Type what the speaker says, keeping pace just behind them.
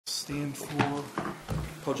stand for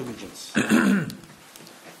Pledge Allegiance.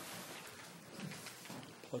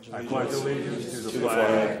 I pledge allegiance to the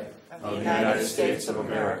flag of the United States of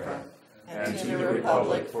America and to the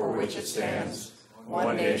republic for which it stands,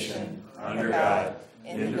 one nation, under God,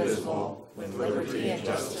 indivisible, with liberty and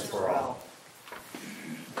justice for all.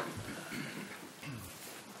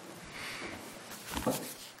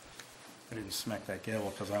 I didn't smack that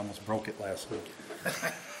gavel because I almost broke it last week.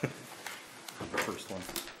 The first one.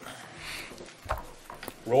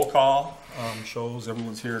 Roll call shows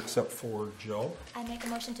everyone's here except for Joe. I make a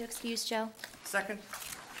motion to excuse Joe. Second.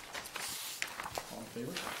 All in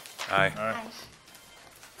favor? Aye. Aye.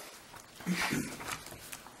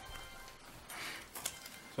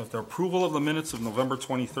 So if the approval of the minutes of November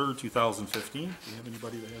 23rd, 2015, do you have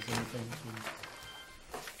anybody that has anything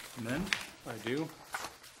to amend? I do.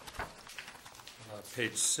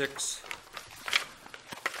 Page 6.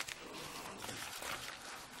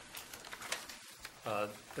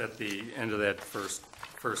 At the end of that first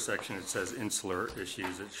section, it says insular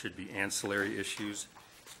issues. It should be ancillary issues.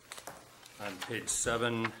 On page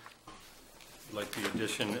 7, like the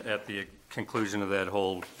addition at the conclusion of that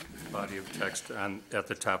whole body of text at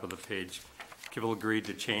the top of the page, Kibble agreed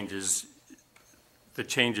to changes. The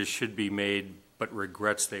changes should be made, but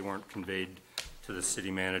regrets they weren't conveyed to the city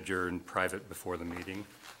manager in private before the meeting.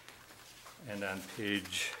 And on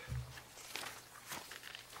page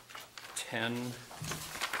 10,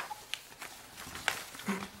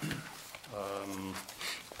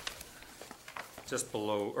 just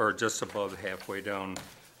below, or just above halfway down,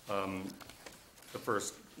 the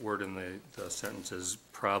first word in the sentence is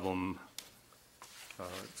problem.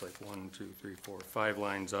 It's like 1, 2, 3, 4, 5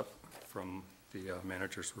 lines up from the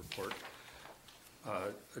manager's report.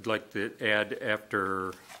 I'd like to add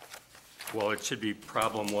after, well, it should be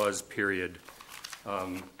problem was, period,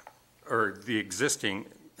 or the existing,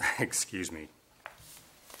 excuse me.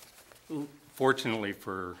 Fortunately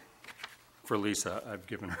for Lisa, I've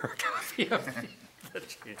given her a copy of the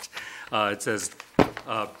change. It says,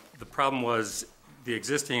 the problem was the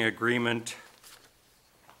existing agreement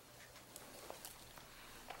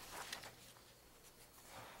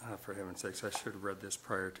for heaven's sakes, I should have read this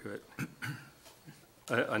prior to it.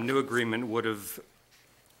 A new agreement would have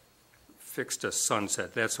fixed a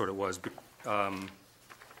sunset. That's what it was.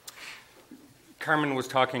 Carmen was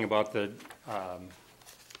talking about a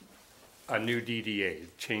new DDA,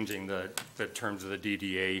 changing the terms of the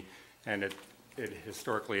DDA, and it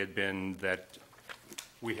historically had been that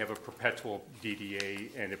we have a perpetual DDA,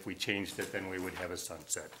 and if we changed it, then we would have a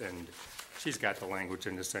sunset. And she's got the language,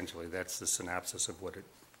 and essentially that's the synopsis of what it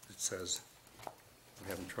says. I'm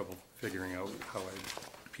having trouble figuring out how I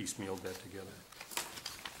piecemealed that together.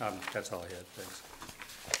 That's all I had. Thanks.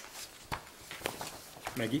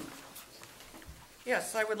 Maggie?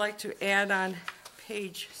 Yes, I would like to add on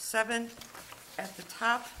page 7 at the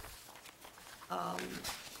top.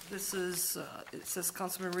 This is, it says,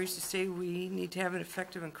 Councilman Reese, you say we need to have an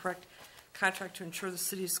effective and correct contract to ensure the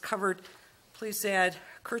city is covered. Please add,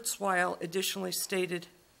 Kurzweil additionally stated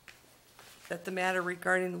that the matter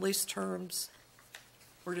regarding the lease terms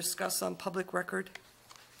were discussed on public record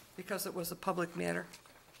because it was a public matter.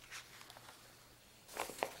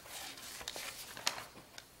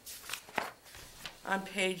 On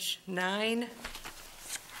page 9,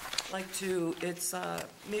 it's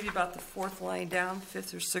maybe about the 4th line down,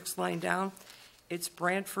 5th or 6th line down. It's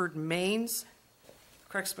Brantford Maines.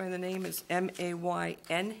 Correct spelling of the name is M-A-Y-N-E-S.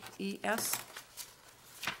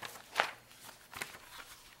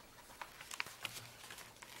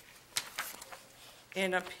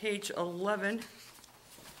 And on page 11,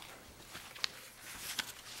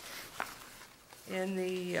 in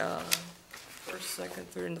the first, second,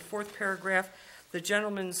 third, in the 4th paragraph, the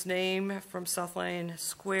gentleman's name from South Lyon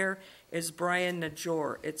Square is Brian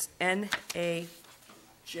Najor. It's N-A-J-O-R.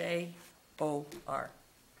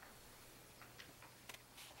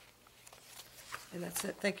 And that's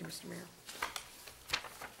it. Thank you, Mr. Mayor.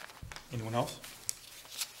 Anyone else?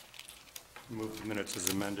 Move the minutes as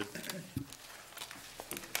amended.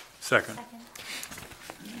 Second. Second.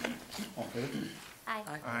 All in favor? Aye.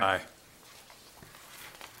 Aye.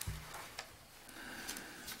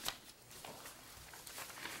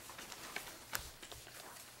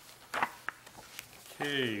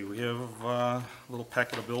 Okay, we have a little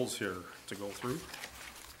packet of bills here to go through.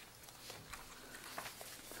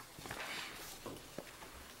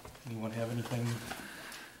 Anyone have anything?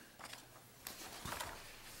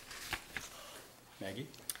 Maggie?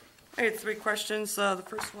 I had 3 questions. The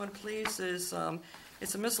first one, please, is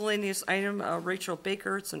it's a miscellaneous item. Rachel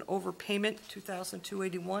Baker, it's an overpayment,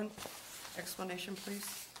 $2,281. Explanation,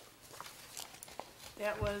 please.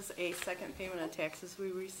 That was a second payment of taxes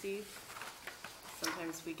we received.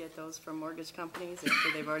 Sometimes we get those from mortgage companies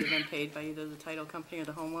after they've already been paid by either the title company or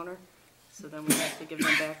the homeowner. So then we have to give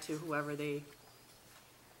them back to whoever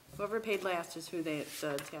paid last is who the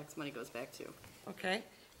tax money goes back to. Okay.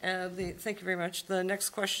 Thank you very much. The next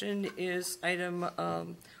question is item,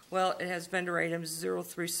 it has vendor item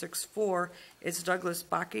 0364. It's Douglas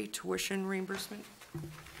Bakke tuition reimbursement.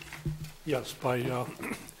 Yes, by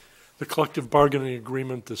the collective bargaining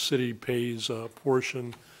agreement, the city pays a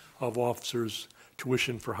portion of officers'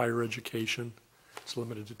 tuition for higher education. It's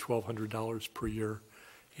limited to $1,200 per year,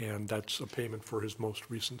 and that's a payment for his most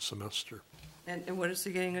recent semester. And what is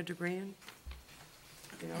he getting a degree in?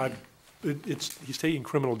 You know? He's taking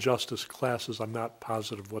criminal justice classes. I'm not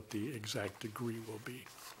positive what the exact degree will be.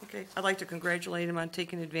 Okay. I'd like to congratulate him on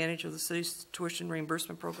taking advantage of the city's tuition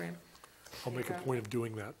reimbursement program. I'll make a point of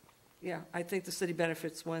doing that. Yeah, I think the city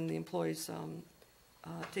benefits when the employees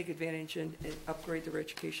take advantage and upgrade their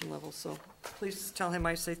education level. So please tell him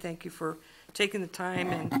I say thank you for taking the time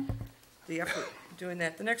and the effort doing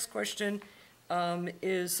that. The next question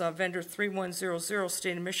is vendor 3100,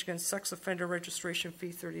 State of Michigan, sex offender registration fee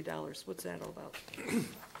 $30. What's that all about?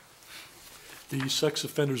 The sex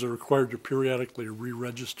offenders are required to periodically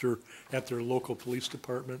re-register at their local police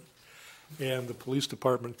department, and the police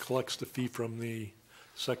department collects the fee from the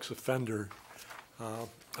sex offender.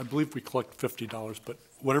 I believe we collect $50, but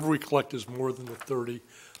whatever we collect is more than the 30.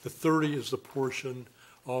 The 30 is the portion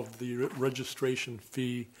of the registration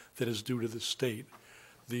fee that is due to the state.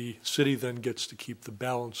 The city then gets to keep the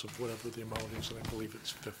balance of whatever the amount is, and I believe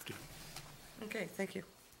it's 50. Okay, thank you.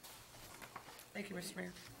 Thank you, Mr.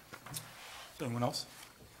 Mayor. Anyone else?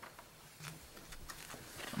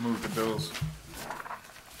 I move the bills.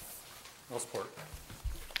 I'll support.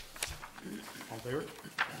 All in favor?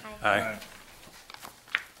 Aye.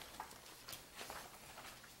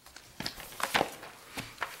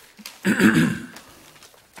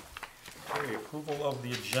 Okay, approval of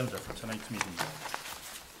the agenda for tonight's meeting.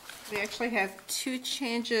 We actually have two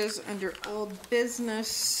changes under old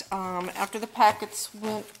business. After the packets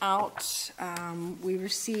went out, we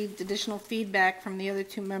received additional feedback from the other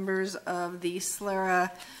two members of the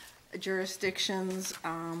SLERA jurisdictions.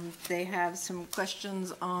 They have some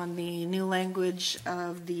questions on the new language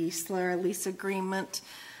of the SLERA lease agreement.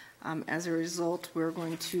 As a result, we're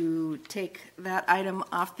going to take that item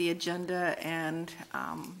off the agenda and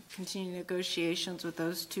continue negotiations with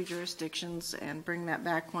those two jurisdictions and bring that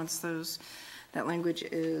back once that language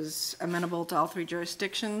is amenable to all three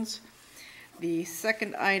jurisdictions. The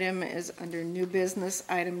second item is under new business,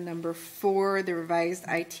 item number 4, the revised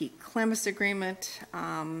IT clemis agreement.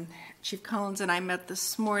 Chief Collins and I met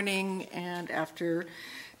this morning, and after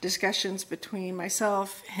discussions between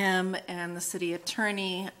myself, him, and the city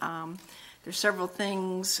attorney, there's several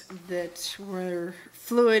things that were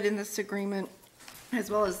fluid in this agreement,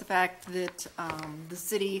 as well as the fact that the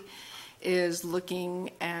city is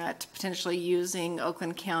looking at potentially using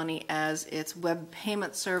Oakland County as its web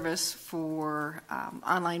payment service for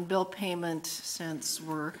online bill payment, since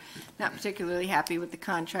we're not particularly happy with the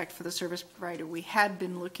contract for the service provider we had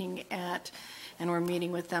been looking at, and we're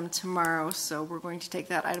meeting with them tomorrow, so we're going to take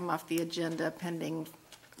that item off the agenda pending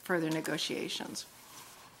further negotiations.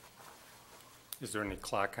 Is there any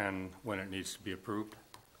clock on when it needs to be approved?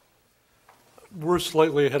 We're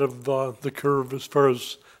slightly ahead of the curve as far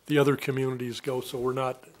as the other communities go, so we're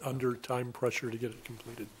not under time pressure to get it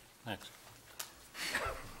completed. Thanks.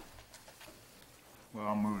 Well,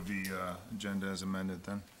 I'll move the agenda as amended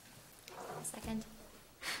then. Second.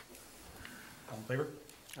 All in favor?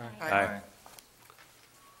 Aye.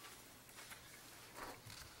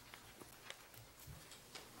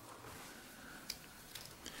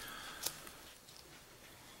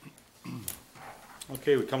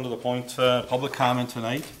 Okay, we come to the point, public comment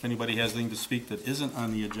tonight. If anybody has anything to speak that isn't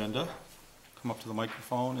on the agenda, come up to the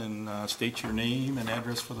microphone and state your name and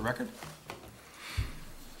address for the record.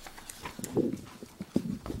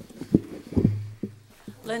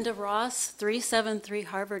 Linda Ross, 373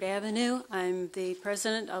 Harvard Avenue. I'm the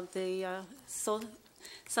president of the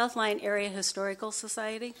South Lyon Area Historical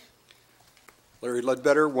Society. Larry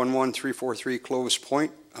Ledbetter, 11343 Clovis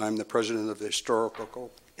Point. I'm the president of the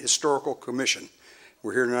Historical Commission.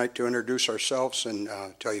 We're here tonight to introduce ourselves and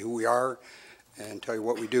tell you who we are and tell you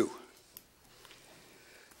what we do.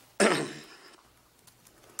 It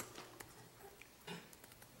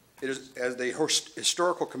is, as the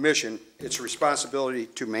Historical Commission, it's a responsibility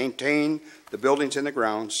to maintain the buildings and the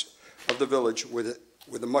grounds of the village with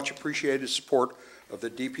the much appreciated support of the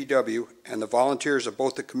DPW and the volunteers of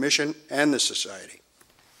both the Commission and the Society.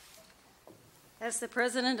 As the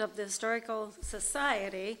president of the Historical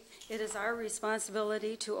Society, it is our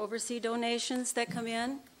responsibility to oversee donations that come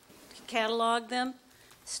in, catalog them,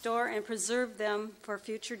 store and preserve them for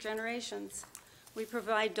future generations. We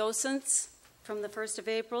provide docents from the 1st of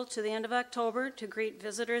April to the end of October to greet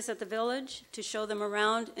visitors at the village, to show them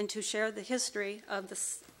around, and to share the history of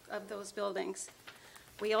those buildings.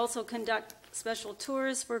 We also conduct special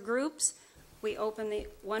tours for groups. We open the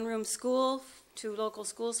one-room school to local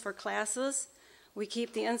schools for classes. We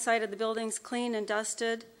keep the inside of the buildings clean and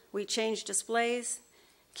dusted. We change displays,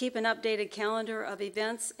 keep an updated calendar of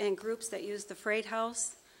events and groups that use the Freight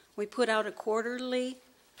House. We put out a quarterly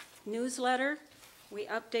newsletter. We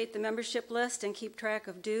update the membership list and keep track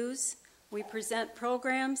of dues. We present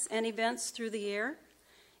programs and events through the year.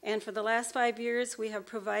 And for the last 5 years, we have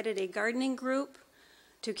provided a gardening group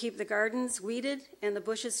to keep the gardens weeded and the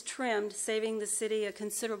bushes trimmed, saving the city a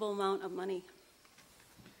considerable amount of money.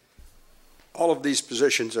 All of these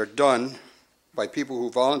positions are done by people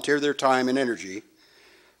who volunteer their time and energy,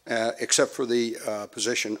 except for the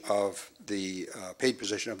position of the paid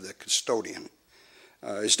position of the custodian.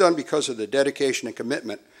 It's done because of the dedication and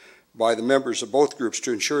commitment by the members of both groups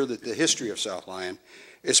to ensure that the history of South Lyon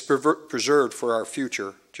is preserved for our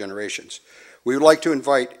future generations. We would like to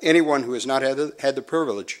invite anyone who has not had the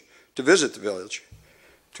privilege to visit the village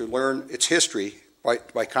to learn its history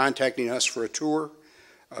by contacting us for a tour.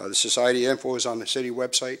 The Society info is on the city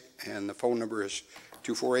website, and the phone number is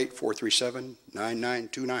 248-437-9929.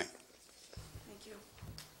 Thank you.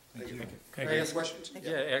 Thank you. Can Any other questions?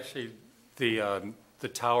 Yeah, actually, the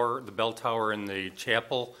tower, the bell tower in the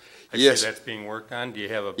chapel, I Yes. see that's being worked on. Do you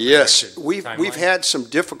have a Yes, projected we've timeline? had some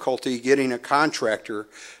difficulty getting a contractor.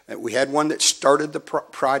 We had one that started the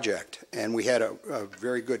project, and we had a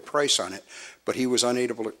very good price on it, but he was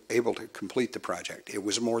able to complete the project. It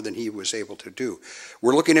was more than he was able to do.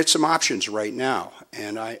 We're looking at some options right now,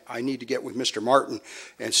 and I need to get with Mr. Martin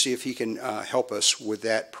and see if he can help us with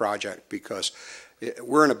that project, because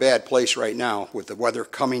we're in a bad place right now with the weather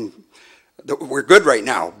coming. We're good right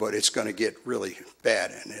now, but it's going to get really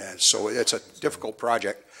bad, and so it's a difficult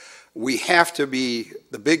project. We have to be,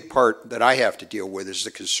 the big part that I have to deal with is the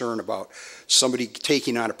concern about somebody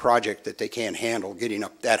taking on a project that they can't handle, getting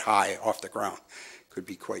up that high off the ground. Could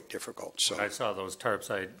be quite difficult, so. I saw those tarps.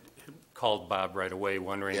 I called Bob right away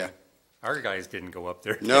wondering, Yeah. our guys didn't go up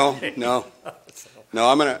there. No, did they? no. So, No,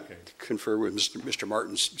 I'm going to okay. confer with Mr.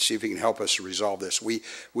 Martin, see if he can help us resolve this. We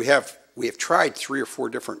have tried 3 or 4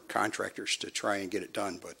 different contractors to try and get it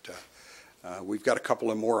done, but we've got a couple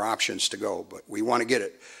of more options to go, but we want to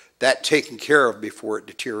get that taken care of before it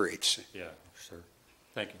deteriorates. Yeah, sure.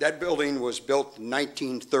 Thank you. That building was built in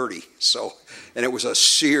 1930, so, and it was a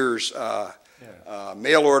Sears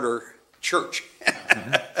mail order church.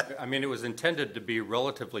 I mean, it was intended to be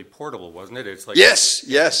relatively portable, wasn't it? It's like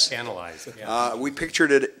Yes. analyzed. Yeah. We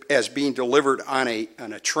pictured it as being delivered on a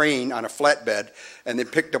train, on a flatbed, and then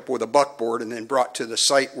picked up with a buckboard and then brought to the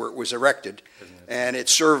site where it was erected. And it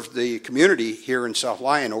served the community here in South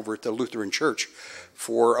Lyon over at the Lutheran Church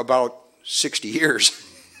for about 60 years.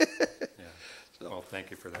 Yeah. Well, thank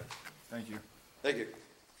you for that. Thank you. Thank you.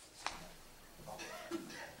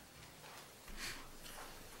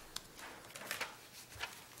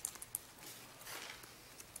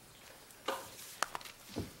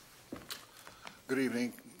 Good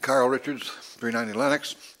evening. Carl Richards, 390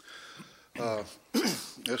 Lennox.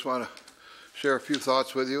 Just want to share a few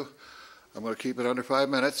thoughts with you. I'm going to keep it under 5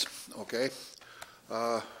 minutes, okay?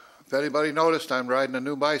 If anybody noticed, I'm riding a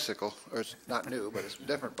new bicycle, or it's not new, but it's a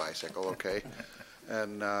different bicycle, okay?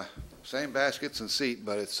 And same baskets and seat,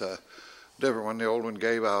 but it's a different one. The old one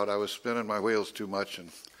gave out. I was spinning my wheels too much and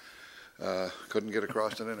couldn't get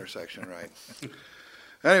across an intersection right.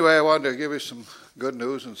 Anyway, I wanted to give you some good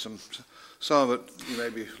news and some of it you may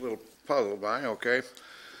be a little puzzled by, okay?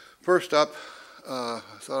 First up, I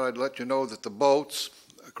thought I'd let you know that the boats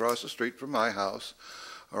across the street from my house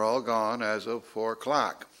are all gone as of 4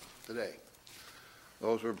 o'clock today.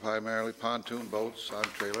 Those were primarily pontoon boats on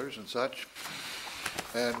trailers and such.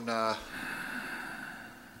 And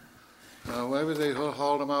maybe they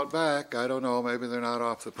hauled them out back. I don't know. Maybe they're not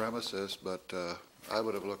off the premises, but I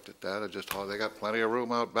would have looked at that. They got plenty of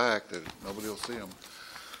room out back. Nobody will see them.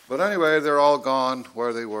 But anyway, they're all gone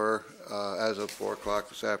where they were as of 4 o'clock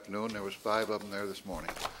this afternoon. There was 5 of them there this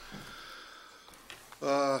morning.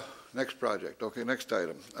 Next project. Okay, next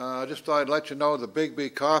item. Just thought I'd let you know the Big B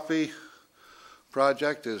Coffee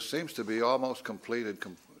project seems to be almost completed,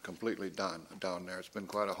 completely done down there. It's been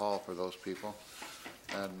quite a haul for those people.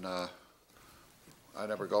 And I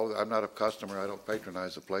never go. I'm not a customer. I don't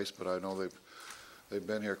patronize the place, but I know they've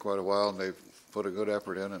been here quite a while, and they've put a good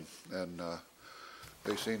effort in, and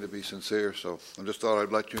they seem to be sincere, so I just thought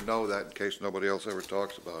I'd let you know that in case nobody else ever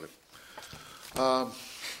talks about it.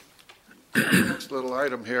 Next little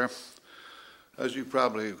item here, as you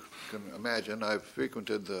probably can imagine, I've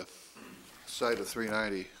frequented the site of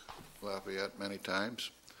 390 Lafayette many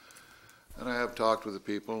times, and I have talked with the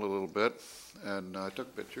people a little bit, and I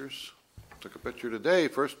took pictures. Took a picture today,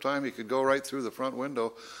 first time you could go right through the front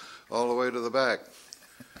window all the way to the back.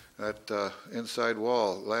 That inside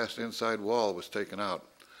wall, last inside wall was taken out.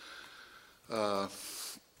 I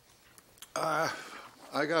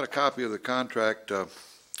got a copy of the contract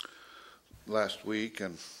last week,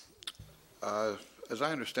 and as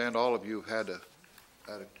I understand, all of you had a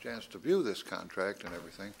chance to view this contract and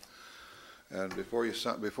everything. And before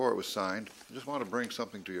it was signed, I just want to bring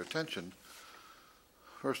something to your attention.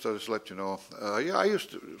 First, I'll just let you know. Yeah, I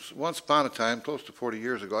used to, once upon a time, close to 40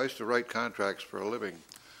 years ago, I used to write contracts for a living.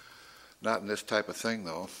 Not in this type of thing,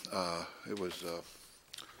 though. It was a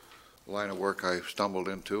line of work I stumbled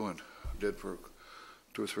into and did for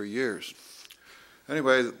 2 or 3 years.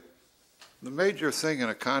 Anyway, the major thing in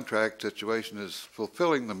a contract situation is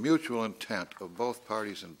fulfilling the mutual intent of both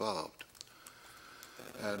parties involved.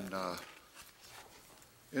 And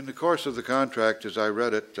in the course of the contract, as I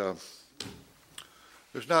read it,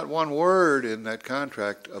 there's not one word in that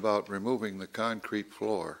contract about removing the concrete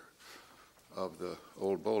floor of the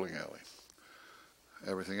old bowling alley.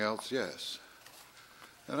 Everything else, yes.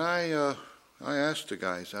 And I asked the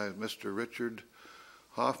guys, Mr. Richard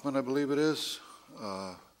Hoffman, I believe it is,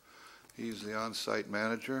 he's the on-site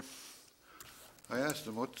manager. I asked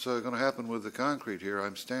him, what's going to happen with the concrete here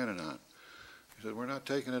I'm standing on? He said, we're not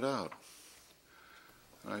taking it out.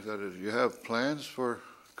 And I said, do you have plans for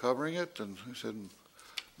covering it? And he said,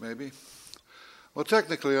 maybe. Well,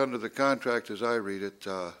 technically, under the contract, as I read it,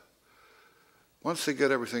 once they get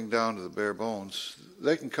everything down to the bare bones,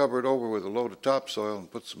 they can cover it over with a load of topsoil and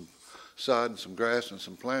put some sod and some grass and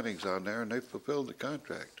some plantings on there, and they've fulfilled the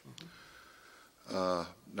contract.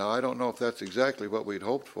 Now, I don't know if that's exactly what we'd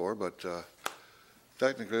hoped for, but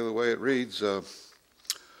technically, the way it reads,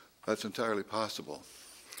 that's entirely possible,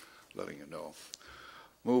 letting you know.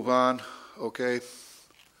 Move on, okay.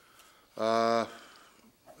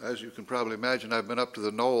 As you can probably imagine, I've been up to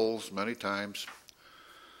the Knolls many times.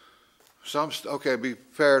 Okay, be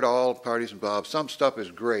fair to all parties involved. Some stuff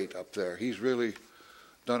is great up there. He's really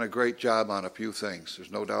done a great job on a few things.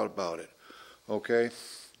 There's no doubt about it. Okay?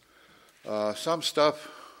 Some stuff,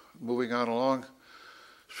 moving on along,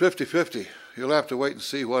 50-50. You'll have to wait and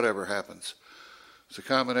see whatever happens. It's a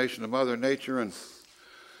combination of Mother Nature and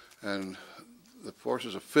the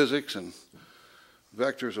forces of physics and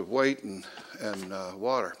vectors of weight and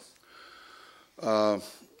water.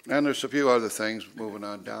 And there's a few other things moving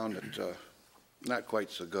on down that not quite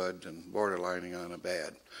so good and borderlining on a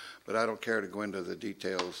bad. But I don't care to go into the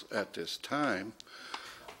details at this time.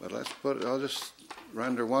 But I'll just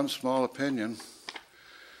render one small opinion.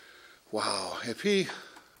 Wow, if he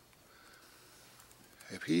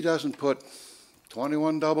doesn't put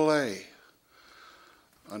 21 AA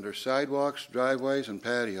under sidewalks, driveways, and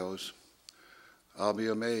patios, I'll be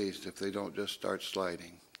amazed if they don't just start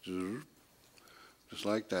sliding. Just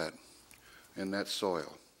like that, in that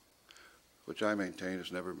soil, which I maintain has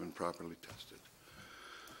never been properly tested.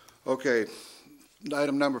 Okay,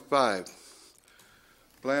 item number 5,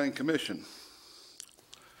 Planning Commission.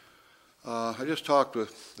 I just talked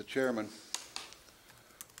with the chairman.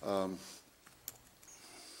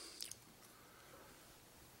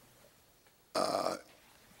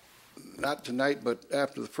 Not tonight, but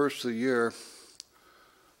after the first of the year,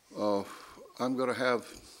 I'm going to have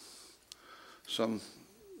some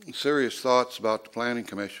serious thoughts about the Planning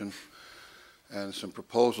Commission and some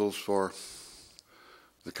proposals for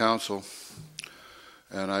the council.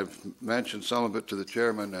 And I've mentioned some of it to the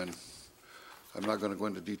chairman, and I'm not going to go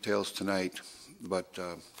into details tonight, but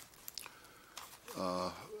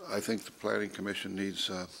I think the Planning Commission needs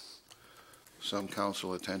some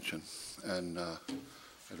council attention, and I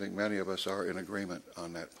think many of us are in agreement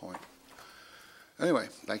on that point. Anyway,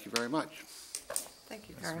 thank you very much. Thank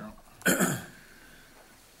you, Karen.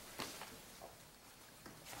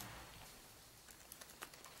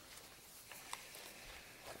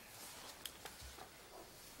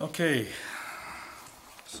 Okay,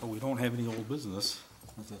 so we don't have any old business,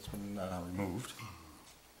 as that's been removed.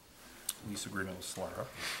 Lease agreement with Slara.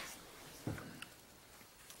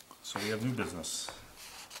 So we have new business.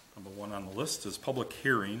 Number 1 on the list is public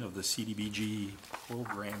hearing of the CDBG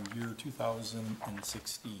program year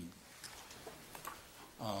 2016.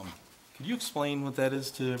 Could you explain what that is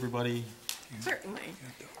to everybody? Certainly.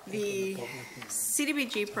 The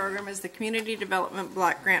CDBG program is the Community Development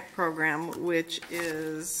Block Grant Program, which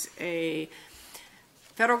is a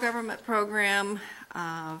federal government program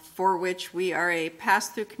for which we are a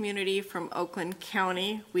pass-through community from Oakland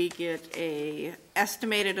County. We get a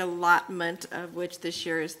estimated allotment of which this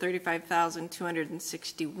year is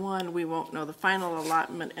 $35,261. We won't know the final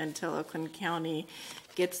allotment until Oakland County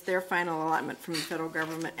gets their final allotment from the federal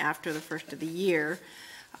government after the first of the year.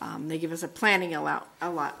 They give us a planning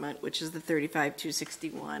allotment, which is the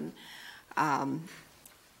 $35,261.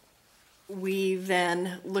 We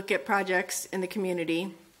then look at projects in the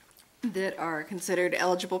community that are considered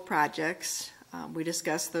eligible projects. We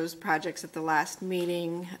discussed those projects at the last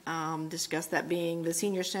meeting, discussed that being the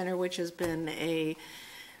senior center, which has been a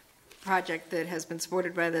project that has been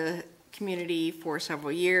supported by the community for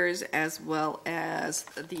several years, as well as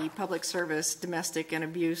the public service domestic and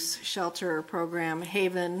abuse shelter program,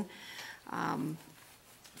 Haven.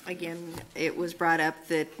 Again, it was brought up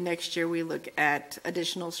that next year we look at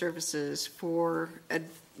additional services for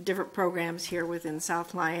different programs here within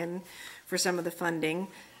South Lyon for some of the funding.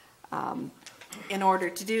 In order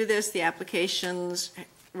to do this, the applications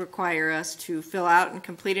require us to fill out and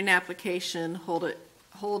complete an application,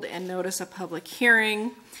 hold and notice a public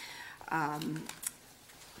hearing,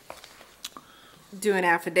 do an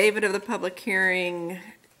affidavit of the public hearing,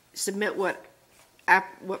 submit what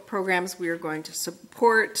programs we are going to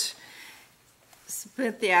support,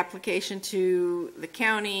 submit the application to the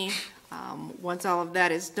county. Once all of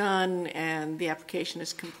that is done and the application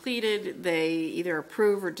is completed, they either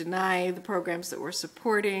approve or deny the programs that we're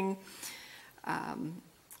supporting. And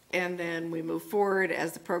then we move forward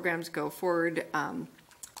as the programs go forward.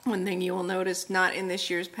 One thing you will notice not in this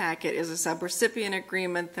year's packet is a subrecipient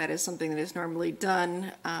agreement. That is something that is normally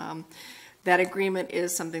done. That agreement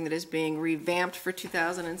is something that is being revamped for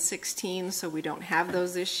 2016, so we don't have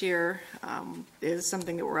those this year. It is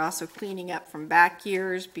something that we're also cleaning up from back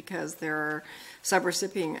years because there are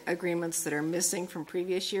subrecipient agreements that are missing from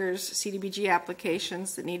previous years' CDBG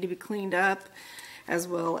applications that need to be cleaned up, as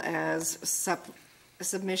well as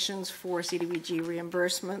submissions for CDBG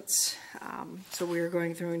reimbursements. So we are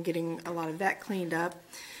going through and getting a lot of that cleaned up.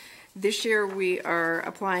 This year we are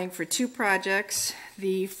applying for two projects.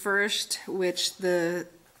 The first, which the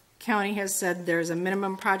county has said there's a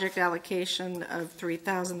minimum project allocation of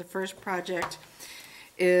 $3,000. The first project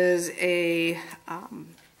is a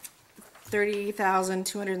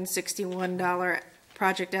 $30,261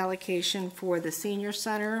 project allocation for the senior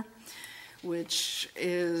center, which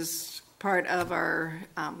is part of our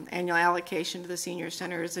annual allocation to the senior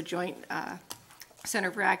center. Is a joint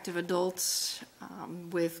Center for Active Adults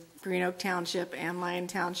with Green Oak Township and Lyon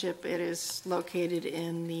Township. It is located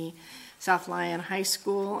in the South Lyon High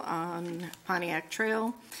School on Pontiac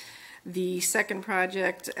Trail. The second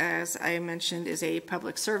project, as I mentioned, is a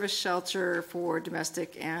public service shelter for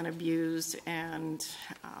domestic and abused and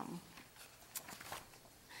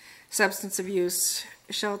substance abuse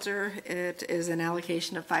shelter. It is an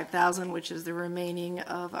allocation of $5,000, which is the remaining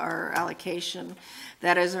of our allocation.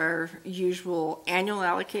 That is our usual annual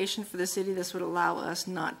allocation for the city. This would allow us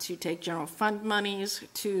not to take general fund monies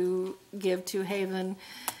to give to Haven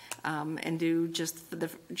and do just the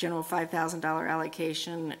general $5,000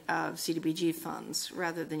 allocation of CDBG funds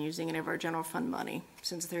rather than using any of our general fund money,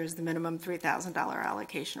 since there's the minimum $3,000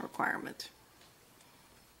 allocation requirement.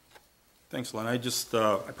 Thanks, Len. I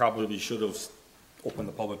probably should have opened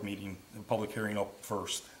the public hearing up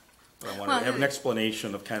first. But I wanted to have an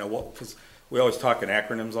explanation of kind of what, because we always talk in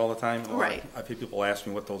acronyms all the time. Right. I've had people ask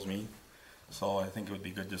me what those mean. So I think it would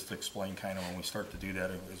be good just to explain kind of when we start to do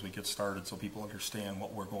that as we get started so people understand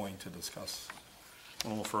what we're going to discuss a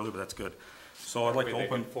little further, but that's good. So I'd like to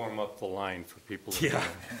open. Form up the line for people. Yeah.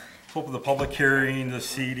 Open the public hearing, the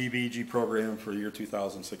CDBG program for the year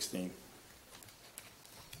 2016.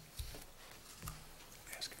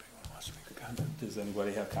 Ask if anyone wants to make a comment. Does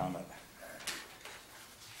anybody have comment?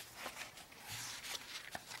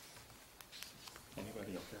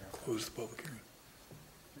 Anybody up there? Close the public hearing.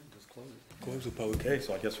 Just close it. Close the public. Okay,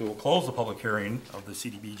 so I guess we will close the public hearing of the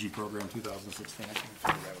CDBG program 2016. I didn't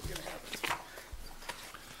figure that was going to happen.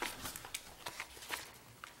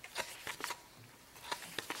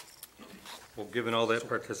 Well, given all that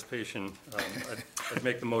participation, I'd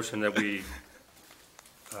make the motion that we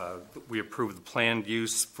approve the planned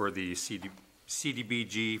use for the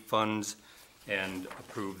CDBG funds and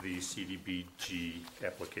approve the CDBG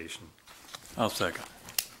application. I'll second.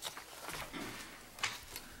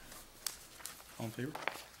 All in favor?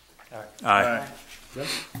 Aye.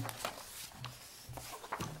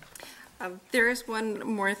 There is one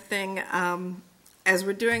more thing. as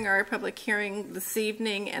we're doing our public hearing this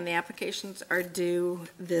evening and the applications are due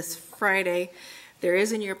this Friday, there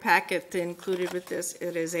is in your packet included with this,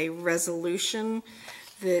 it is a resolution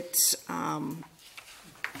that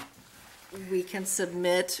we can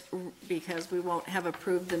submit because we won't have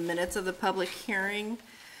approved the minutes of the public hearing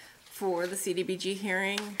for the CDBG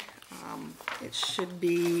hearing. It should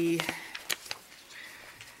be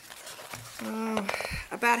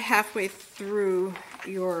about halfway through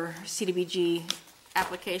your CDBG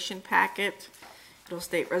application packet. It'll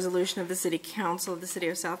state resolution of the City Council of the City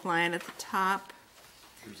of South Lyon at the top.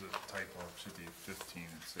 There's a typo, it should be 15, it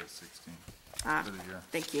says 16.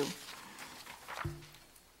 Thank you.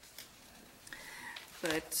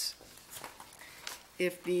 But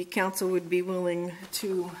if the council would be willing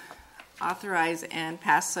to authorize and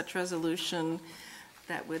pass such resolution,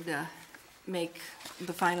 that would make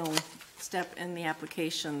the final step in the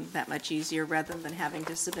application that much easier rather than having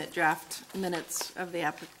to submit draft minutes of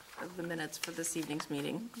the minutes for this evening's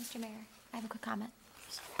meeting. Mr. Mayor, I have a quick comment.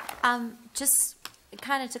 Just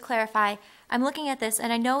kind of to clarify, I'm looking at this,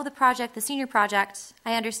 and I know the project, the senior project,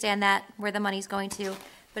 I understand that, where the money's going to,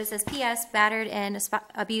 but it says P.S. battered and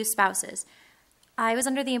abused spouses. I was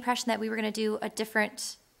under the impression that we were going to do a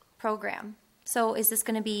different program. So is this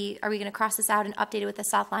going to be, are we going to cross this out and update it with the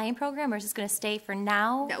South Lyon program, or is this going to stay for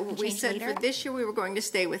now? No, and we change said later? for this year we were going to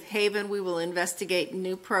stay with Haven. We will investigate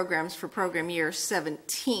new programs for program year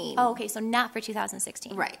 17. Oh, okay, so not for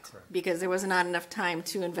 2016. Right, because there was not enough time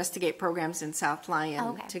to investigate programs in South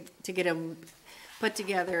Lyon Okay. to get them put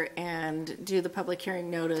together and do the public hearing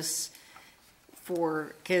notice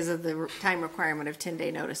for, because of the time requirement of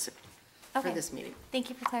 10-day notice for Okay. this meeting. Thank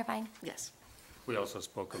you for clarifying. Yes. We also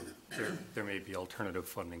spoke of there may be alternative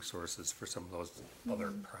funding sources for some of those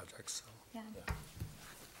other projects. So. Yeah.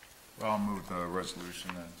 Well, I'll move the resolution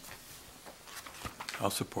then. I'll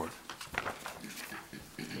support.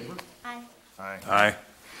 Aye. Aye. Aye.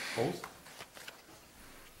 Opposed?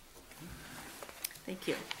 Thank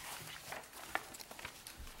you.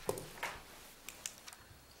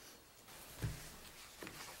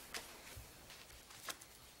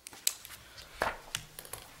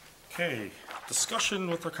 Okay, discussion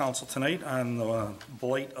with our council tonight on the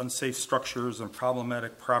blight, unsafe structures, and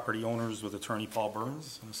problematic property owners with Attorney Paul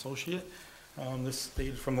Burns, an associate. This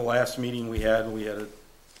dated from the last meeting we had a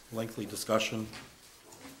lengthy discussion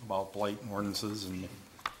about blight and ordinances, and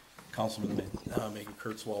Councilman Megan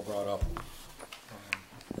Kurtzwell brought up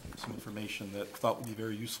some information that I thought would be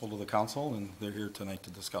very useful to the council, and they're here tonight to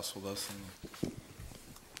discuss with us. And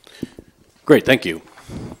Great, thank you.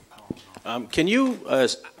 Can you,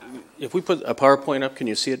 if we put a PowerPoint up, can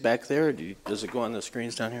you see it back there? Or does it go on the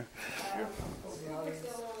screens down here?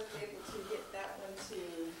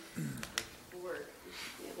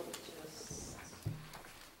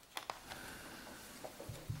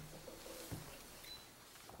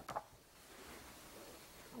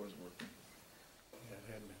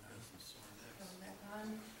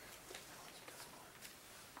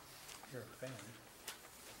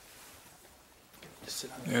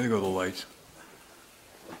 There go the lights.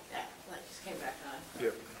 Yeah, light just came back on.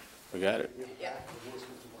 Yep. We got it? Yeah,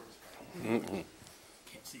 Mm-mm. can't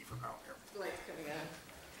see from out here. the light's coming on.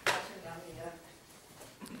 I'll turn down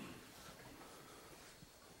the,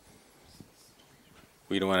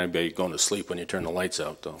 We don't want anybody going to sleep when you turn the lights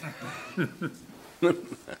out, though.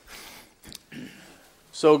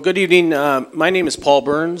 So, good evening. My name is Paul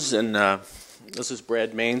Burns, and this is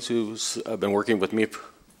Brad Maines, who's been working with me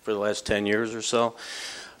for the last 10 years or so.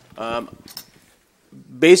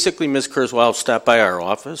 Basically, Ms. Kurzweil stopped by our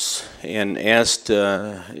office and asked,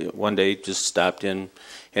 one day just stopped in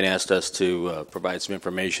and asked us to provide some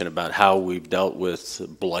information about how we've dealt with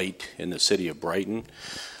blight in the city of Brighton.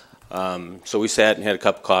 So we sat and had a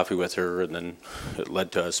cup of coffee with her, and then it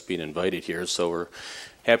led to us being invited here. So we're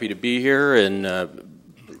happy to be here, and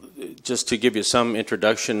just to give you some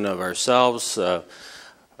introduction of ourselves,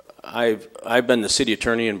 I've been the city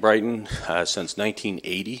attorney in Brighton since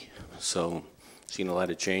 1980, so seen a lot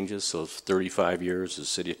of changes. So 35 years as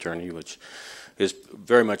city attorney, which is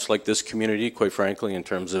very much like this community, quite frankly, in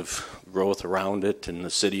terms of growth around it, and the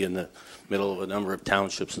city in the middle of a number of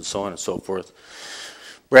townships and so on and so forth.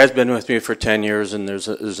 Brad's been with me for 10 years, and there's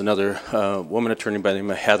another woman attorney by the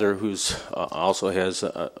name of Heather, who's also has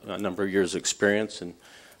a number of years' experience. And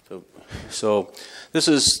so this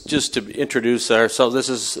is just to introduce ourselves. This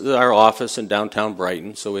is our office in downtown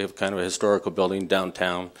Brighton. So we have kind of a historical building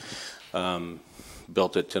downtown.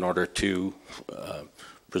 Built it in order to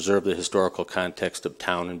preserve the historical context of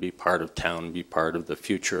town and be part of town and be part of the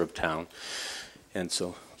future of town. And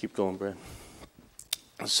so keep going, Brad.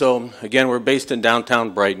 So again, we're based in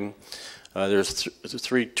downtown Brighton. There's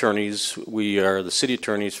three attorneys. We are the city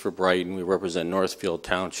attorneys for Brighton. We represent Northfield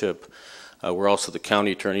Township. We're also the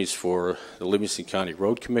county attorneys for the Livingston County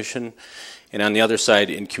Road Commission. And on the other side,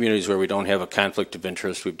 in communities where we don't have a conflict of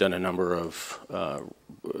interest, we've done a number of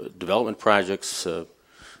development projects.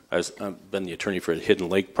 I've been the attorney for the Hidden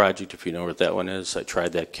Lake Project, if you know what that one is. I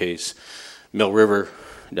tried that case. Mill River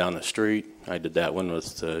down the street. I did that one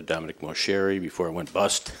with Dominic Mosheri before it went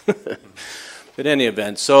bust. But in any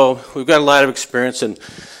event, so we've got a lot of experience. And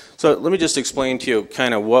so let me just explain to you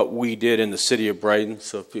kind of what we did in the city of Brighton.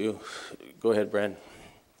 So if you go ahead, Brad.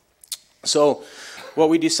 So what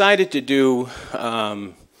we decided to do,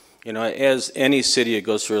 as any city, it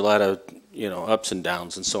goes through a lot of, ups and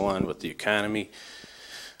downs and so on with the economy.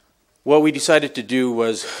 What we decided to do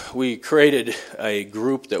was we created a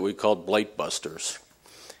group that we called Blight Busters.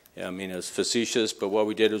 I mean, it was facetious, but what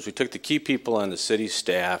we did was we took the key people on the city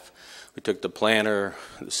staff, we took the planner,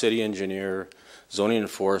 the city engineer, zoning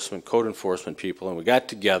enforcement, code enforcement people, and we got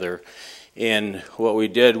together, and what we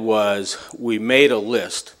did was we made a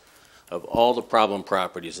list of all the problem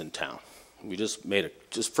properties in town. We just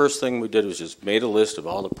first thing we did was just made a list of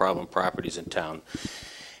all the problem properties in town.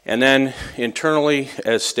 And then internally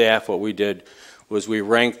as staff, what we did was we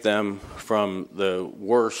ranked them from the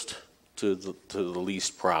worst to the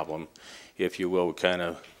least problem, if you will. We kind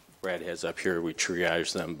of, Brad has up here, we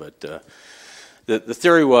triage them, but the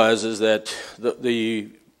theory is that the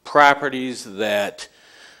properties that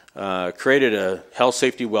created a health,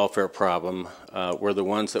 safety, welfare problem were the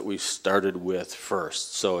ones that we started with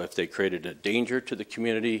first. So if they created a danger to the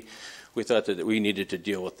community, we thought that we needed to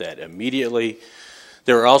deal with that immediately.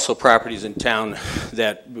 There are also properties in town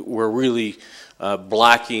that were really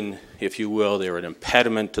blocking, if you will, they were an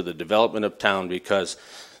impediment to the development of town because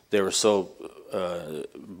they were so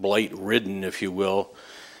blight-ridden, if you will,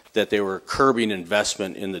 that they were curbing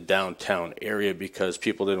investment in the downtown area because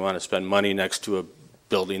people didn't want to spend money next to a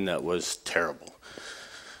building that was terrible.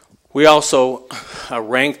 We also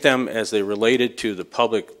ranked them as they related to the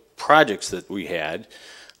public projects that we had,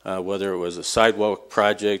 whether it was a sidewalk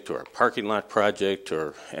project or a parking lot project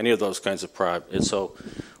or any of those kinds of projects. And so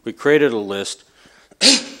we created a list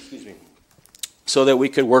excuse me, so that we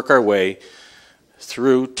could work our way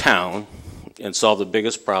through town and solve the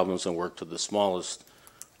biggest problems and work to the smallest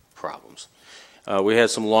problems. We had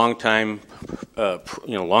some long-time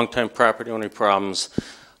property owner problems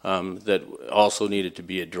that also needed to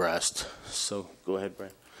be addressed. So go ahead,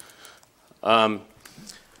 Brian.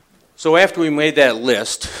 So after we made that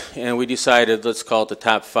list and we decided, let's call it the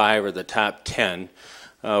top 5 or the top 10,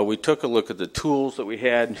 we took a look at the tools that we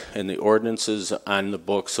had and the ordinances on the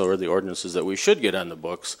books, or the ordinances that we should get on the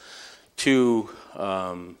books, to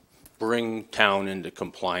bring town into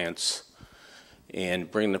compliance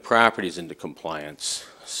and bring the properties into compliance.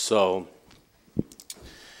 So,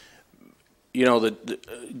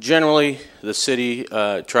 generally the city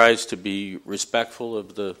tries to be respectful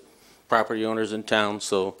of the property owners in town,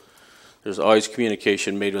 so there's always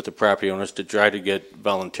communication made with the property owners to try to get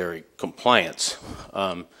voluntary compliance.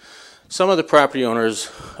 Some of the property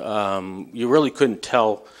owners, you really couldn't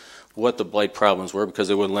tell what the blight problems were because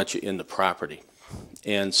they wouldn't let you in the property.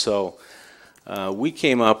 And so we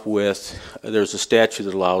came up with, there's a statute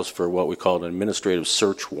that allows for what we call an administrative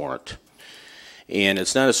search warrant. And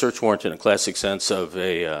it's not a search warrant in a classic sense of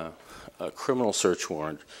a criminal search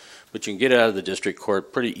warrant, but you can get it out of the district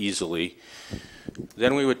court pretty easily.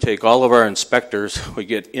 Then we would take all of our inspectors, we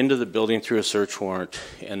get into the building through a search warrant,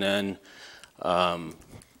 and then,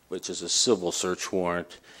 which is a civil search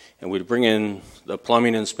warrant, and we'd bring in the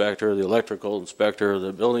plumbing inspector, the electrical inspector,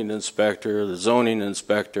 the building inspector, the zoning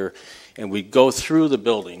inspector, and we'd go through the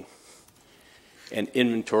building and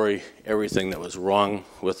inventory everything that was wrong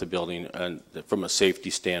with the building from a safety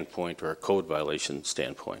standpoint or a code violation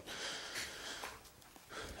standpoint.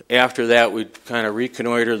 After that, we'd kind of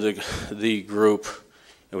reconnoiter the group,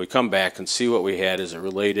 and we'd come back and see what we had as it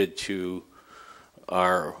related to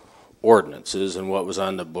our ordinances and what was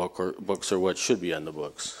on the books or what should be on the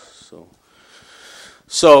books.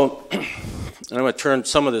 So I'm going to turn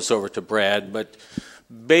some of this over to Brad, but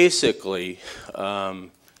basically,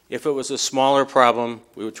 if it was a smaller problem,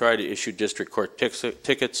 we would try to issue district court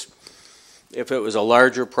tickets. If it was a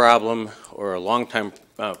larger problem or a long-time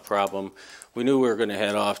problem, we knew we were going to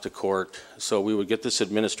head off to court, so we would get this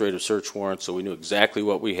administrative search warrant so we knew exactly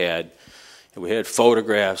what we had. And we had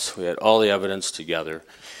photographs, we had all the evidence together.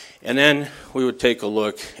 And then we would take a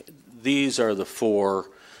look. These are the 4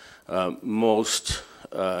 most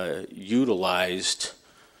utilized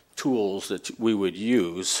tools that we would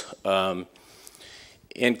use. And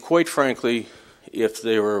quite frankly, if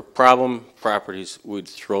they were problem properties, we'd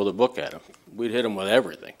throw the book at them. We'd hit them with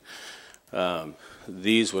everything.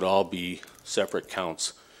 These would all be separate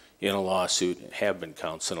counts in a lawsuit, have been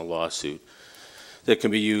counts in a lawsuit, that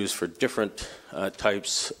can be used for different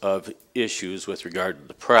types of issues with regard to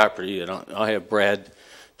the property. And I'll have Brad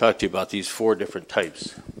talk to you about these 4 different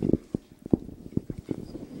types.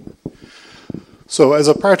 So as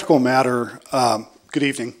a practical matter, good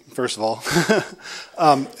evening, first of all.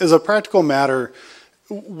 As a practical matter,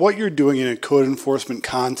 what you're doing in a code enforcement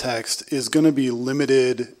context is going to be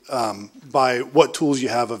limited by what tools you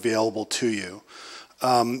have available to you.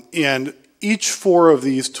 And each 4 of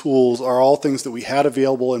these tools are all things that we had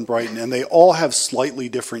available in Brighton, and they all have slightly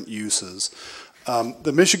different uses.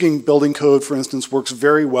 The Michigan Building Code, for instance, works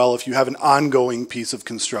very well if you have an ongoing piece of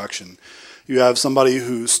construction. You have somebody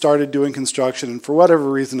who started doing construction and for whatever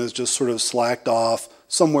reason has just sort of slacked off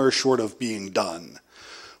somewhere short of being done.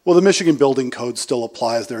 Well, the Michigan Building Code still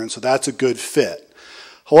applies there, and so that's a good fit.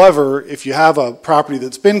 However, if you have a property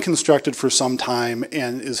that's been constructed for some time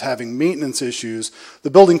and is having maintenance issues, the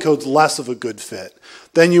building code's less of a good fit.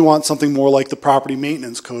 Then you want something more like the property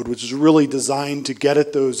maintenance code, which is really designed to get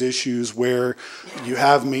at those issues where you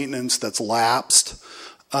have maintenance that's lapsed.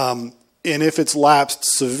 And if it's lapsed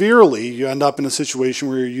severely, you end up in a situation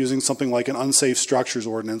where you're using something like an unsafe structures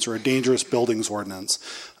ordinance or a dangerous buildings ordinance.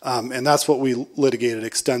 And that's what we litigated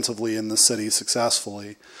extensively in the city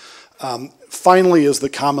successfully. Finally is the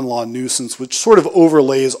common law nuisance, which sort of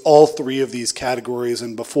overlays all 3 of these categories.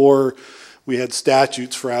 And before we had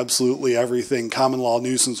statutes for absolutely everything, common law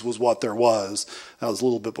nuisance was what there was. That was a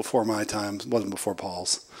little bit before my time. It wasn't before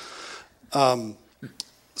Paul's.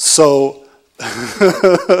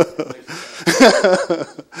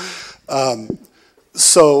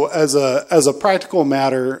 So as a practical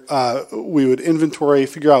matter, we would inventory,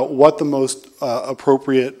 figure out what the most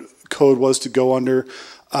appropriate code was to go under.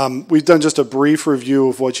 We've done just a brief review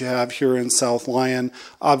of what you have here in South Lyon.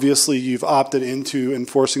 Obviously, you've opted into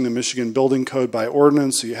enforcing the Michigan Building Code by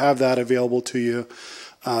ordinance, so you have that available to you.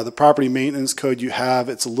 The property maintenance code you have,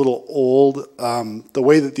 it's a little old. The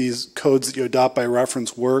way that these codes that you adopt by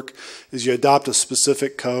reference work is you adopt a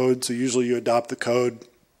specific code, so usually you adopt the code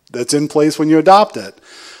that's in place when you adopt it.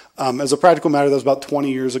 As a practical matter, that was about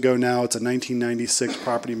 20 years ago now. It's a 1996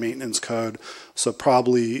 property maintenance code, so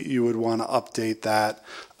probably you would want to update that.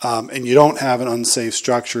 And you don't have an unsafe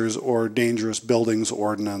structures or dangerous buildings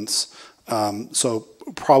ordinance, so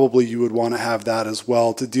probably you would want to have that as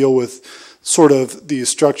well to deal with sort of these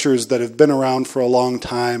structures that have been around for a long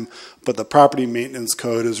time, but the property maintenance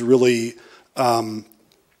code is really,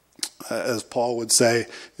 as Paul would say,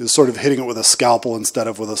 is sort of hitting it with a scalpel instead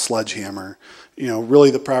of with a sledgehammer. You know, really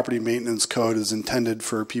the property maintenance code is intended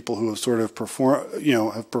for people who have sort of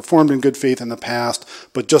performed in good faith in the past,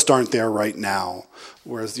 but just aren't there right now.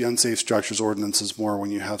 Whereas the unsafe structures ordinance is more when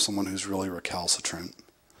you have someone who's really recalcitrant.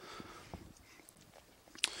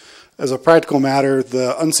 As a practical matter,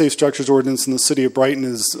 the unsafe structures ordinance in the city of Brighton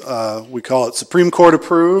is, we call it Supreme Court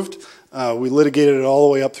approved. We litigated it all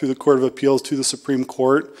the way up through the Court of Appeals to the Supreme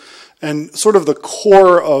Court. And sort of the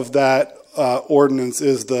core of that ordinance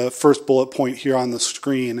is the first bullet point here on the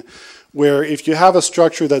screen, where if you have a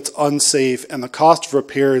structure that's unsafe and the cost of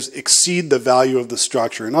repairs exceed the value of the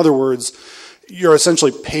structure, in other words, you're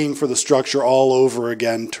essentially paying for the structure all over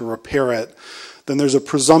again to repair it, then there's a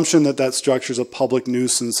presumption that that structure is a public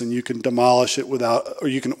nuisance and you can demolish it without, or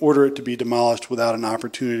you can order it to be demolished without an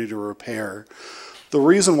opportunity to repair. The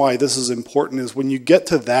reason why this is important is when you get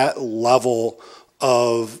to that level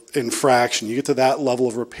of infraction, you get to that level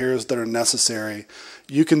of repairs that are necessary,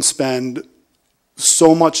 you can spend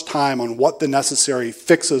so much time on what the necessary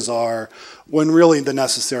fixes are when really the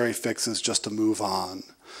necessary fix is just to move on.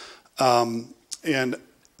 And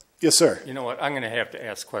yes, sir. You know what? I'm going to have to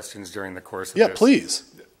ask questions during the course of this. Yeah, please.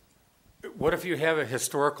 What if you have a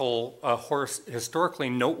historically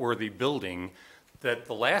noteworthy building that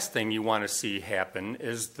the last thing you want to see happen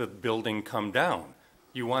is the building come down?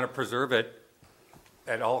 You want to preserve it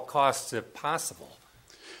at all costs if possible.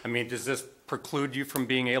 I mean, does this preclude you from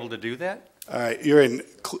being able to do that? All right, you're in.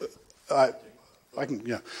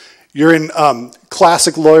 You're in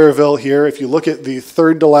classic Lawyerville here. If you look at the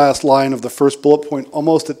third to last line of the first bullet point,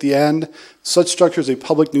 almost at the end, such structure is a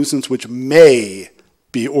public nuisance which may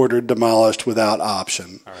be ordered demolished without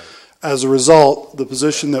option. All right. As a result, the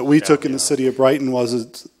position that we took in the city of Brighton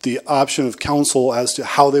was the option of council as to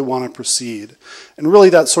how they want to proceed. And really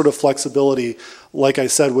that sort of flexibility, like I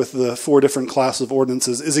said with the 4 different classes of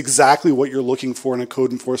ordinances, is exactly what you're looking for in a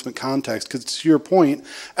code enforcement context. Because to your point,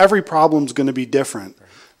 every problem is going to be different.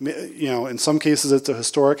 You know, in some cases it's a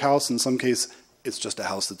historic house, in some cases it's just a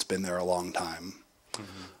house that's been there a long time.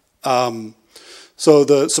 So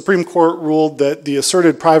the Supreme Court ruled that the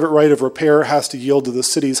asserted private right of repair has to yield to the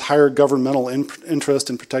city's higher governmental interest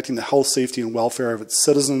in protecting the health, safety, and welfare of its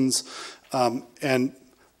citizens. And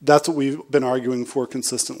that's what we've been arguing for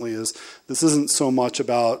consistently, is this isn't so much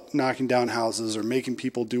about knocking down houses or making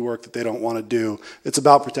people do work that they don't want to do. It's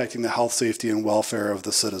about protecting the health, safety, and welfare of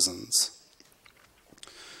the citizens.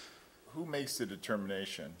 Who makes the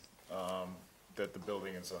determination that the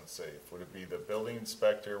building is unsafe? Would it be the building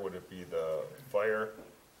inspector? Would it be the fire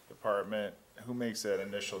department? Who makes that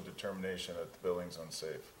initial determination that the building's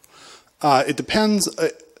unsafe? It depends.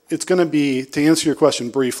 It's going to be, to answer your question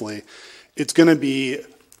briefly, it's going to be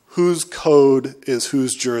whose code is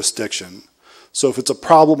whose jurisdiction. So if it's a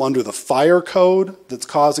problem under the fire code that's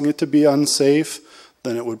causing it to be unsafe,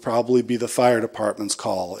 then it would probably be the fire department's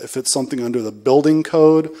call. If it's something under the building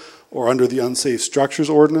code or under the unsafe structures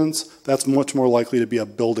ordinance, that's much more likely to be a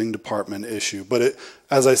building department issue. But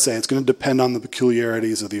as I say, it's going to depend on the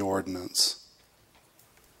peculiarities of the ordinance.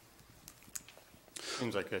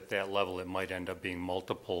 Seems like at that level, it might end up being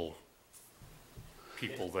multiple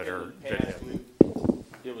people that are.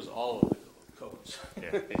 It was all of the codes.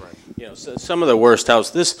 Yeah, right. You know, so some of the worst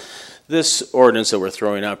houses. This ordinance that we're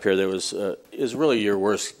throwing up here, is really your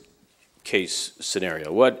worst case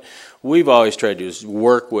scenario. What we've always tried to do is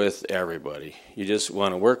work with everybody. You just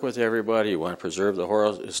want to work with everybody. You want to preserve the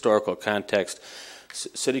historical context.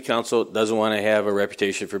 City council doesn't want to have a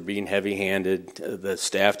reputation for being heavy-handed. The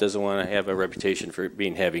staff doesn't want to have a reputation for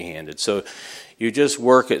being heavy-handed. So you just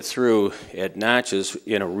work it through at notches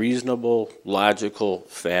in a reasonable, logical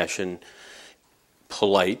fashion,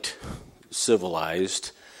 polite,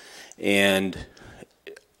 civilized, and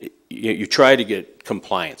you try to get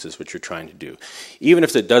compliance is what you're trying to do. Even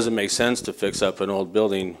if it doesn't make sense to fix up an old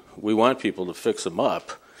building, we want people to fix them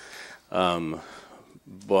up.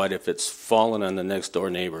 But if it's fallen on the next door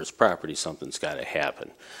neighbor's property, something's got to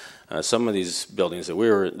happen. Some of these buildings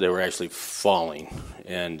that they were actually falling,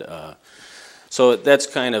 and so that's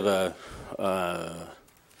kind of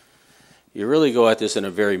you really go at this in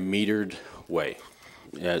a very metered way,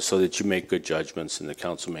 so that you make good judgments and the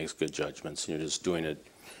council makes good judgments, and you're just doing it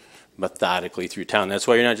methodically through town. That's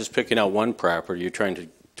why you're not just picking out one property, you're trying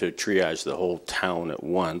to triage the whole town at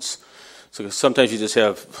once. So sometimes you just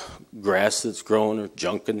have grass that's grown or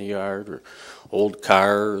junk in the yard or old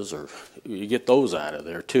cars, or you get those out of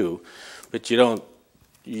there too. But you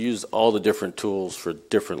use all the different tools for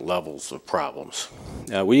different levels of problems.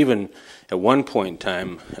 Now we even, at one point in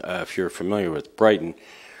time, if you're familiar with Brighton,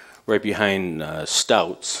 right behind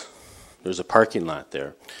Stouts, there's a parking lot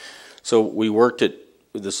there. So we worked at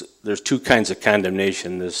this. There's two kinds of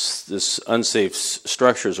condemnation. This unsafe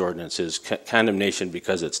structures ordinance is condemnation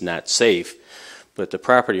because it's not safe, but the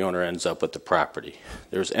property owner ends up with the property.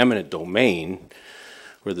 There's eminent domain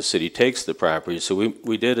where the city takes the property. So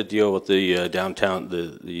we did a deal with the downtown,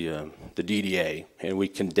 the DDA, and we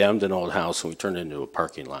condemned an old house and we turned it into a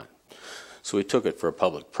parking lot. So we took it for a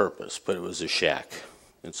public purpose, but it was a shack.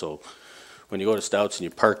 And so when you go to Stouts and you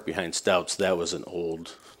park behind Stouts, that was an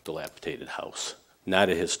old, dilapidated house, not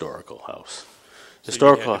a historical house. So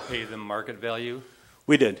historical. You had to pay them market value?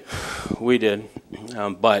 We did,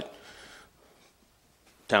 but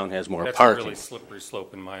town has more That's parking. That's a really slippery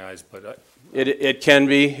slope in my eyes, but it can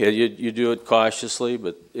be. You do it cautiously,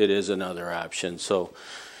 but it is another option. So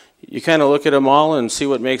you kind of look at them all and see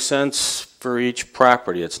what makes sense for each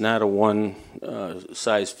property. It's not a one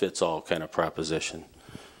size fits all kind of proposition.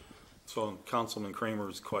 So Councilman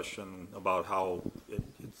Kramer's question about how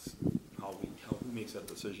who makes that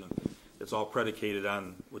decision, it's all predicated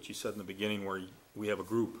on what you said in the beginning, where we have a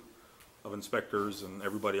group of inspectors and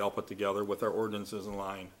everybody all put together with our ordinances in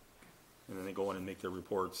line, and then they go in and make their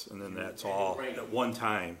reports, and then that's all at one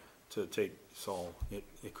time to take. So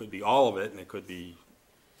it could be all of it, and it could be.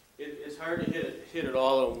 It's hard to hit it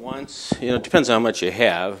all at once. You know, it depends on how much you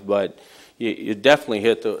have, but you definitely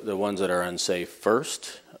hit the ones that are unsafe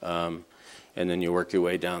first. And then you work your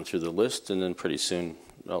way down through the list, and then pretty soon,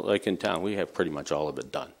 like in town, we have pretty much all of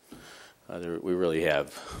it done. We really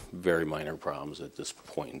have very minor problems at this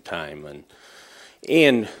point in time,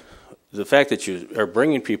 and the fact that you are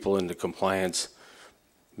bringing people into compliance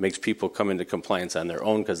makes people come into compliance on their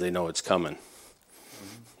own because they know it's coming.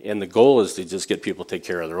 Mm-hmm. And the goal is to just get people to take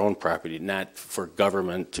care of their own property, not for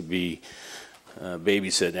government to be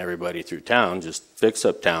babysitting everybody through town. Just fix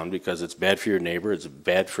up town because it's bad for your neighbor, it's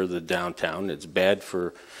bad for the downtown, it's bad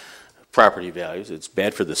for property values, it's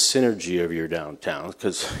bad for the synergy of your downtown,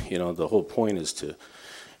 because the whole point is to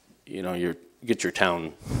get your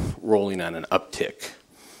town rolling on an uptick,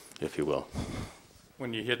 if you will.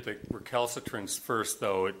 when you hit the recalcitrance first,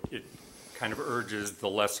 though, it kind of urges the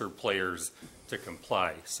lesser players to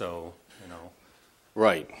comply, so, you know.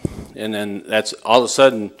 Right. And then that's, all of a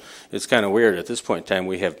sudden, it's kind of weird. At this point in time,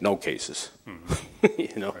 we have no cases. You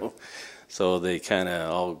know? Right. So they kind of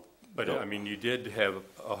all. But, I mean, you did have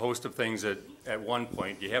a host of things at one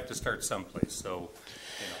point. You have to start someplace, so, you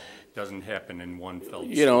know, it doesn't happen in one fell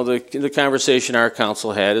swoop. You know, the conversation our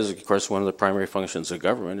council had is, of course, one of the primary functions of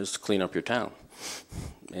government is to clean up your town.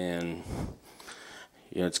 And,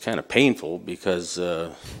 you know, it's kind of painful because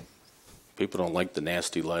people don't like the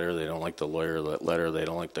nasty letter, they don't like the lawyer letter, they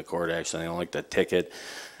don't like the court action, they don't like the ticket.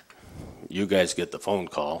 You guys get the phone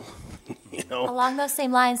call, you know. Along those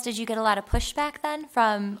same lines, did you get a lot of pushback then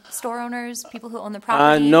from store owners, people who own the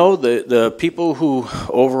property? No, the people who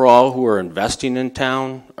overall who are investing in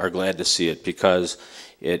town are glad to see it because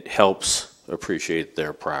it helps appreciate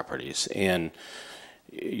their properties. And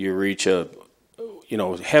you reach a, you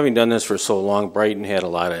know, having done this for so long, Brighton had a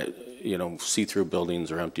lot of, you know, see-through buildings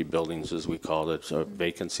or empty buildings, as we called it, so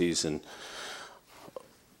vacancies, and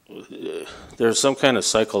there's some kind of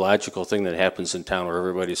psychological thing that happens in town where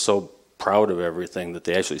everybody's so proud of everything that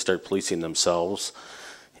they actually start policing themselves,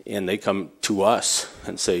 and they come to us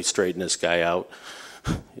and say, straighten this guy out,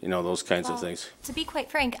 you know, those kinds of things. To be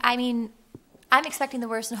quite frank, I mean, I'm expecting the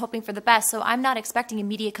worst and hoping for the best, so I'm not expecting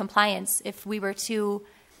immediate compliance if we were to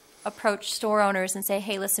approach store owners and say,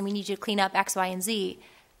 hey, listen, we need you to clean up X, Y, and Z.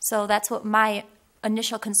 So that's what my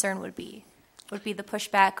initial concern would be the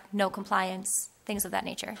pushback, no compliance, things of that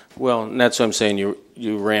nature. Well, and that's what I'm saying.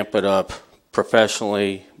 You ramp it up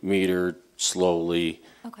professionally, metered, slowly,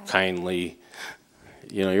 kindly.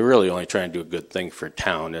 You know, you're really only trying to do a good thing for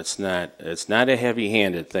town. It's not a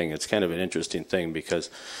heavy-handed thing. It's kind of an interesting thing because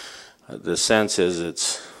the sense is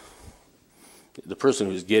it's the person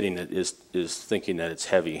who's getting it is thinking that it's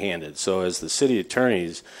heavy-handed. So as the city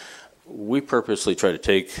attorneys, we purposely try to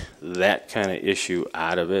take that kind of issue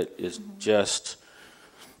out of it. It's just,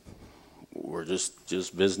 we're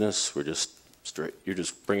just business. We're just straight. You're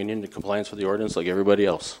just bringing into compliance with the ordinance like everybody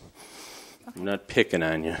else. I'm not picking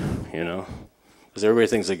on you, you know, because everybody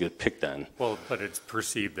thinks they get picked on. Well, but it's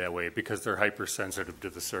perceived that way because they're hypersensitive to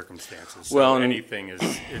the circumstances. So well, anything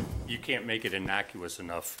is, you can't make it innocuous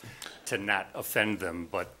enough to not offend them,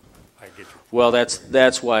 but I get you. Well,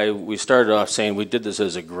 that's why we started off saying we did this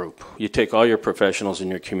as a group. You take all your professionals in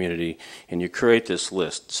your community and you create this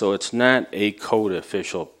list. So it's not a code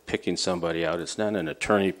official picking somebody out. It's not an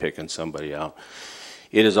attorney picking somebody out.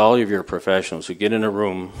 It is all of your professionals who get in a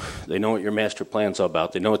room. They know what your master plan's all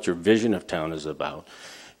about. They know what your vision of town is about.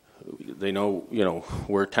 They know, you know,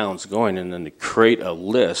 where town's going, and then to create a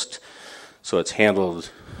list so it's handled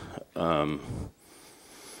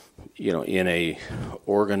you know, in a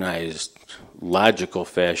organized, logical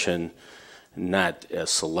fashion, not a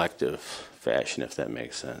selective fashion, if that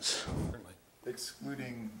makes sense.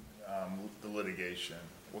 Excluding the litigation,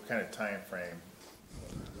 what kind of time frame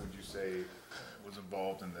would you say was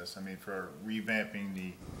involved in this? I mean, for revamping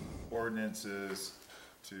the ordinances,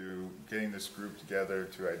 to getting this group together,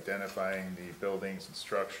 to identifying the buildings and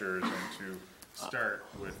structures, and to start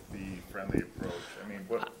with the friendly approach. I mean,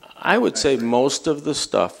 what? I would say most of the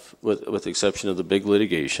stuff, with the exception of the big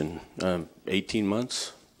litigation, 18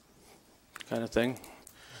 months kind of thing.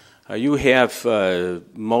 You have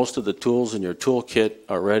most of the tools in your toolkit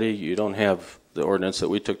already. You don't have the ordinance that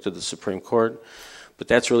we took to the Supreme Court, but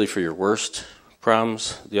that's really for your worst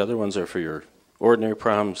problems. The other ones are for your ordinary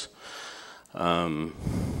problems. So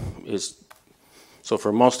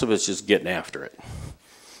for most of it's just getting after it.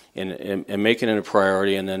 And making it a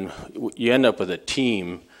priority, and then you end up with a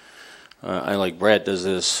team. I like Brad does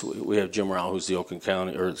this. We have Jim Rowell, who's the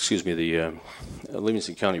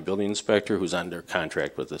Livingston County Building Inspector, who's under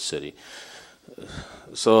contract with the city.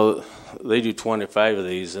 So they do 25 of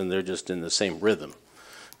these, and they're just in the same rhythm.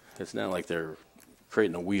 It's not like they're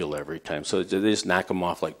creating a wheel every time. So they just knock them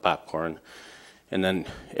off like popcorn, and then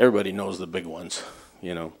everybody knows the big ones,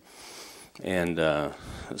 you know. And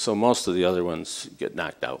so most of the other ones get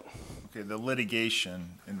knocked out. Okay, the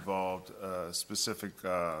litigation involved a specific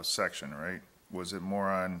section, right? Was it more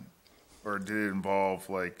on, or did it involve,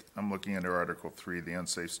 like, I'm looking under Article 3, the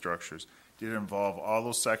unsafe structures. Did it involve all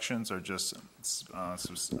those sections or just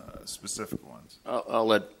specific ones? I'll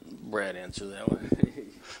let Brad answer that one.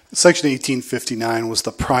 Section 1859 was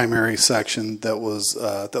the primary section that was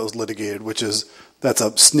litigated, that's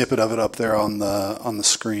a snippet of it up there on the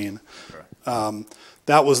screen.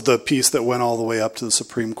 That was the piece that went all the way up to the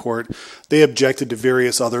Supreme Court. They objected to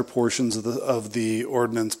various other portions of the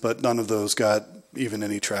ordinance, but none of those got even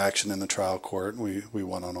any traction in the trial court. We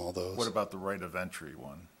won on all those. What about the right of entry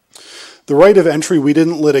one? The right of entry, we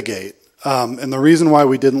didn't litigate. And the reason why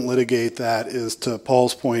we didn't litigate that is, to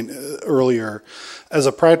Paul's point earlier, as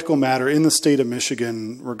a practical matter, in the state of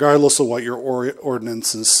Michigan, regardless of what your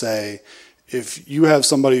ordinances say, if you have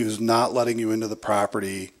somebody who's not letting you into the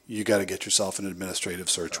property, you got to get yourself an administrative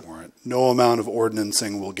search warrant. No amount of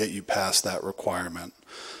ordinancing will get you past that requirement.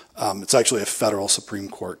 It's actually a federal Supreme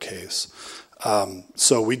Court case.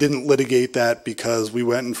 So we didn't litigate that because we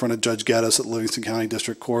went in front of Judge Geddes at Livingston County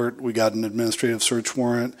District Court. We got an administrative search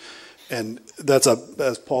warrant. And that's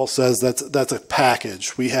as Paul says, that's a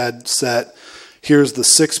package. We had set, here's the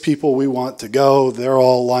 6 people we want to go. They're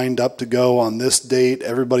all lined up to go on this date.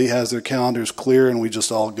 Everybody has their calendars clear, and we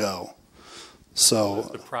just all go. So is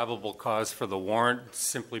the probable cause for the warrant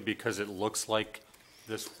simply because it looks like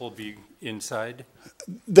this will be inside?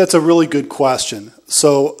 That's a really good question.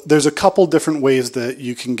 So there's a couple different ways that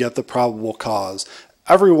you can get the probable cause.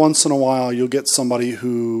 Every once in a while, you'll get somebody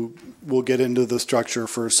who will get into the structure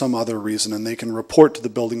for some other reason, and they can report to the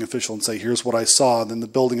building official and say, here's what I saw. Then the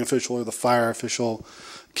building official or the fire official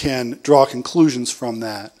can draw conclusions from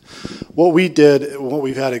that. What we did, what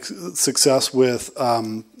we've had success with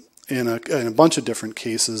in a bunch of different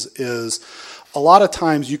cases is a lot of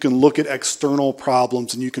times you can look at external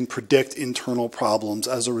problems and you can predict internal problems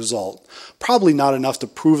as a result. Probably not enough to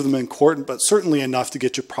prove them in court, but certainly enough to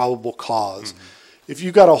get you probable cause. Mm-hmm. If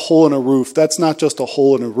you've got a hole in a roof, that's not just a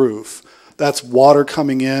hole in a roof. That's water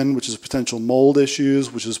coming in, which is potential mold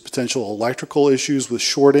issues, which is potential electrical issues with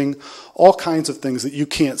shorting, all kinds of things that you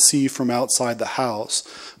can't see from outside the house.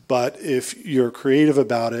 But if you're creative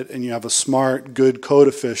about it and you have a smart, good code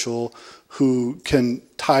official who can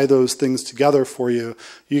tie those things together for you,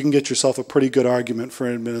 you can get yourself a pretty good argument for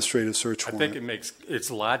an administrative search warrant. I think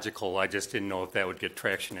it's logical. I just didn't know if that would get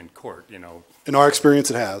traction in court, you know. In our experience,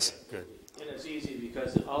 it has. Good. And it's easy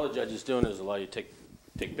because all the judge is doing is allow you to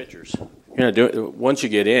take pictures. You're not doing, once you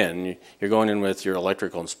get in, you're going in with your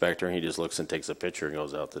electrical inspector, and he just looks and takes a picture and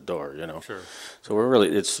goes out the door, you know. Sure. So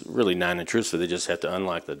it's really non-intrusive. They just have to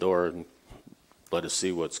unlock the door and let us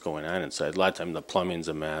see what's going on inside. A lot of times the plumbing's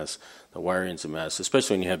a mess, the wiring's a mess,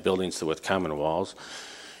 especially when you have buildings with common walls.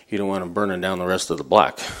 You don't want them burning down the rest of the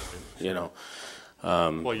block, you know.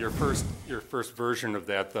 Well, your first version of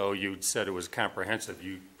that, though, you said it was comprehensive.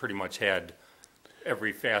 You pretty much had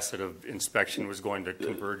every facet of inspection was going to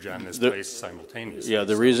converge on this place simultaneously. Yeah,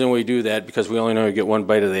 the reason we do that, because we only know you get one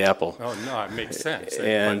bite of the apple. Oh, no, it makes sense.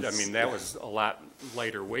 And but, I mean, that was a lot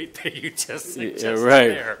lighter weight that you just suggested right.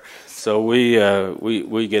 there. So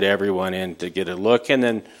we get everyone in to get a look, and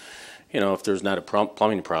then, you know, if there's not a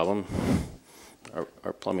plumbing problem,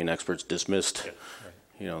 our plumbing experts dismissed, yeah, right.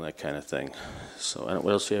 You know, that kind of thing. So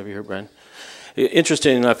what else do you have here, Brian?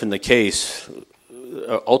 Interesting enough, in the case,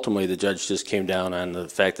 ultimately the judge just came down on the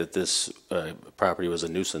fact that this property was a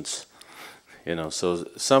nuisance. You know, so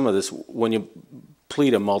some of this, when you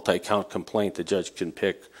plead a multi-count complaint, the judge can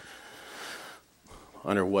pick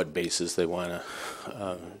under what basis they want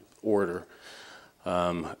to order.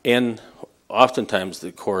 And oftentimes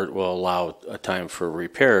the court will allow a time for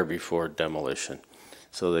repair before demolition.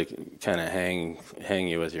 So they kind of hang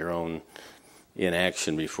you with your own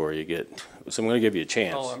inaction before you get. So I'm going to give you a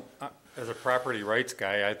chance. Well, as a property rights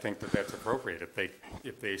guy, I think that that's appropriate.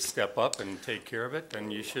 If they step up and take care of it,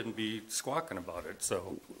 then you shouldn't be squawking about it.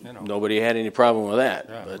 So, you know. Nobody had any problem with that.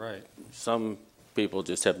 Yeah, but right. Some people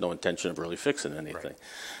just have no intention of really fixing anything. Right.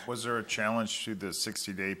 Was there a challenge to the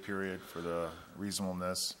 60-day period for the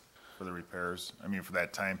reasonableness for the repairs? I mean, for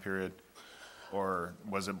that time period? Or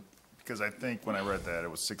was it, because I think when I read that,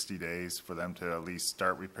 it was 60 days for them to at least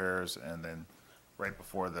start repairs, and then right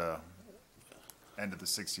before the end of the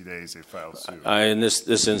 60 days, they filed suit. In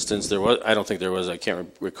this instance, I don't think there was. I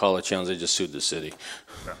can't recall a challenge. They just sued the city.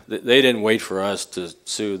 Okay. They didn't wait for us to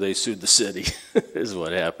sue. They sued the city. Is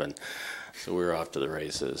what happened. So we were off to the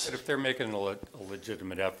races. But if they're making a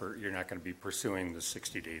legitimate effort, you're not going to be pursuing the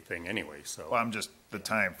 60-day thing anyway. So. Well, I'm just the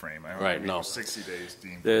time frame. I don't right. No. 60 days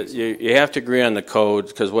deemed. You have to agree on the code,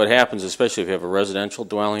 because what happens, especially if you have a residential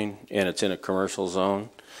dwelling and it's in a commercial zone,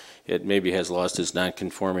 it maybe has lost its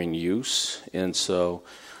non-conforming use, and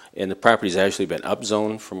the property's actually been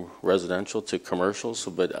upzoned from residential to commercial. So,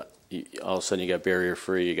 but all of a sudden you got barrier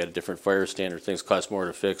free, you got a different fire standard. Things cost more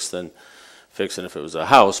to fix than fixing if it was a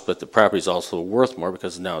house, but the property's also worth more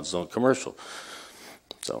because now it's zoned commercial.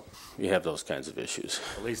 So you have those kinds of issues.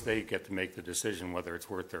 At least they get to make the decision whether it's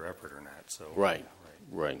worth their effort or not. So right.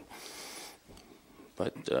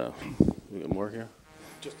 But we got more here.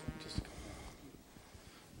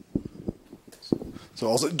 So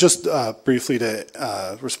also, just briefly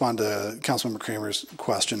to respond to Councilmember Kramer's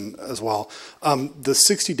question as well, the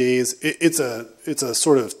 60 days, it's a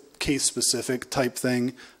sort of case-specific type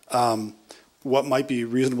thing. What might be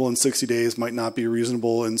reasonable in 60 days might not be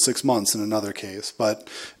reasonable in 6 months in another case. But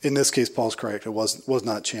in this case, Paul's correct. It was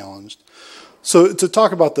not challenged. So to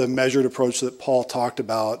talk about the measured approach that Paul talked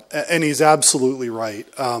about, and he's absolutely right.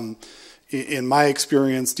 In my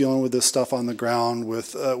experience dealing with this stuff on the ground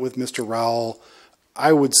with Mr. Rowell,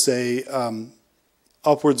 I would say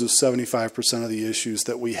upwards of 75% of the issues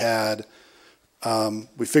that we had,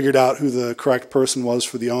 we figured out who the correct person was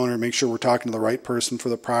for the owner, make sure we're talking to the right person for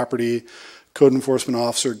the property. Code enforcement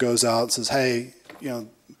officer goes out and says, hey,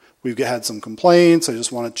 we've had some complaints. I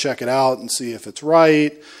just want to check it out and see if it's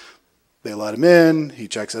right. They let him in. He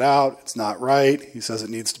checks it out. It's not right. He says it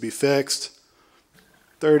needs to be fixed.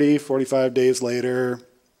 30, 45 days later,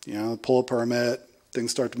 pull a permit.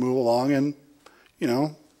 Things start to move along, and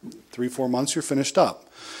 3-4 months, you're finished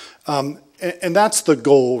up. And that's the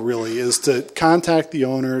goal, really, is to contact the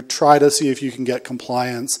owner, try to see if you can get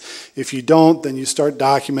compliance. If you don't, then you start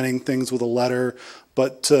documenting things with a letter.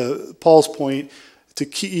 But to Paul's point,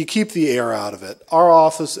 you keep the air out of it. Our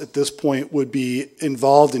office at this point would be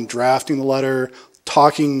involved in drafting the letter,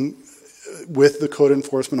 talking with the code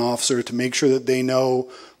enforcement officer to make sure that they know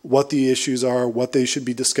what the issues are, what they should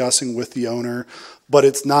be discussing with the owner. But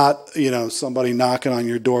it's not, somebody knocking on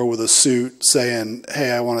your door with a suit saying,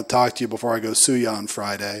 hey, I want to talk to you before I go sue you on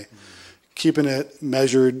Friday. Keeping it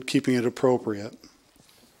measured, keeping it appropriate.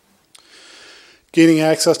 Gaining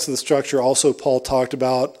access to the structure, also Paul talked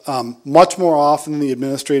about. Much more often than the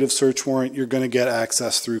administrative search warrant, you're going to get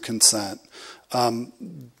access through consent.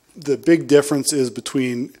 The big difference is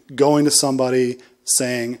between going to somebody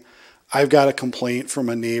saying, I've got a complaint from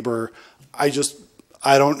a neighbor, I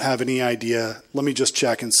don't have any idea, let me just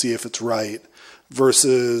check and see if it's right,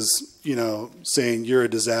 versus, saying you're a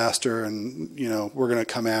disaster and, we're going to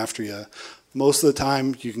come after you. Most of the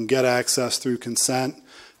time you can get access through consent,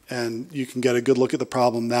 and you can get a good look at the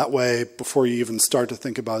problem that way before you even start to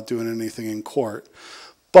think about doing anything in court.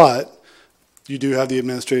 But you do have the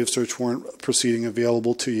administrative search warrant proceeding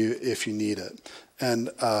available to you if you need it. And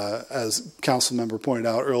as council member pointed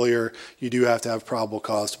out earlier, you do have to have probable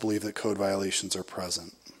cause to believe that code violations are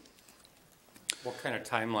present. What kind of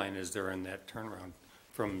timeline is there in that turnaround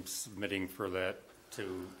from submitting for that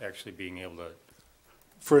to actually being able to?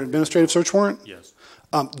 For an administrative search warrant? Yes.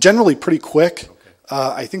 Generally pretty quick. Okay.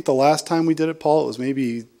 I think the last time we did it, Paul, it was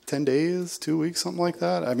maybe 10 days, 2 weeks, something like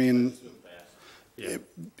that. I mean,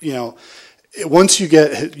 once you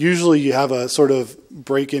get, usually you have a sort of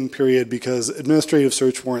break-in period because administrative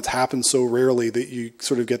search warrants happen so rarely that you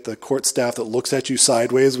sort of get the court staff that looks at you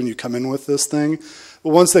sideways when you come in with this thing.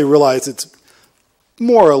 But once they realize it's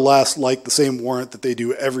more or less like the same warrant that they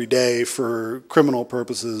do every day for criminal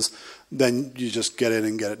purposes, then you just get in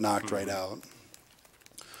and get it knocked right out.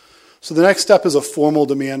 So the next step is a formal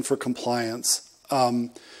demand for compliance.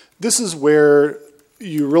 This is where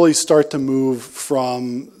you really start to move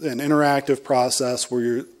from an interactive process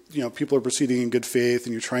where people are proceeding in good faith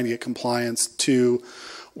and you're trying to get compliance to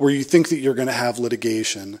where you think that you're going to have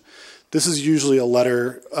litigation. This is usually a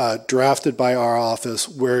letter drafted by our office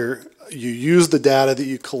where you use the data that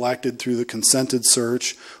you collected through the consented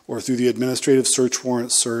search or through the administrative search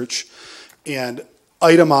warrant search and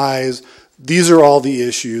itemize, these are all the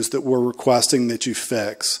issues that we're requesting that you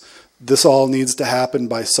fix. This all needs to happen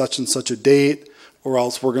by such and such a date, or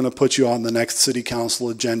else we're going to put you on the next city council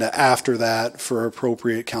agenda after that for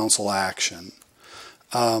appropriate council action.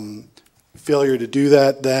 Failure to do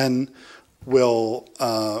that then will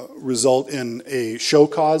result in a show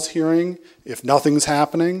cause hearing if nothing's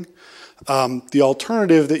happening. The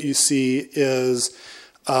alternative that you see is,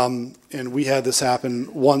 and we had this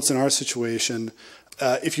happen once in our situation,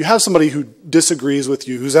 if you have somebody who disagrees with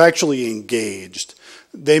you, who's actually engaged,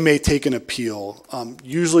 they may take an appeal.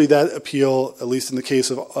 Usually that appeal, at least in the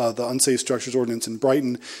case of the Unsafe Structures Ordinance in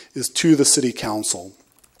Brighton, is to the city council.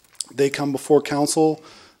 They come before council,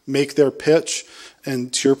 make their pitch,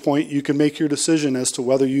 and to your point, you can make your decision as to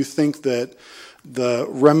whether you think that the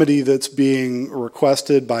remedy that's being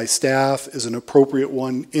requested by staff is an appropriate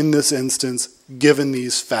one in this instance, given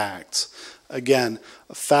these facts. Again,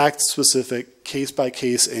 a fact-specific,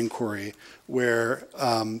 case-by-case inquiry where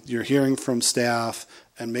you're hearing from staff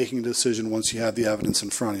and making a decision once you have the evidence in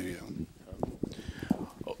front of you.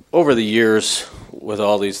 Over the years, with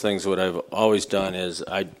all these things, what I've always done is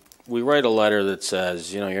we write a letter that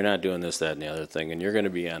says, you're not doing this, that, and the other thing, and you're going to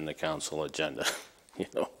be on the council agenda.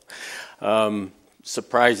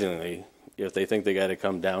 Surprisingly, if they think they got to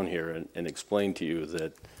come down here and explain to you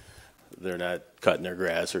that they're not cutting their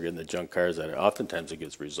grass or getting the junk cars out, oftentimes it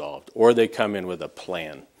gets resolved. Or they come in with a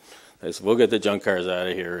plan They said, we'll get the junk cars out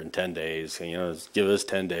of here in 10 days. And, just give us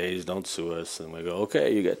 10 days, don't sue us. And we go,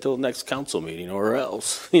 okay, you got till the next council meeting or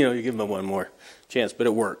else. You give them one more chance, but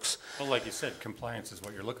it works. Well, like you said, compliance is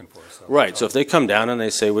what you're looking for. So. Right, so if they come down and they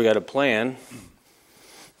say, we got a plan,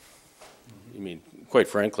 quite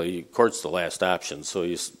frankly, court's the last option. So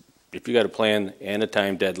if you got a plan and a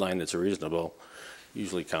time deadline that's reasonable,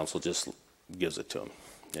 usually council just gives it to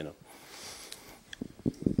them,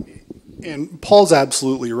 And Paul's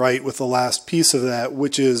absolutely right with the last piece of that,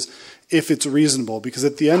 which is if it's reasonable, because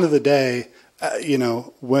at the end of the day,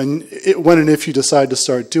 when and if you decide to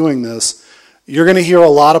start doing this, you're going to hear a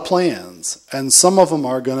lot of plans, and some of them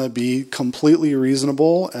are going to be completely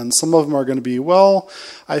reasonable, and some of them are going to be, well,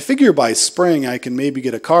 I figure by spring I can maybe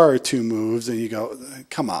get a car or two moved, and you go,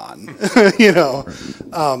 come on,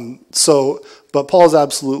 but Paul's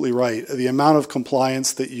absolutely right. The amount of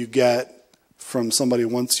compliance that you get from somebody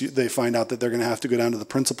once they find out that they're going to have to go down to the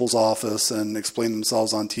principal's office and explain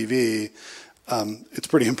themselves on TV, it's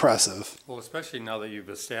pretty impressive. Well, especially now that you've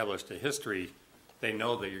established a history, they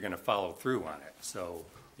know that you're going to follow through on it. So,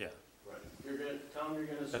 yeah. Right. You're going to tell them you're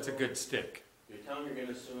going to sue That's a good stick. You tell them you're going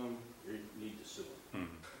to sue them, you need to sue them.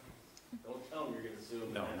 Don't tell them you're going to sue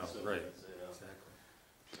them. No, right.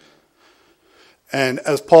 Exactly. And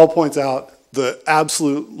as Paul points out, the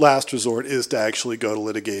absolute last resort is to actually go to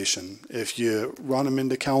litigation. If you run them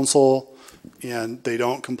into council and they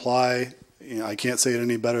don't comply, I can't say it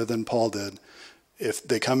any better than Paul did. If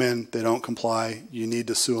they come in, they don't comply, you need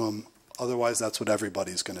to sue them. Otherwise, that's what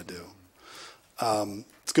everybody's going to do.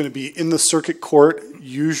 It's going to be in the circuit court,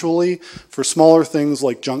 usually, for smaller things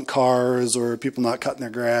like junk cars or people not cutting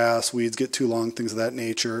their grass, weeds get too long, things of that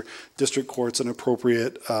nature. District court's an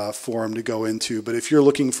appropriate forum to go into. But if you're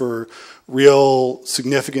looking for real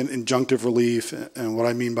significant injunctive relief, and what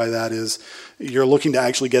I mean by that is you're looking to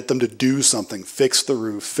actually get them to do something, fix the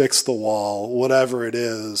roof, fix the wall, whatever it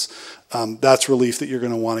is, that's relief that you're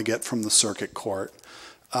going to want to get from the circuit court.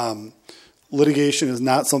 Litigation is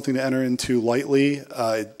not something to enter into lightly.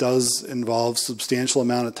 It does involve substantial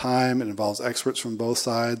amount of time. It involves experts from both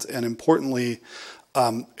sides. And importantly,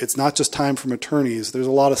 it's not just time from attorneys. There's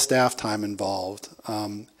a lot of staff time involved.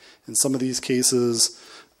 In some of these cases,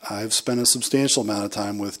 I've spent a substantial amount of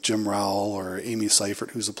time with Jim Rowell or Amy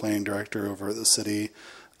Seifert, who's a planning director over at the city.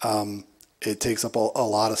 It takes up a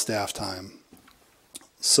lot of staff time.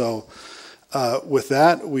 So with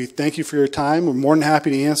that, we thank you for your time. We're more than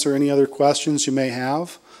happy to answer any other questions you may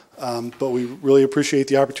have, but we really appreciate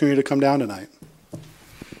the opportunity to come down tonight.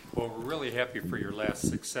 Well, we're really happy for your last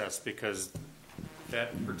success because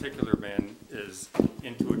that particular man is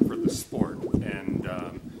into it for the sport, and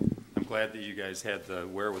I'm glad that you guys had the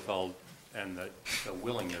wherewithal and the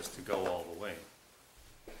willingness to go all the way.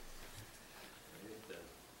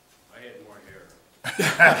 I had more hair.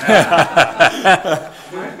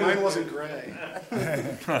 Mine wasn't gray.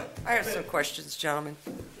 I have some questions, gentlemen.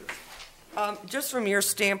 Just from your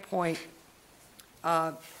standpoint,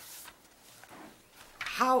 how,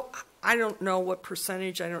 I don't know what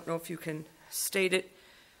percentage, I don't know if you can state it,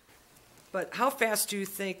 but how fast do you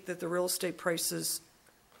think that the real estate prices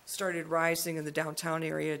started rising in the downtown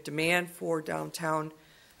area, demand for downtown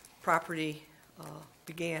property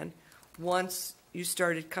began once you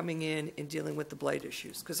started coming in and dealing with the blight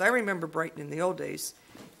issues? Because I remember Brighton in the old days,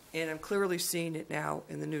 and I'm clearly seeing it now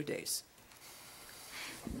in the new days.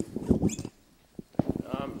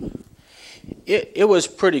 It was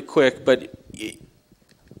pretty quick, but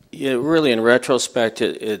really in retrospect,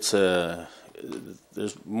 there's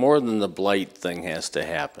more than the blight thing has to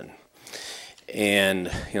happen.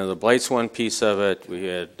 And, the blight's one piece of it. We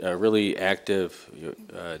had a really active,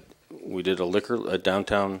 we did a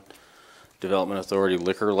downtown Development Authority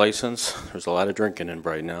liquor license. There's a lot of drinking in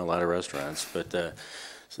Brighton now, a lot of restaurants, but it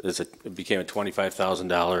became a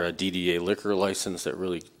 $25,000 DDA liquor license that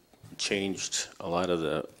really changed a lot of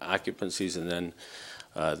the occupancies, and then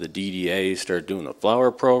the DDA started doing a flower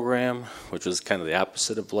program, which was kind of the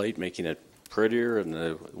opposite of blight, making it prettier and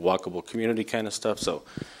the walkable community kind of stuff. So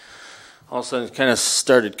all of a sudden it kind of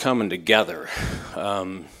started coming together.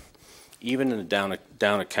 Even in the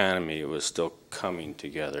down economy, it was still coming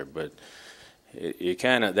together, but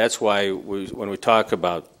that's why when we talk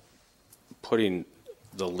about putting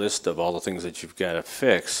the list of all the things that you've got to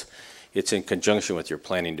fix, it's in conjunction with your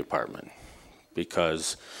planning department.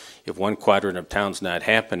 Because if one quadrant of town's not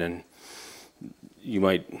happening, you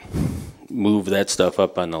might move that stuff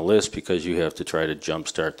up on the list because you have to try to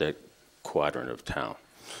jumpstart that quadrant of town.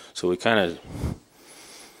 So we kind of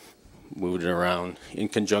moved it around in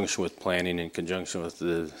conjunction with planning, in conjunction with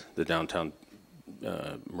the downtown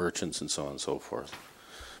merchants and so on and so forth.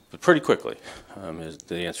 but pretty quickly, is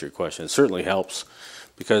to answer your question. It certainly helps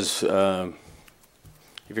because if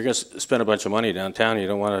you're going to spend a bunch of money downtown, you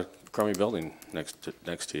don't want a crummy building next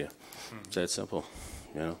to you. It's that simple,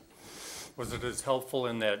 you know. Was it as helpful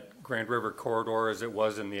in that Grand River corridor as it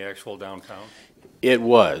was in the actual downtown? It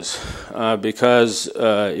was, because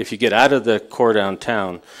if you get out of the core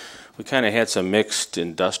downtown, we kind of had some mixed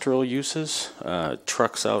industrial uses,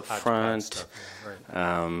 trucks out front. Stuff,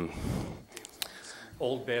 yeah, right.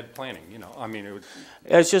 Old bad planning, you know. I mean, it was.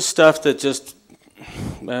 It's just stuff that just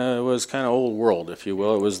was kind of old world, if you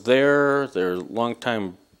will. It was there. They're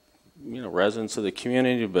longtime, you know, residents of the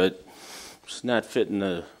community, but it's not fitting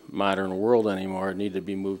the modern world anymore. It needed to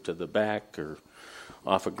be moved to the back or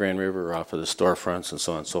off of Grand River or off of the storefronts and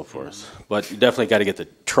so on and so forth. But you definitely got to get the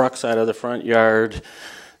trucks out of the front yard,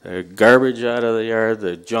 the garbage out of the yard,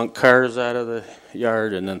 the junk cars out of the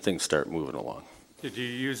yard, and then things start moving along. Did you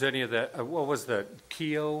use any of that? What was that?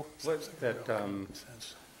 Keo? What's that?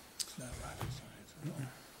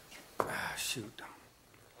 Shoot.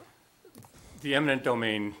 The eminent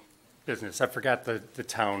domain business. I forgot the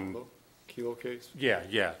town. Kilo case? Yeah,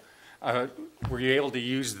 yeah. Were you able to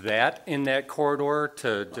use that in that corridor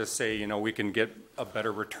to just say, you know, we can get a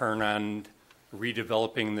better return on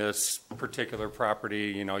redeveloping this particular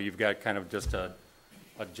property? You know, you've got kind of just a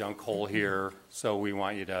junk hole here, so we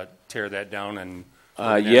want you to tear that down and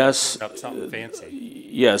yes, put up something fancy.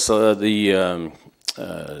 Yes, the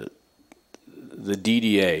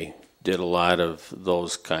DDA did a lot of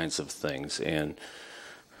those kinds of things, and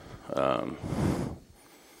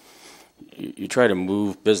you try to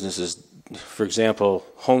move businesses. For example,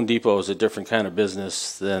 Home Depot is a different kind of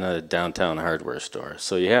business than a downtown hardware store.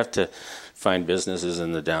 So you have to find businesses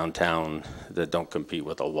in the downtown that don't compete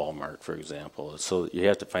with a Walmart, for example. So you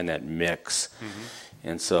have to find that mix. Mm-hmm.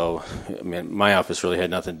 And so, I mean, my office really had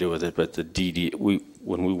nothing to do with it, but the DDA,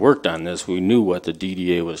 when we worked on this, we knew what the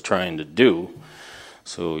DDA was trying to do.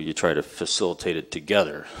 So you try to facilitate it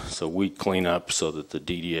together. So we clean up so that the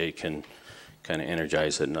DDA can kind of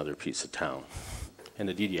energize another piece of town. And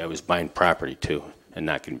the DDI was buying property too and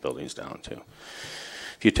knocking buildings down too.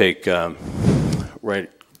 If you take kind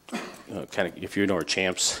of, if you know where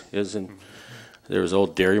Champs is, and there was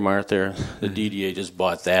old Dairy Mart there, the DDA just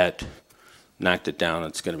bought that, knocked it down,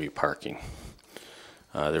 it's going to be parking.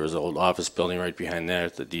 There was an old office building right behind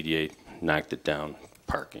that, the DDA knocked it down,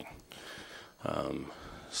 parking.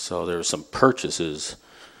 So there were some purchases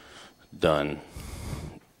done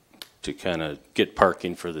to kind of get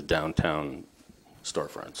parking for the downtown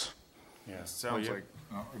storefronts. Yeah, it sounds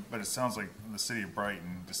but it sounds like the city of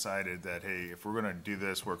Brighton decided that, hey, if we're going to do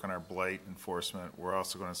this, work on our blight enforcement, we're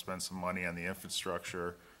also going to spend some money on the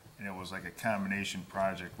infrastructure. And it was like a combination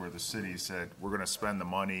project where the city said, we're going to spend the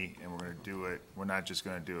money and we're going to do it. We're not just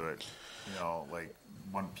going to do it, you know, like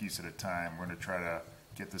one piece at a time. We're going to try to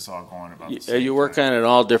get this all going about the same You work on it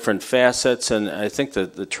all different facets, and I think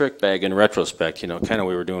that the trick bag in retrospect, you know, kind of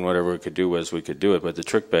we were doing whatever we could do as we could do it, but the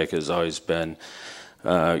trick bag has always been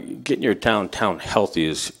getting your town healthy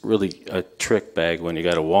is really a trick bag when you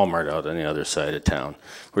got a Walmart out on the other side of town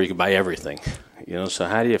where you can buy everything, you know. So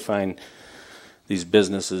how do you find these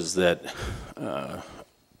businesses that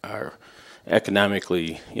are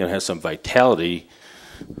economically, you know, has some vitality?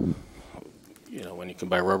 You know, when you can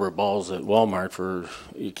buy rubber balls at Walmart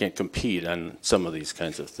you can't compete on some of these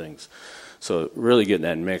kinds of things. So really getting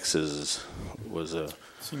that mix was a.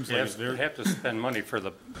 Seems like you have to spend money for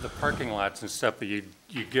the parking lots and stuff, but you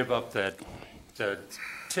give up the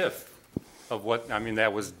TIF of what, I mean,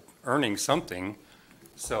 that was earning something.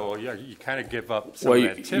 So yeah, you kind of give up some of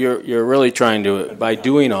that TIF. You're really trying to, by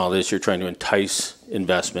doing all this, you're trying to entice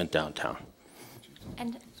investment downtown.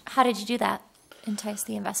 And how did you do that? Entice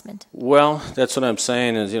the investment? Well, that's what I'm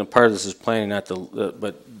saying is, you know, part of this is planning,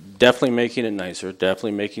 but definitely making it nicer,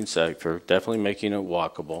 definitely making safer, definitely making it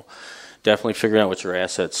walkable, definitely figuring out what your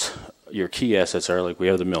assets, your key assets are, like we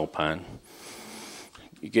have the mill pond,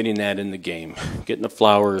 getting that in the game, getting the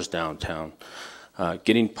flowers downtown,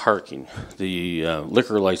 getting parking, the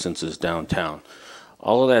liquor licenses downtown.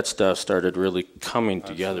 All of that stuff started really coming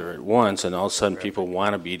together at once, and all of a sudden people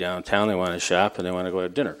want to be downtown, they want to shop, and they want to go to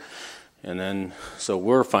dinner. And then, so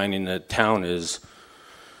we're finding that town is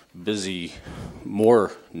busy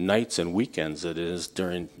more nights and weekends than it is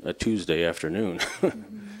during a Tuesday afternoon.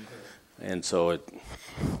 And so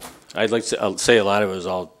I'd like to I'll say a lot of it was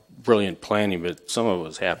all brilliant planning, but some of it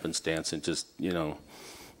was happenstance and just, you know,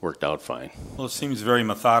 worked out fine. Well, it seems very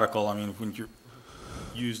methodical. I mean, when you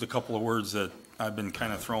used a couple of words that I've been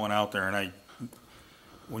kind of throwing out there, and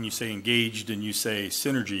when you say engaged and you say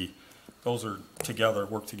synergy, those are together,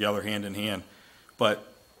 work together hand in hand. But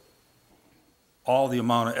all the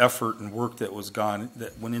amount of effort and work that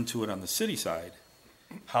went into it on the city side,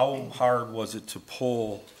 how hard was it to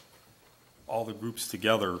pull all the groups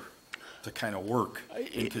together to kind of work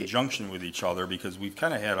in conjunction with each other? Because we've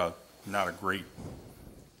kind of had not a great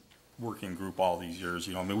working group all these years.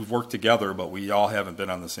 I mean, we've worked together, but we all haven't been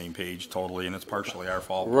on the same page totally, and it's partially our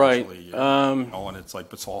fault. Right. Partially, and it's like,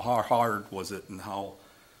 but so how hard was it, and how,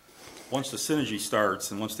 once the synergy starts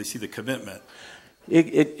and once they see the commitment,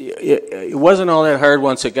 It wasn't all that hard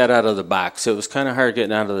once it got out of the box. It was kind of hard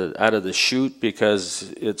getting out of the chute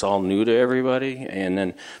because it's all new to everybody.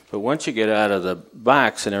 But once you get out of the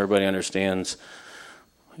box and everybody understands,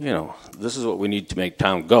 this is what we need to make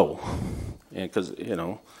town go, and because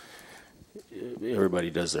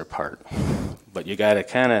everybody does their part. But you got to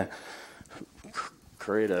kind of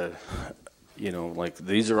create like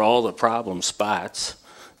these are all the problem spots.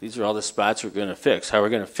 These are all the spots we're going to fix. How are we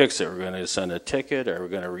going to fix it? We're going to send a ticket? Are we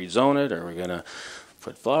going to rezone it? Are we going to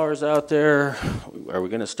put flowers out there? Are we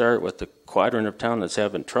going to start with the quadrant of town that's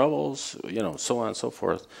having troubles? So on and so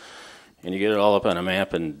forth. And you get it all up on a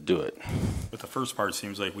map and do it. But the first part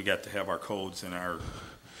seems like we got to have our codes and our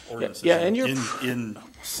ordinances and in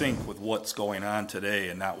sync with what's going on today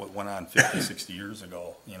and not what went on 50, 60 years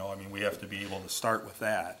ago. I mean, we have to be able to start with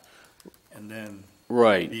that and then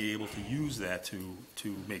be able to use that to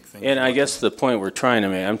make things. And I guess the point I'm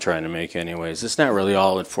trying to make anyways, it's not really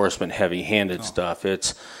all enforcement heavy-handed stuff.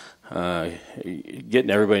 It's getting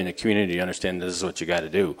everybody in the community to understand this is what you got to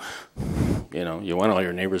do. You want all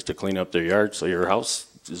your neighbors to clean up their yard so your house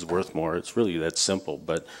is worth more. It's really that simple.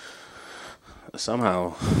 But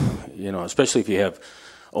somehow, especially if you have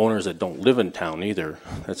owners that don't live in town either,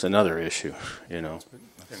 that's another issue. And a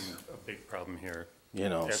big problem here.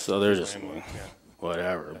 So they're just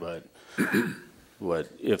whatever. But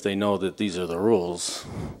if they know that these are the rules,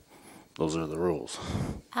 those are the rules.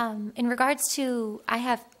 In regards to, I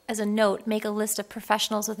have as a note, make a list of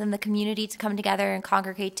professionals within the community to come together and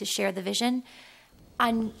congregate to share the vision.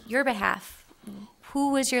 On your behalf,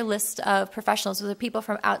 who was your list of professionals? Was it people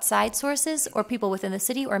from outside sources or people within the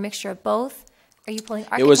city or a mixture of both? Are you pulling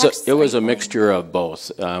architects? It was a mixture of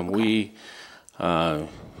both. We, of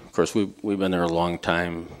course, we've been there a long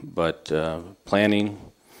time, but planning,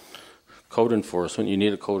 code enforcement, you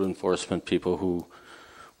need a code enforcement people who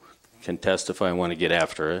can testify and want to get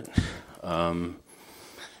after it.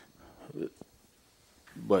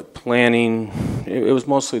 But planning, it was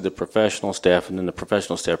mostly the professional staff, and then the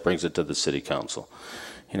professional staff brings it to the city council.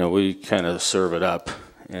 We kind of serve it up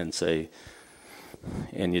and say,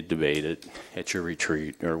 and you debate it at your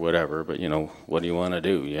retreat or whatever, but what do you want to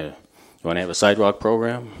do? You want to have a sidewalk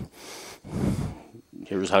program?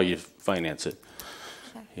 Here's how you finance it.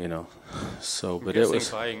 But it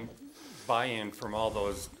was buy-in from all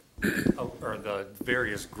those or the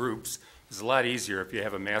various groups is a lot easier if you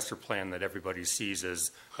have a master plan that everybody sees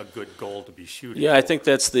as a good goal to be shooting. Yeah, I think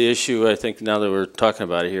that's the issue. I think now that we're talking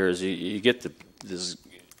about it here is you get this,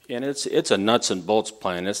 and it's a nuts and bolts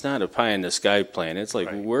plan. It's not a pie in the sky plan. It's like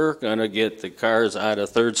we're gonna get the cars out of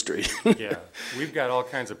 3rd Street. Yeah, we've got all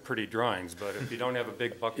kinds of pretty drawings, but if you don't have a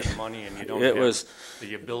big bucket of money and you don't have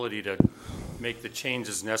the ability to make the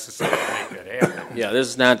changes necessary to make that happen. Yeah, this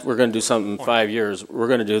is not we're gonna do something in 5 years. We're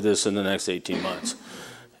gonna do this in the next 18 months.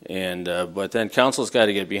 And but then council's got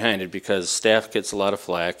to get behind it because staff gets a lot of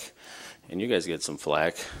flack, and you guys get some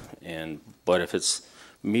flack. But if it's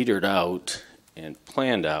metered out and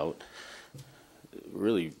planned out,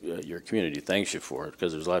 really your community thanks you for it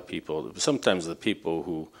because there's a lot of people. Sometimes the people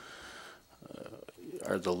who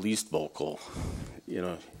are the least vocal,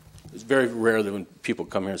 it's very rare that when people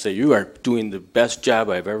come here and say, you are doing the best job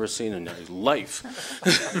I've ever seen in my life.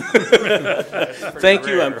 Thank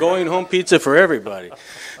you, I'm going home pizza for everybody.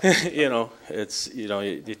 It's,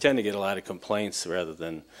 you tend to get a lot of complaints rather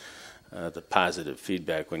than the positive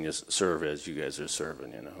feedback when you serve as you guys are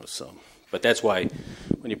serving, so. But that's why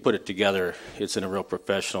when you put it together, it's in a real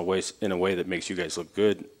professional way, in a way that makes you guys look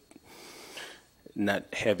good, not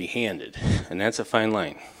heavy-handed, and that's a fine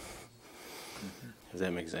line. If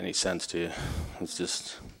that makes any sense to you. It's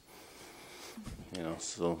just,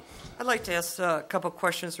 so. I'd like to ask a couple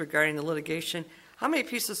questions regarding the litigation. How many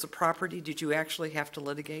pieces of property did you actually have to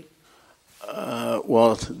litigate?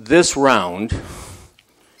 Well, this round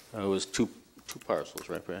was two parcels,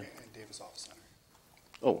 right, Brad? And Davis Office Center.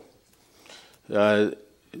 Oh.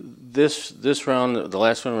 This round, the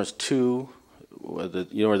last one was 2. Where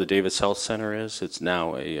the Davis Health Center is? It's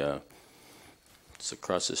now it's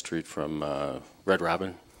across the street from Red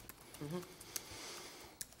Robin. Mm-hmm.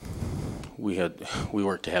 We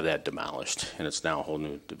worked to have that demolished, and it's now a whole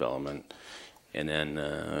new development. And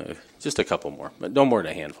then just a couple more, but no more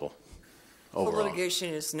than a handful. So overall.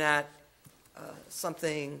 litigation is not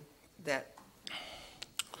something that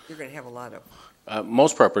you're going to have a lot of.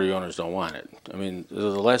 Most property owners don't want it. I mean, the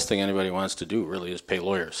last thing anybody wants to do really is pay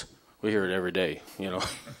lawyers. We hear it every day, you know.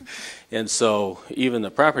 And so even the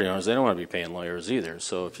property owners, they don't want to be paying lawyers either.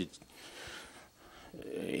 So if you,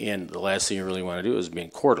 and the last thing you really want to do is be in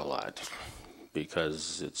court a lot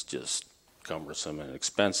because it's just cumbersome and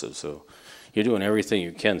expensive. So you're doing everything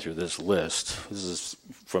you can through this list. This is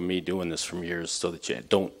from me doing this for years so that you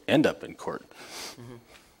don't end up in court,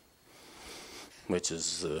 which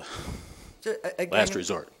is last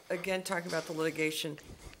resort. Again, talking about the litigation,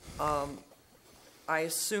 I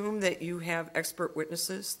assume that you have expert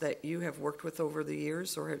witnesses that you have worked with over the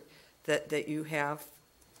years, or that you have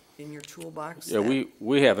in your toolbox? Yeah,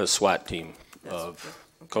 we have a SWAT team of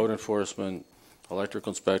code enforcement,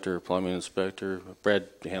 electrical inspector, plumbing inspector. Brad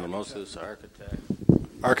handled most of this, architect.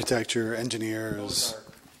 Architecture, engineers.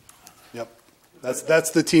 Yep.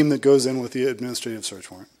 That's the team that goes in with the administrative search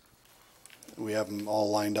warrant. We have them all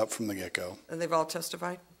lined up from the get-go. And they've all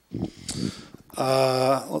testified?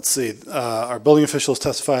 Let's see. Our building officials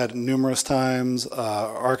testified numerous times.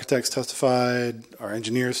 Our architects testified. Our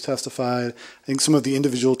engineers testified. I think some of the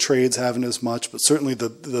individual trades haven't as much, but certainly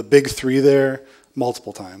the big three there,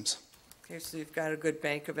 multiple times. Okay, so you've got a good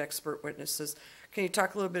bank of expert witnesses. Can you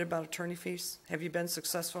talk a little bit about attorney fees? Have you been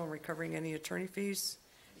successful in recovering any attorney fees?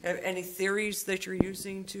 Have any theories that you're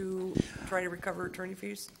using to try to recover attorney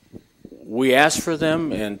fees? We ask for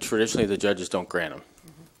them, and traditionally the judges don't grant them.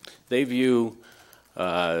 They view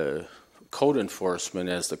code enforcement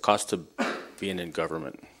as the cost of being in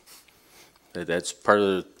government. That's part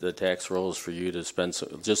of the tax rolls for you to spend,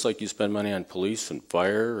 just like you spend money on police and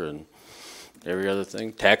fire and every other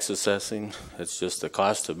thing, tax assessing. It's just the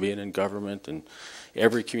cost of being in government, and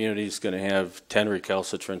every community is going to have 10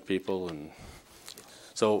 recalcitrant people, and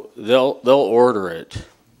so they'll order it,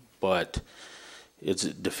 but it's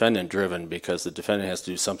defendant driven because the defendant has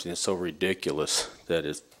to do something that's so ridiculous that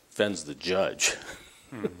it offends the judge.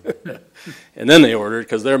 And then they order it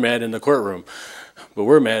because they're mad in the courtroom, but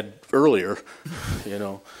we're mad earlier, you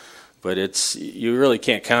know. But you really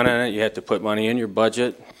can't count on it. You have to put money in your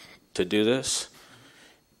budget to do this,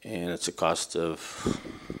 and it's a cost of,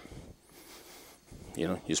 you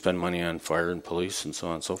know, you spend money on fire and police and so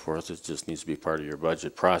on and so forth. It just needs to be part of your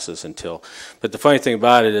budget process but the funny thing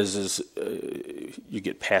about it is you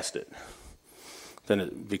get past it.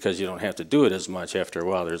 Then because you don't have to do it as much after a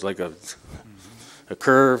while. There's like a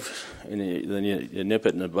curve, and then you nip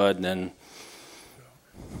it in the bud, and then,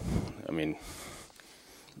 I mean,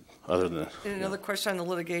 other than... And another question on the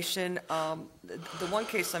litigation. The one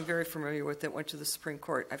case I'm very familiar with that went to the Supreme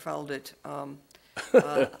Court, I followed it a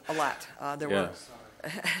lot. No,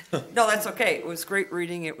 that's okay. It was great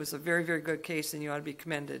reading. It was a very, very good case, and you ought to be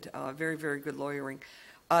commended. Very, very good lawyering.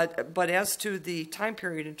 But as to the time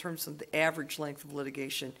period in terms of the average length of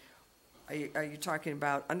litigation, are you talking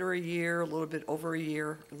about under a year, a little bit over a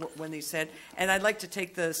year when they said? And I'd like to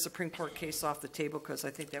take the Supreme Court case off the table because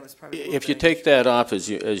I think that was probably... If you take that off, as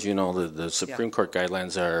you know, the Supreme Court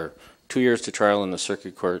guidelines are 2 years to trial in the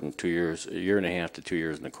circuit court and 2 years, a year and a half to 2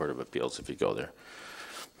 years in the Court of Appeals if you go there.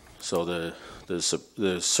 So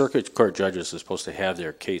the circuit court judges are supposed to have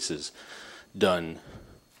their cases done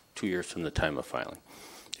 2 years from the time of filing.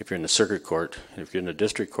 If you're in the circuit court, and if you're in the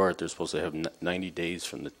district court, they're supposed to have 90 days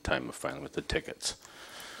from the time of filing with the tickets.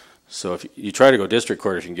 So if you try to go district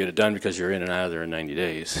court, if you can get it done because you're in and out of there in 90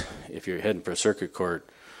 days. If you're heading for a circuit court,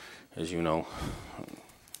 as you know,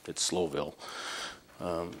 it's Slowville.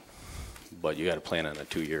 But you got to plan on a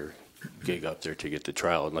 2-year gig up there to get to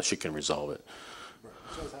trial unless you can resolve it.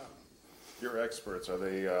 Your experts, are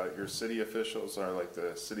they your city officials, are like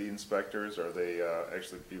the city inspectors, or are they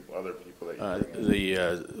actually other people that you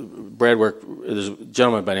bring in? There's a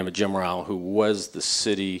gentleman by the name of Jim Rowell who was the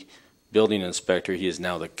city building inspector. He is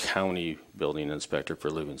now the county building inspector for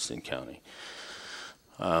Livingston County.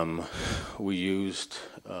 We used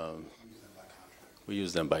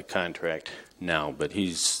them by contract now, but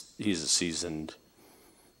he's a seasoned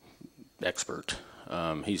expert.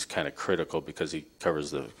 He's kind of critical because he covers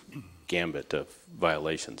the gambit of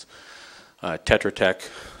violations. Tetra Tech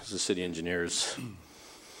is the city engineers.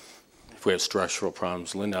 If we have structural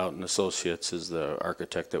problems, Lindau and Associates is the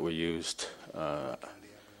architect that we used.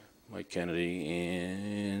 Mike Kennedy,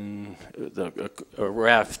 and a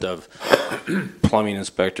raft of plumbing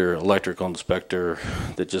inspector, electrical inspector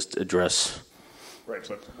that just address. Right,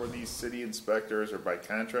 but were these city inspectors or by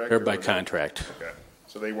contract? They're by contract. Okay,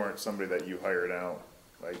 so they weren't somebody that you hired out,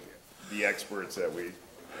 like the experts that we...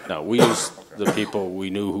 No, we used the people we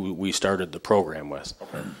knew who we started the program with.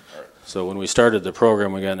 Okay, all right. So when we started the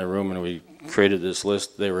program, we got in the room and we created this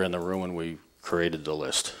list. They were in the room and we created the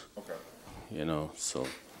list. Okay. You know, so.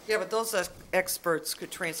 Yeah, but those experts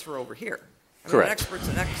could transfer over here. I mean, Correct. An expert's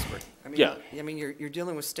an expert. I mean, Yeah. I mean, you're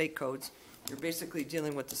dealing with state codes. You're basically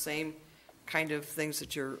dealing with the same kind of things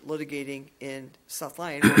that you're litigating in South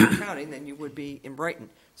Lyon County than you would be in Brighton.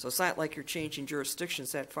 So it's not like you're changing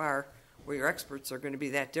jurisdictions that far where your experts are going to be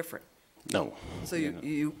that different. No. So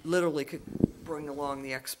you literally could bring along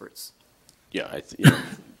the experts. Yeah, Can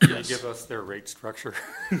yes. you give us their rate structure?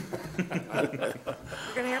 You're going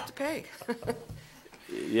to have to pay.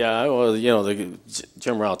 Yeah, well, you know, the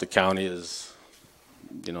Jim the county is,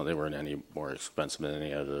 you know, they weren't any more expensive than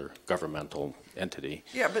any other governmental entity.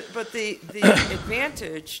 Yeah, but the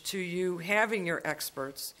advantage to you having your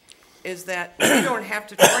experts is that we don't have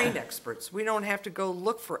to train experts. We don't have to go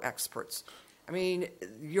look for experts. I mean,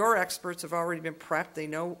 your experts have already been prepped. They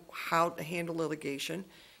know how to handle litigation.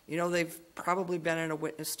 You know, they've probably been in a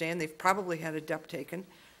witness stand. They've probably had a dep taken.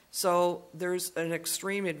 So there's an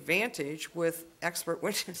extreme advantage with expert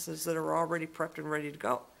witnesses that are already prepped and ready to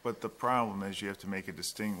go. But the problem is you have to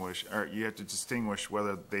distinguish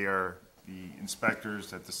whether they are the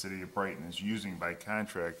inspectors that the city of Brighton is using by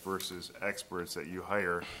contract versus experts that you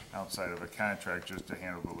hire outside of a contract just to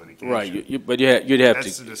handle the litigation. Right, but you'd have to.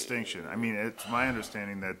 That's the distinction. I mean, it's my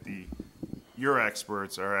understanding that your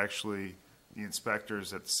experts are actually the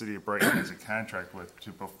inspectors that the city of Brighton has a contract with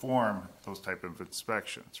to perform those type of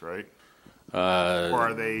inspections, right? Or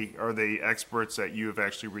are they experts that you have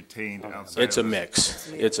actually retained outside? It's a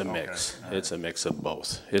mix. It's a mix. Okay. It's a mix of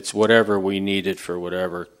both. It's whatever we needed for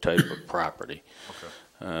whatever type of property.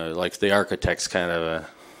 Okay. Like the architect's kind of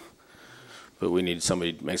but we need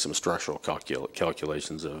somebody to make some structural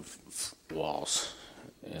calculations of walls,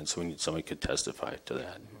 and so we need somebody who could testify to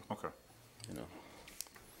that. Okay. You know.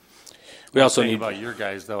 We also need about your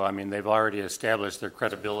guys, though. I mean, they've already established their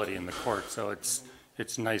credibility in the court, so it's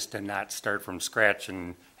nice to not start from scratch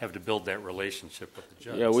and have to build that relationship with the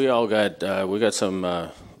judge. Yeah, we all got some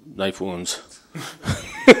knife wounds.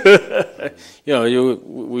 You know,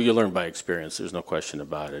 you learn by experience. There's no question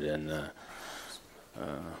about it, and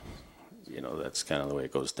you know, that's kind of the way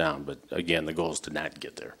it goes down. But again, the goal is to not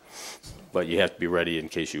get there, but you have to be ready in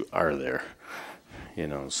case you are there. You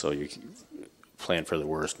know, so you plan for the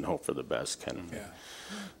worst and hope for the best, kind of. Yeah.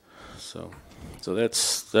 So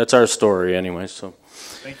that's our story, anyway. So.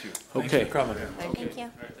 Thank you. Okay. Thank you for coming. Thank you.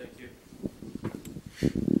 All right, thank you.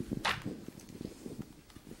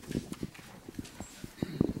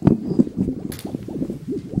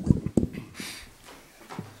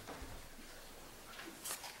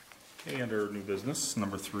 Okay, under new business,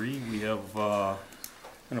 number 3, we have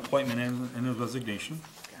an appointment and a resignation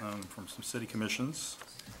from some city commissions.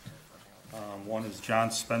 One is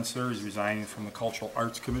John Spencer. He's resigning from the Cultural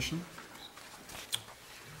Arts Commission.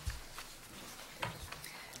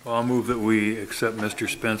 Well, I'll move that we accept Mr.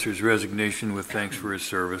 Spencer's resignation with thanks for his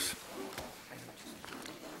service.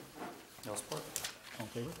 No support. All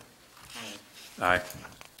in favor? Aye.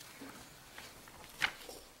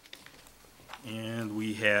 And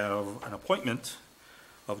we have an appointment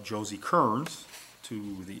of Josie Kearns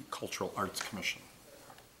to the Cultural Arts Commission.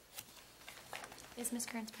 Is Ms.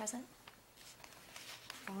 Kearns present?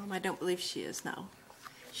 I don't believe she is, no.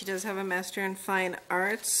 She does have a Master in Fine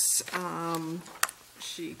Arts.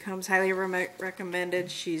 She comes highly recommended.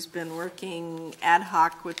 She's been working ad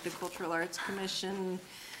hoc with the Cultural Arts Commission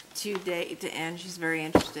to date, and she's very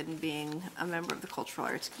interested in being a member of the Cultural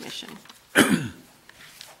Arts Commission. I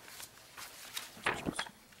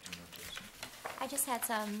just had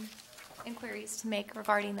some inquiries to make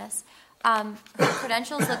regarding this. Her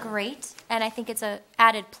credentials look great, and I think it's a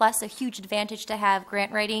added plus, a huge advantage to have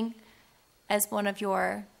grant writing as one of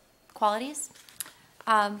your qualities.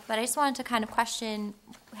 But I just wanted to kind of question,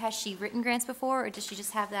 has she written grants before, or does she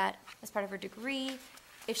just have that as part of her degree?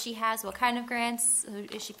 If she has, what kind of grants?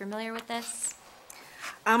 Is she familiar with this?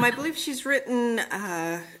 I believe she's written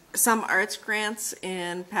some arts grants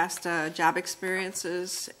in past job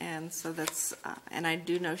experiences, and so that's, and I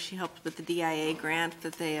do know she helped with the DIA grant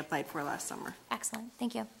that they applied for last summer. Excellent,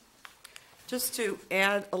 thank you. Just to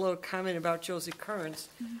add a little comment about Josie Kearns,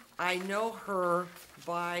 I know her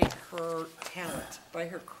by her talent, by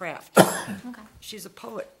her craft. Okay. She's a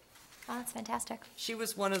poet. Oh, that's fantastic. She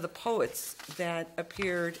was one of the poets that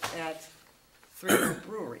appeared at Three Hill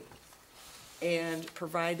Brewery and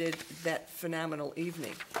provided that phenomenal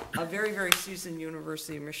evening. A very, very seasoned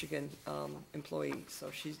University of Michigan employee.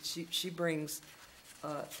 So she brings,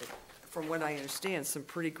 from what I understand, some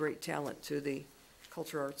pretty great talent to the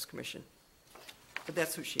Cultural Arts Commission. But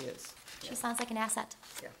that's who she is. She sounds like an asset.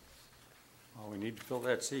 Yeah. Well, we need to fill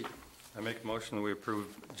that seat. I make a motion that we approve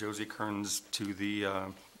Josie Kearns to the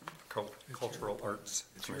Cultural Arts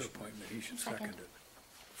It's your Commission. appointment, he should second it.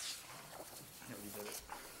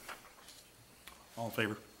 All in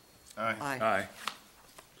favor? Aye. Aye.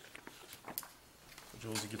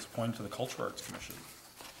 Josie gets appointed to the Cultural Arts Commission.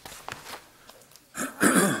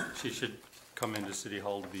 She should come into City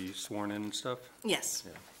Hall to be sworn in and stuff. Yes.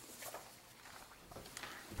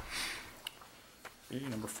 Okay,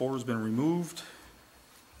 number 4 has been removed.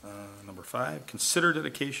 Number 5, consider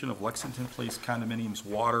dedication of Lexington Place condominiums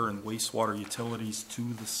water and wastewater utilities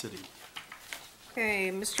to the city.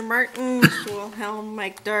 Okay, Mr. Martin, Mr. Wilhelm,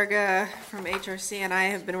 Mike Darga from HRC and I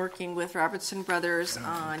have been working with Robertson Brothers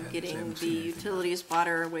on getting the utilities,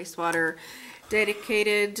 water, wastewater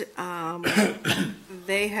dedicated.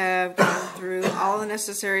 They have gone through all the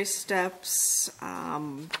necessary steps,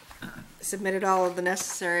 submitted all of the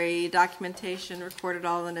necessary documentation, recorded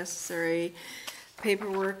all the necessary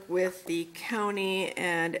paperwork with the county,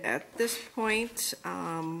 and at this point,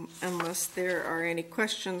 unless there are any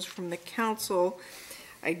questions from the council,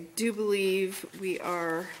 I do believe we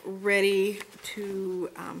are ready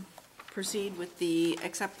to proceed with the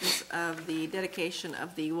acceptance of the dedication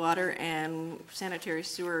of the water and sanitary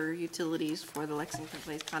sewer utilities for the Lexington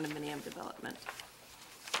Place condominium development.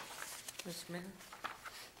 Mr. Mayor,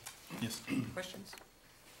 Yes. questions?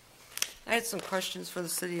 I had some questions for the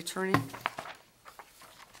city attorney.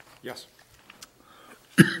 Yes.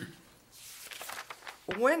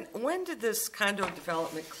 When did this condo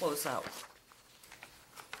development close out?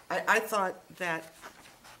 I thought that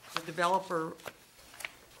the developer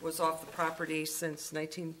was off the property since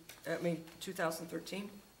 2013?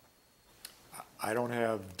 I don't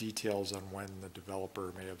have details on when the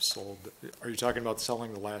developer may have sold. Are you talking about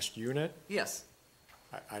selling the last unit? Yes.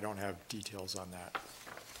 I don't have details on that.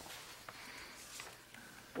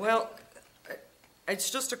 Well,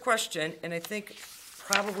 it's just a question, and I think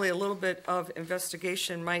probably a little bit of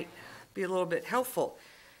investigation might be a little bit helpful.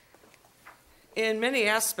 In many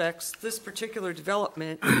aspects, this particular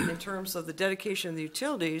development, in terms of the dedication of the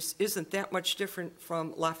utilities, isn't that much different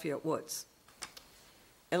from Lafayette Woods.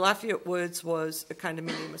 And Lafayette Woods was a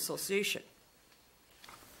condominium association.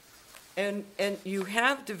 And you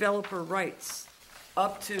have developer rights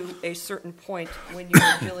up to a certain point when you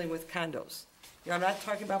are dealing with condos. You know, I'm not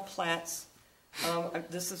talking about plats.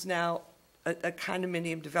 This is now a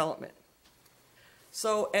condominium development.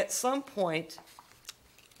 So at some point,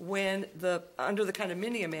 when under the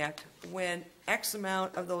Condominium Act, when X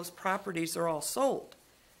amount of those properties are all sold,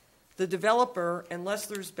 the developer, unless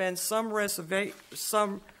there's been some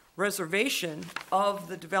reservation of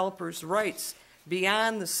the developer's rights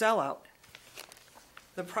beyond the sellout,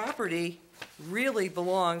 the property really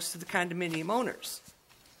belongs to the condominium owners.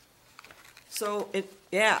 So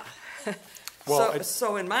Well,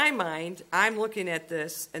 so in my mind, I'm looking at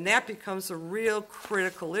this, and that becomes a real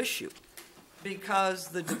critical issue, because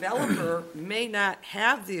the developer may not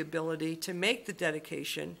have the ability to make the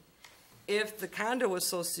dedication if the condo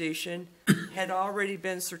association had already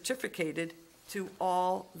been certificated to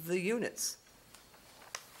all the units.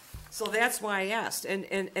 So that's why I asked,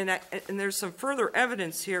 and there's some further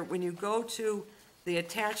evidence here when you go to the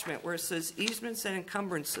attachment where it says easements and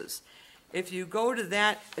encumbrances. If you go to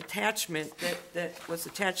that attachment that was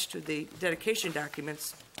attached to the dedication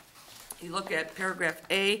documents, you look at paragraph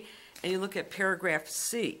A and you look at paragraph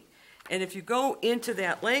C. And if you go into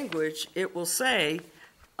that language, it will say,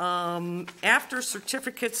 after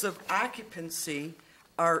certificates of occupancy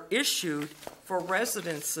are issued for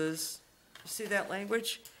residences, you see that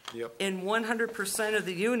language? Yep. In 100% of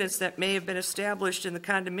the units that may have been established in the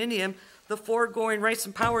condominium, the foregoing rights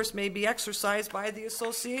and powers may be exercised by the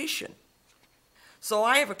association. So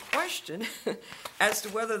I have a question as to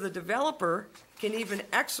whether the developer can even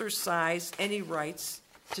exercise any rights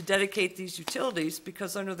to dedicate these utilities,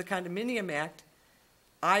 because under the Condominium Act,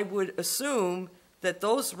 I would assume that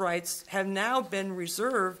those rights have now been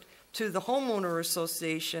reserved to the homeowner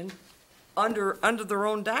association under their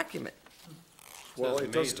own document. Well, Says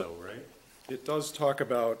it does, may though, right? it does talk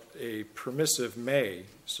about a permissive may.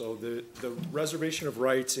 So the reservation of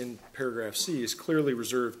rights in paragraph C is clearly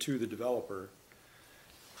reserved to the developer.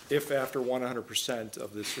 If after 100%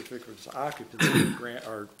 of the certificates of occupancy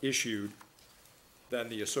are issued, then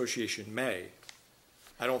the association may.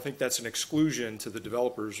 I don't think that's an exclusion to the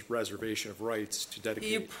developer's reservation of rights to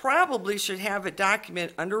dedicate. You probably should have a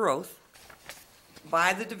document under oath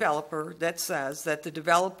by the developer that says that the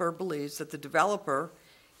developer believes that the developer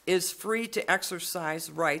is free to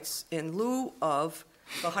exercise rights in lieu of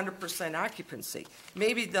the 100% occupancy.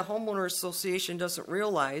 Maybe the homeowner association doesn't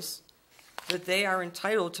realize that they are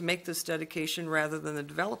entitled to make this dedication rather than the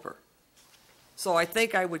developer. So I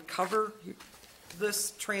think I would cover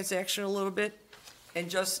this transaction a little bit and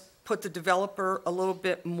just put the developer a little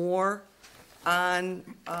bit more on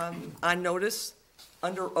notice,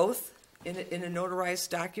 under oath, in a notarized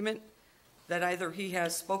document, that either he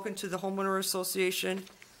has spoken to the homeowner association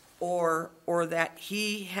or that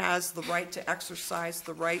he has the right to exercise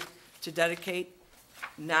the right to dedicate,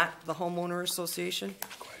 not the homeowner association.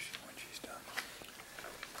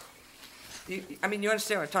 I mean, you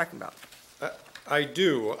understand what I'm talking about? I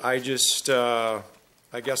do. I just, I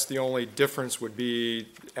guess the only difference would be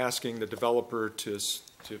asking the developer to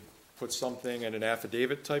put something in an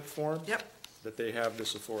affidavit type form. Yep. That they have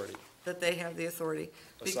this authority. That they have the authority.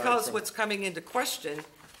 Aside Because from- what's coming into question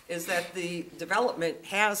is that the development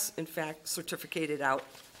has, in fact, certificated out.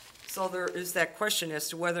 So there is that question as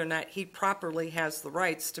to whether or not he properly has the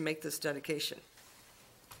rights to make this dedication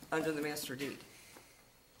under the master deed.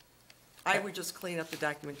 I would just clean up the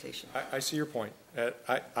documentation. I see your point.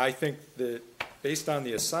 I think that, based on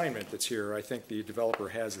the assignment that's here, I think the developer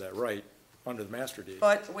has that right under the master deed.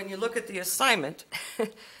 But when you look at the assignment,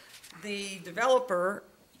 the developer,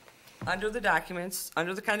 under the documents,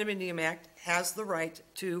 under the Condominium Act, has the right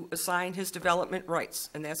to assign his development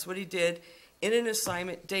rights, and that's what he did in an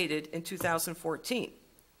assignment dated in 2014.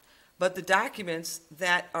 But the documents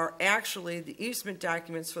that are actually the easement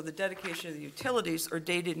documents for the dedication of the utilities are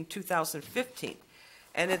dated in 2015.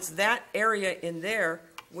 And it's that area in there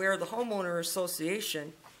where the homeowner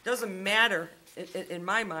association, doesn't matter, in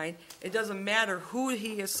my mind, it doesn't matter who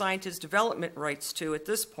he assigned his development rights to at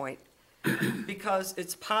this point, because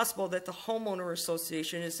it's possible that the homeowner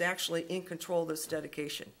association is actually in control of this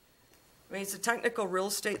dedication. I mean, it's a technical real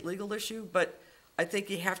estate legal issue, but I think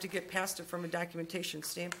you have to get past it from a documentation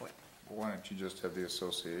standpoint. Why don't you just have the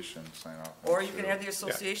association sign off? Or you can have the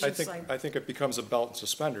association sign. I think it becomes a belt and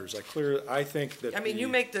suspenders. I think that. I mean, you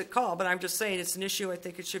make the call, but I'm just saying it's an issue. I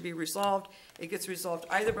think it should be resolved. It gets resolved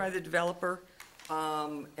either by the developer,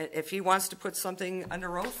 if he wants to put something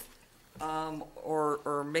under oath,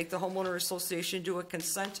 or make the homeowner association do a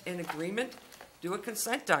consent and agreement, do a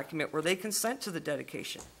consent document where they consent to the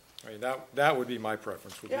dedication. I mean, that would be my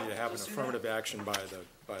preference, would be Yeah, to have an let's do affirmative action by the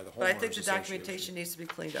homeowners But I think the association. documentation needs to be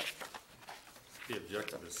cleaned up. The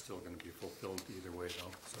objective is still going to be fulfilled either way,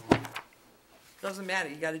 though, so Doesn't matter,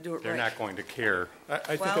 you gotta do it right. they're not going to care. I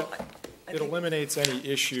think Well, it eliminates any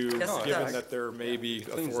issue, Yes, it given does. that there may be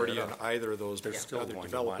Cleans authority that in up. either of those, They're still either going to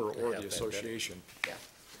developer want to or have the that association. Yeah.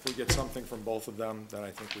 If we get something from both of them, then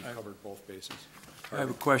I think we've covered both bases. I have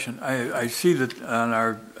a question. I see that on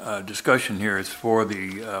our discussion here, it's for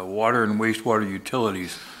the water and wastewater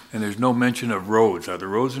utilities, and there's no mention of roads. Are the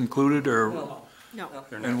roads included, or? No.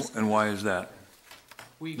 They're not- And why is that?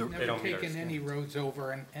 We've They never don't meet our taken any roads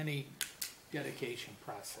over in any dedication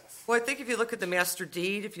process. Well, I think if you look at the master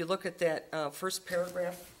deed, if you look at that first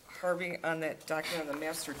paragraph, Harvey, on that document on the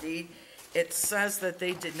master deed, it says that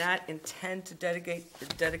they did not intend to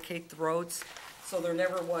dedicate the roads, so there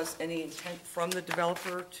never was any intent from the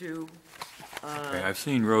developer to, Okay, I've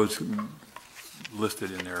seen roads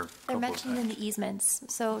listed in there a They're couple of mentioned in times. the easements,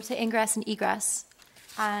 so to ingress and egress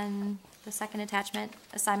on the second attachment,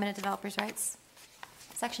 assignment of developers' rights,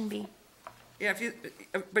 section B. yeah,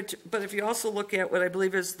 but if you also look at what I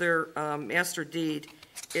believe is their master deed,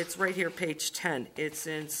 it's right here, page 10. It's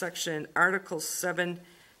in Article 7,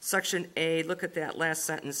 Section A. Look at that last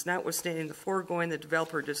sentence. Notwithstanding the foregoing, the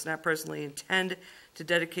developer does not presently intend to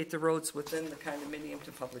dedicate the roads within the condominium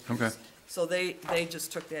to public use. Okay. So they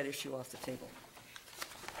just took that issue off the table.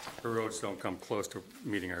 The roads don't come close to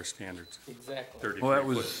meeting our standards. Exactly. 33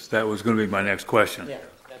 Well, foot. that was going to be my next question. Yeah,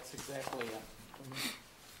 that's exactly it.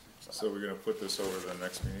 So we're gonna put this over the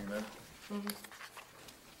next meeting then?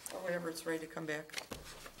 Or whenever it's ready to come back.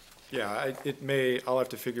 Yeah, I'll have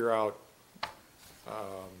to figure out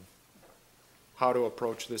how to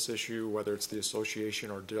approach this issue, whether it's the association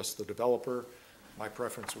or just the developer. My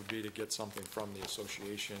preference would be to get something from the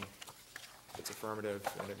association that's affirmative,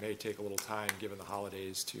 and it may take a little time, given the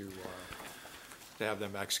holidays, to have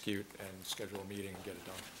them execute and schedule a meeting and get it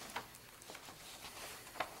done.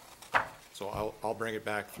 So I'll bring it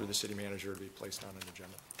back through the city manager to be placed on an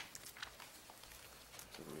agenda.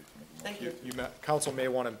 Thank you. Council may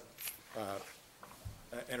want to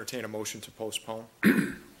entertain a motion to postpone,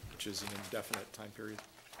 which is an indefinite time period,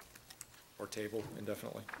 or table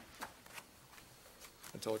indefinitely,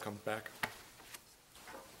 until it comes back.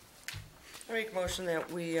 I make a motion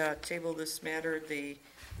that we table this matter, the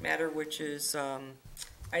matter which is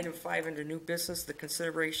item 5 under new business, the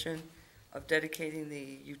consideration of dedicating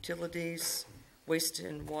the utilities, waste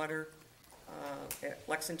and water at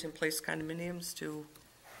Lexington Place condominiums to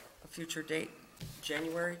a future date,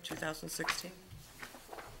 January 2016.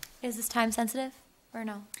 Is this time sensitive or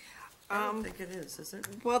no? I don't think it is it?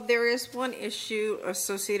 Well, there is one issue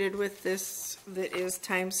associated with this that is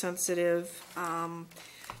time sensitive.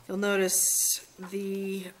 You'll notice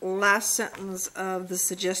the last sentence of the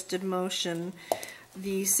suggested motion.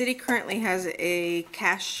 The city currently has a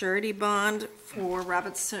cash surety bond for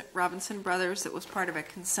Robinson Brothers that was part of a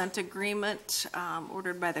consent agreement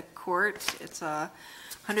ordered by the court. It's a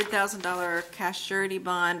 $100,000 cash surety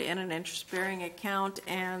bond in an interest-bearing account,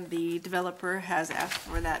 and the developer has asked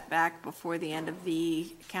for that back before the end of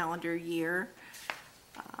the calendar year.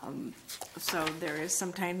 So there is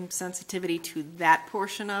some time sensitivity to that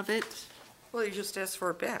portion of it. Well, you just asked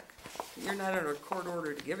for it back. You're not under a court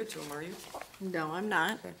order to give it to him, are you? No, I'm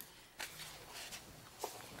not. Okay.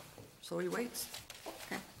 So he waits.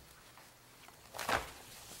 Okay.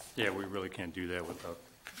 Yeah, we really can't do that without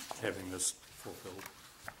having this fulfilled.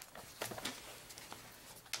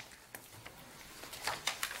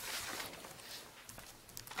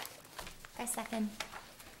 I second.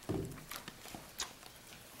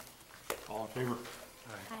 All in favor?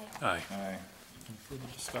 Aye. Aye. Aye. Any further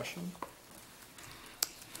discussion?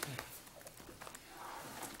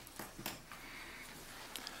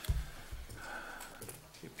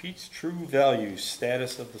 Okay, Pete's True Value,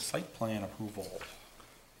 status of the site plan approval.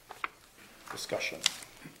 Discussion.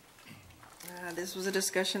 This was a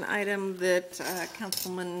discussion item that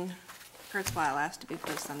Councilman Kurzweil asked to be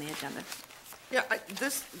placed on the agenda. Yeah,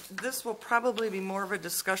 this will probably be more of a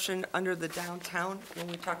discussion under the downtown, when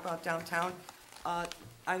we talk about downtown. I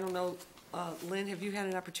don't know, Lynn, have you had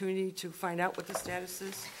an opportunity to find out what the status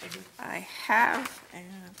is? I have, and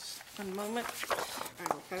one moment. I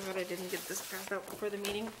apologize that I didn't get this passed out before the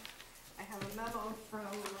meeting. I have a memo from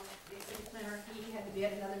the city planner. He had to be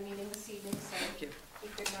at another meeting this evening, so he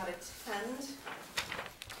could not attend.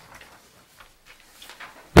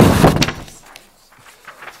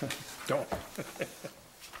 Don't. Thank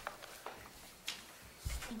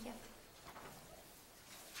you.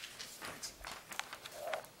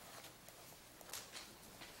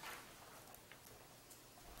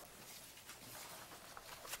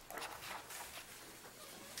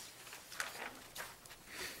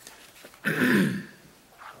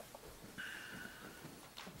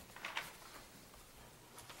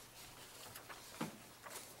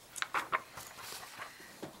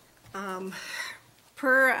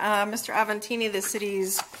 Per Mr. Avantini, the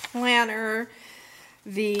city's planner,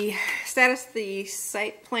 the status of the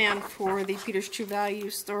site plan for the Peters True Value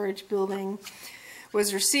Storage Building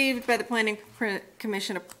was received by the Planning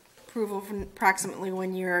Commission approval from approximately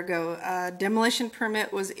 1 year ago. A demolition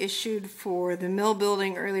permit was issued for the mill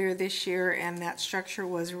building earlier this year, and that structure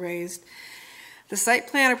was raised. The site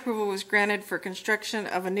plan approval was granted for construction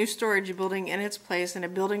of a new storage building in its place, and a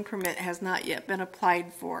building permit has not yet been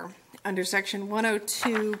applied for. Under section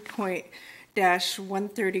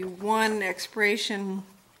 102.131, expiration,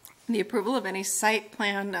 the approval of any site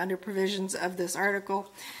plan under provisions of this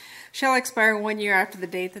article shall expire 1 year after the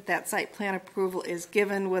date that site plan approval is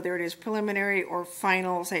given, whether it is preliminary or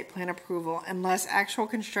final site plan approval, unless actual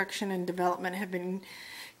construction and development have been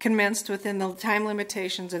commenced within the time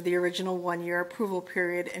limitations of the original 1 year approval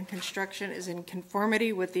period and construction is in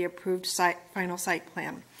conformity with the approved final site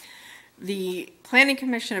plan. The Planning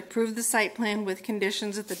Commission approved the site plan with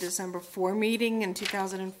conditions at the December 4 meeting in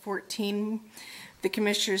 2014. The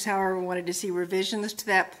commissioners, however, wanted to see revisions to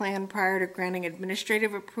that plan prior to granting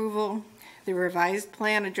administrative approval. The revised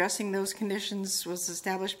plan addressing those conditions was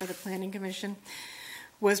established by the Planning Commission,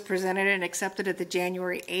 was presented and accepted at the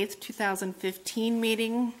January 8th, 2015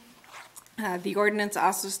 meeting. The ordinance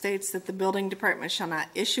also states that the building department shall not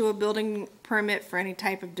issue a building permit for any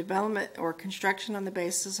type of development or construction on the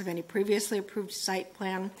basis of any previously approved site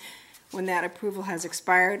plan when that approval has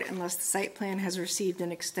expired, unless the site plan has received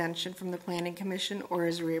an extension from the Planning Commission or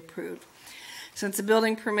is reapproved. Since the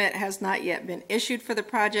building permit has not yet been issued for the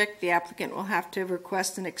project, the applicant will have to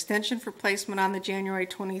request an extension for placement on the January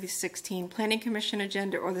 2016 Planning Commission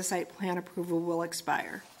agenda, or the site plan approval will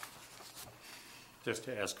expire. Just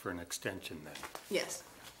to ask for an extension then. Yes.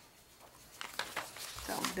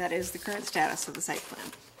 So that is the current status of the site plan.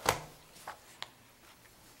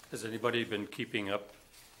 Has anybody been keeping up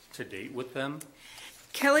to date with them?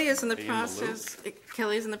 Kelly is in the Stay in the process.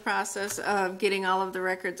 Kelly's in the process of getting all of the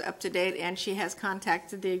records up to date, and she has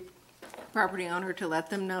contacted the property owner to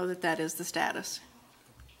let them know that is the status.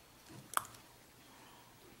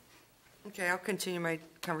 Okay, I'll continue my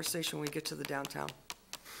conversation when we get to the downtown.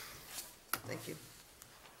 Thank you.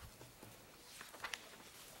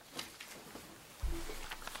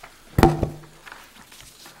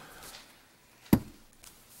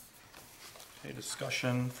 Okay,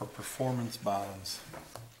 discussion for performance bonds.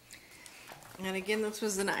 And again, this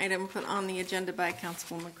was an item put on the agenda by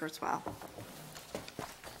Councilwoman Kurzweil.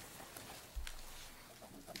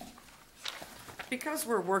 Because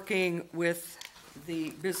we're working with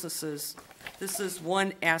the businesses, this is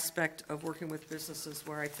one aspect of working with businesses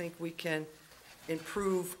where I think we can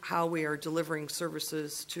improve how we are delivering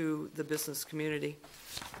services to the business community.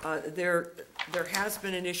 There has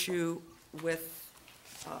been an issue with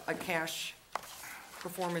a cash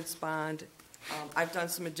performance bond. I've done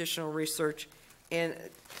some additional research, and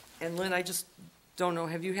Lynn, I just don't know,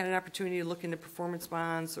 have you had an opportunity to look into performance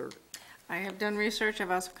bonds or? I have done research.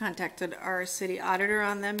 I've also contacted our city auditor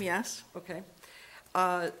on them, yes. Okay.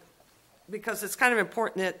 Because it's kind of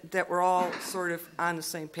important that we're all sort of on the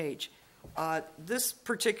same page. This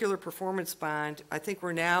particular performance bond, I think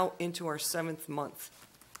we're now into our 7th month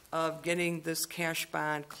of getting this cash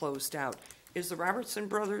bond closed out. Is the Robertson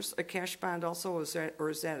Brothers a cash bond also, or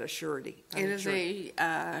is that a surety? It is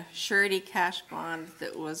a surety cash bond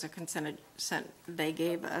that was a consent. They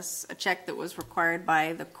gave us a check that was required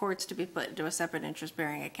by the courts to be put into a separate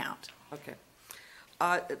interest-bearing account. Okay.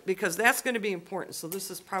 Because that's going to be important, so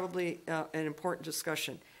this is probably an important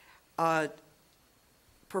discussion.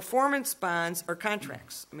 Performance bonds are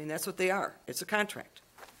contracts. I mean, that's what they are. It's a contract.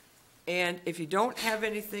 And if you don't have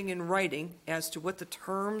anything in writing as to what the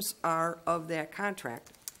terms are of that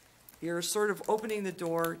contract, you're sort of opening the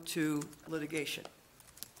door to litigation.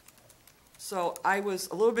 So I was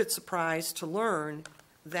a little bit surprised to learn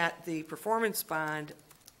that the performance bond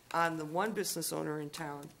on the one business owner in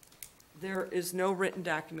town, there is no written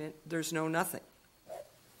document, there's no nothing.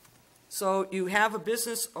 So you have a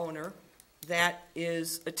business owner that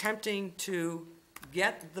is attempting to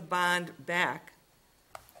get the bond back,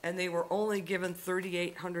 and they were only given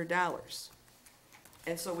 $3,800.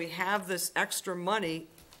 And so we have this extra money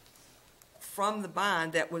from the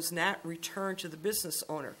bond that was not returned to the business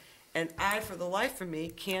owner. And I, for the life of me,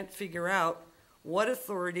 can't figure out what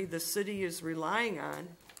authority the city is relying on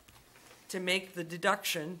to make the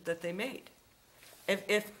deduction that they made.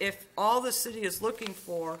 If all the city is looking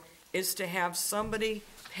for is to have somebody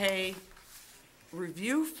pay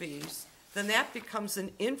review fees, then that becomes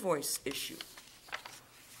an invoice issue.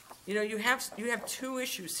 You know, you have two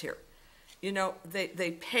issues here. You know,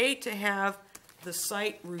 they pay to have the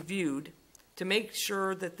site reviewed to make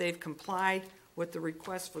sure that they've complied with the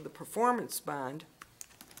request for the performance bond,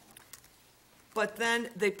 but then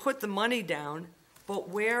they put the money down, but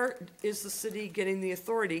where is the city getting the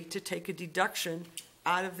authority to take a deduction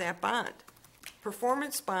out of that bond?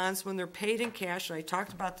 Performance bonds, when they're paid in cash, and I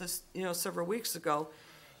talked about this, you know, several weeks ago,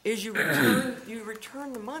 is you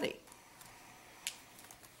return the money.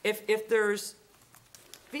 If there's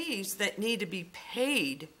fees that need to be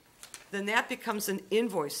paid, then that becomes an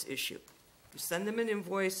invoice issue. You send them an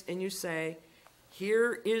invoice and you say,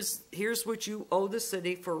 here's what you owe the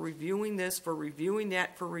city for reviewing this, for reviewing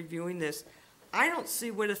that, for reviewing this. I don't see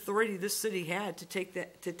what authority this city had to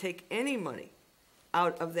take any money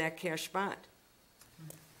out of that cash bond.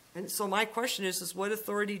 And so my question is what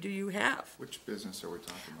authority do you have? Which business are we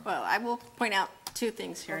talking about? Well, I will point out two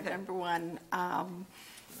things here. Okay. Number one,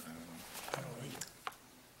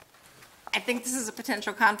 I think this is a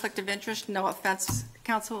potential conflict of interest. No offense,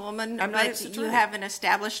 Councilwoman, I'm not but an you attorney. have an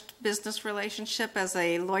established business relationship as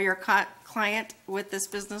a lawyer-client with this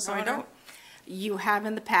business No, I owner? don't. You have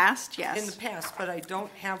in the past, yes. In the past, but I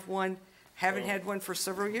don't have one, haven't had one for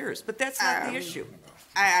several years. But that's not the issue.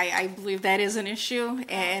 I believe that is an issue,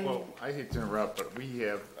 and Well, I hate to interrupt, but we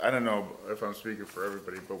have, I don't know if I'm speaking for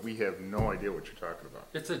everybody, but we have no idea what you're talking about.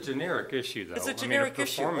 It's a generic issue, though. It's a I mean, generic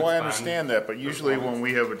issue. performance Well, I bond- understand that, but usually when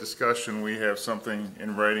we have a discussion, we have something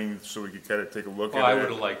in writing so we can kind of take a look Well, at I it.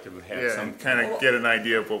 would have liked to have had Yeah, some. and kind of get an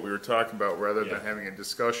idea of what we were talking about rather Yeah. than having a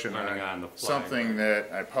discussion Running on the on fly, something that,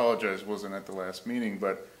 I apologize, wasn't at the last meeting,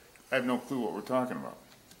 but I have no clue what we're talking about.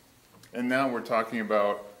 And now we're talking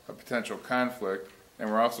about a potential conflict, and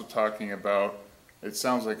we're also talking about, it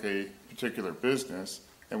sounds like a particular business,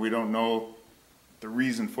 and we don't know the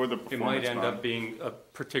reason for the It performance might end bond. up being a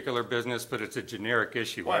particular business, but it's a generic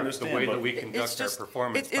issue. Well, I understand, The way but- that we conduct our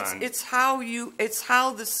performance bond. It's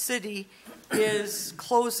how the city is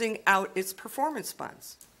closing out its performance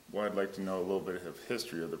bonds. Well, I'd like to know a little bit of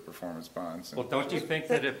history of the performance bonds. Well, don't you think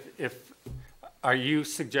that are you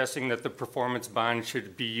suggesting that the performance bond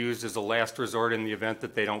should be used as a last resort in the event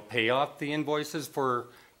that they don't pay off the invoices for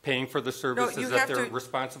paying for the services that have they're to-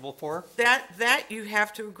 responsible for? That you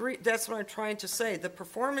have to agree, that's what I'm trying to say. The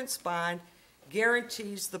performance bond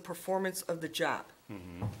guarantees the performance of the job.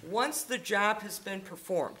 Once the job has been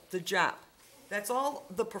performed, that's all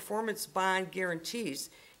the performance bond guarantees,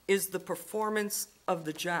 is the performance of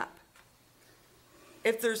the job.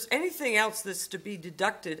 if there's anything else that's to be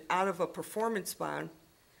deducted out of a performance bond,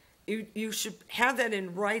 you should have that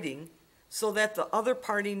in writing so that the other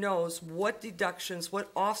party knows what deductions, what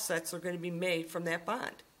offsets are going to be made from that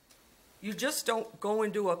bond. You just don't go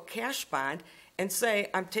into a cash bond and say,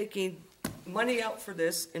 I'm taking money out for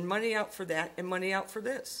this, and money out for that, and money out for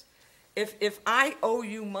this. If I owe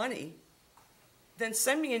you money, then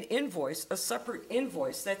send me an invoice, a separate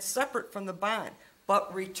invoice that's separate from the bond,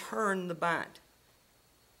 but return the bond.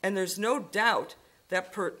 And there's no doubt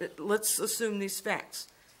that, let's assume these facts.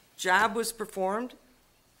 Job was performed,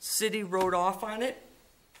 city wrote off on it.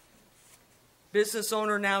 Business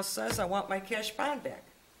owner now says, I want my cash bond back.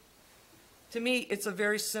 To me, it's a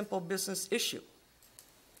very simple business issue.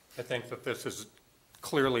 I think that this is,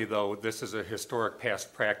 clearly though, this is a historic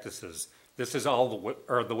past practices. This is all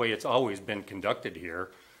the way it's always been conducted here.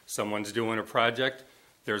 Someone's doing a project,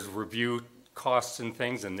 there's review costs and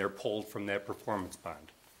things, and they're pulled from that performance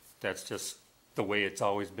bond. That's just the way it's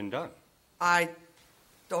always been done. I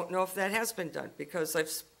don't know if that has been done, because I've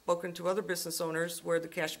spoken to other business owners where the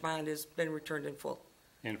cash bond has been returned in full.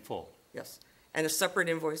 In full. Yes. And a separate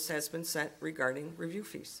invoice has been sent regarding review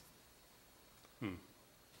fees.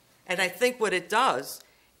 And I think what it does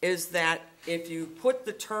is that if you put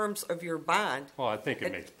the terms of your bond. Well, I think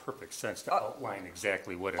it makes perfect sense to outline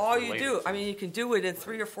exactly what it's all related you do, to. I mean, you can do it in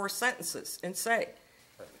 3 or 4 sentences and say,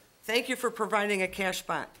 thank you for providing a cash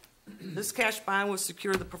bond. This cash bond will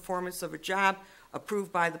secure the performance of a job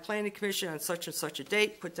approved by the planning commission on such and such a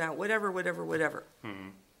date, put down whatever.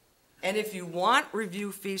 And if you want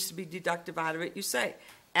review fees to be deducted out of it, you say,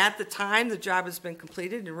 at the time the job has been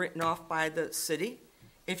completed and written off by the city,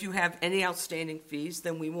 if you have any outstanding fees,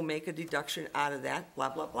 then we will make a deduction out of that, blah,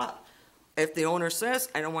 blah, blah. If the owner says,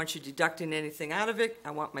 I don't want you deducting anything out of it,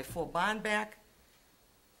 I want my full bond back,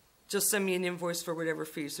 just send me an invoice for whatever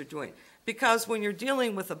fees they're doing. Because when you're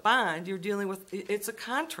dealing with a bond, you're dealing with, it's a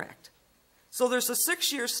contract. So there's a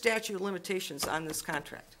 6-year statute of limitations on this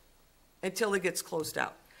contract until it gets closed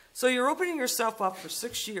out. So you're opening yourself up for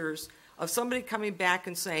 6 years of somebody coming back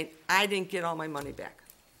and saying, I didn't get all my money back.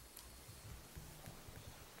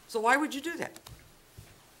 So why would you do that?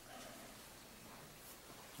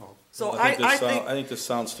 So I think this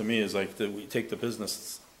sounds to me is like that we take the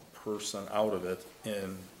business person out of it,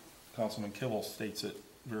 and Councilman Kibble states it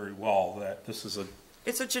very well, that this is a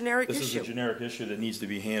generic issue. This is a generic issue that needs to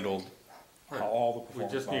be handled. How all the We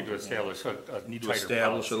performance just need to bonds are handled. establish a Need to tighter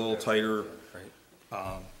establish a policy little there.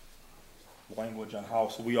 tighter language on how,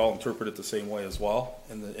 so we all interpret it the same way as well,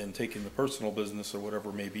 and taking the personal business or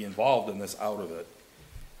whatever may be involved in this out of it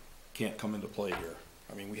can't come into play here.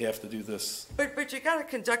 I mean, we have to do this. But you got to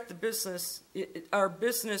conduct the business. Our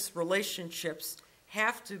business relationships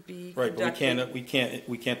have to be Right, but conducted.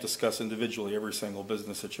 we can't discuss individually every single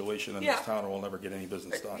business situation in this town, or we'll never get any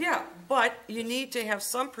business done. Yeah, but you need to have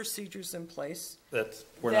some procedures in place.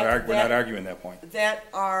 We're not arguing that point. That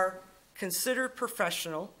are considered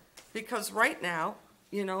professional, because right now,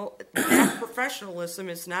 that professionalism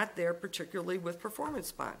is not there, particularly with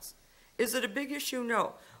performance bonds. Is it a big issue?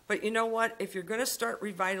 No. But you know what? If you're going to start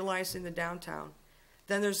revitalizing the downtown,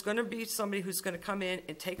 then there's going to be somebody who's going to come in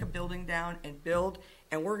and take a building down and build,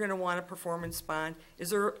 and we're going to want a performance bond.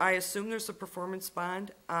 I assume there's a performance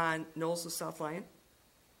bond on Knolls of South Lyon?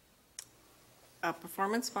 A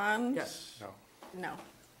performance bond? Yes. No,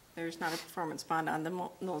 there's not a performance bond on the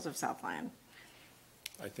Knolls of South Lyon.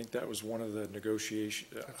 I think that was one of the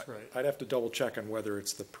negotiations. That's right. I'd have to double check on whether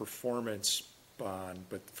it's the performance bond,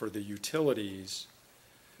 but for the utilities,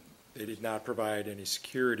 they did not provide any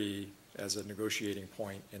security as a negotiating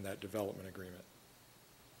point in that development agreement.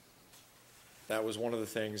 That was one of the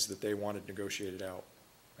things that they wanted negotiated out,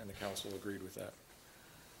 and the council agreed with that.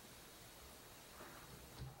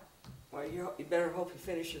 Well, you better hope he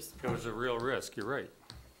finishes. It was a real risk, you're right.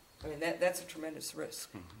 I mean, that's a tremendous risk.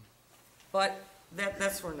 But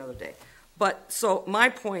that's for another day. But, so my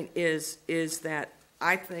point is that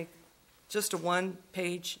I think just a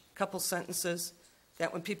one-page, couple sentences,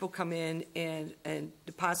 that when people come in and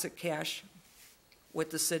deposit cash with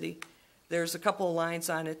the city, there's a couple of lines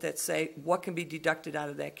on it that say what can be deducted out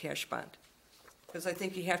of that cash bond. Because I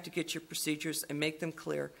think you have to get your procedures and make them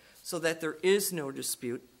clear so that there is no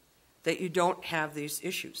dispute, that you don't have these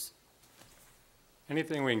issues.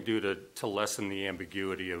 Anything we can do to lessen the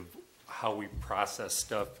ambiguity of how we process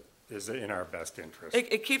stuff is in our best interest.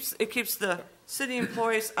 It keeps the city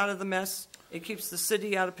employees out of the mess. It keeps the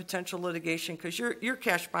city out of potential litigation, because your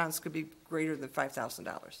cash bonds could be greater than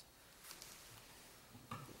 $5,000.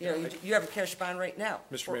 You have a cash bond right now.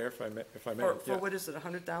 Mr. Mayor, if I may. For what is it,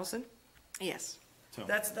 100,000? Yes.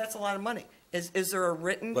 That's a lot of money. Is there a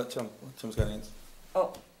written? Tim's got an answer.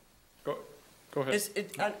 Oh, Go ahead. is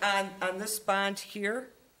it, on this bond here,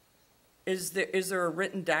 is there a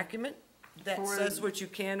written document that For- says what you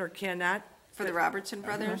can or cannot? For the Robertson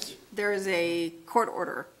Brothers, there is a court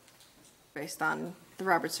order based on the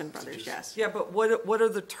Robertson Brothers, yes. Yeah, but what are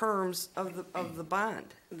the terms of the bond?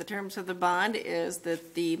 The terms of the bond is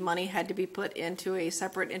that the money had to be put into a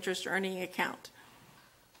separate interest earning account.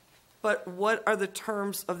 But what are the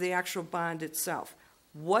terms of the actual bond itself?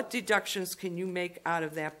 What deductions can you make out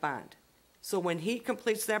of that bond? So when he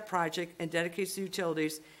completes that project and dedicates the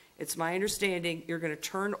utilities, it's my understanding you're going to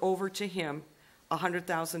turn over to him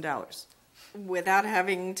 $100,000. Without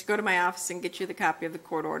having to go to my office and get you the copy of the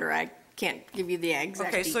court order, I can't give you the exact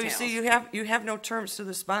Okay, details. so you see, you have no terms to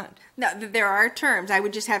this bond. No, there are terms. I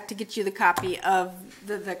would just have to get you the copy of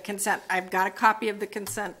the consent. I've got a copy of the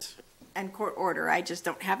consent and court order. I just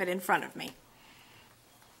don't have it in front of me.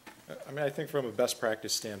 I mean, I think from a best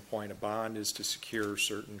practice standpoint, a bond is to secure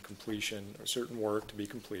certain completion, or certain work to be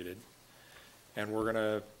completed. And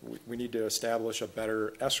we need to establish a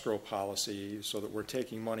better escrow policy so that we're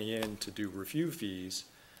taking money in to do review fees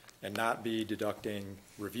and not be deducting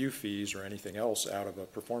review fees or anything else out of a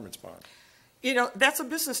performance bond. You know, that's a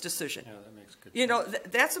business decision. Yeah, that makes good. You know,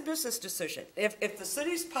 that's a business decision. If the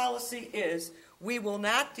city's policy is we will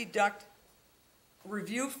not deduct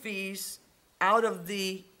review fees out of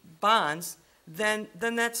the bonds, then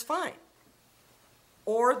that's fine.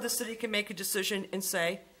 Or the city can make a decision and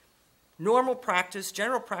say, normal practice,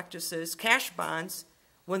 general practice is cash bonds,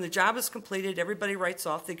 when the job is completed, everybody writes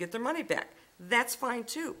off, they get their money back. That's fine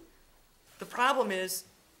too. The problem is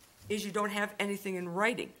you don't have anything in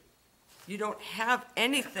writing. You don't have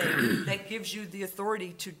anything that gives you the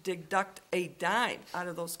authority to deduct a dime out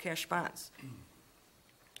of those cash bonds.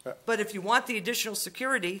 But if you want the additional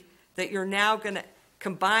security that you're now going to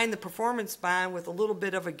combine the performance bond with a little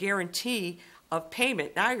bit of a guarantee of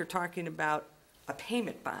payment, now you're talking about a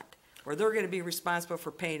payment bond, where they're going to be responsible for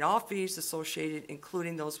paying all fees associated,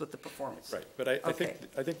 including those with the performance. Right, but I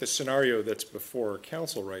think the scenario that's before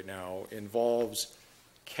council right now involves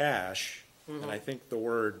cash, and I think the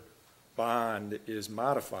word bond is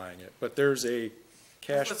modifying it, but there's a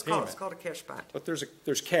cash That's what payment. it's called a cash bond. But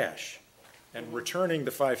there's cash, and returning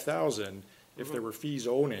the 5,000, if there were fees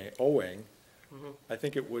owing, I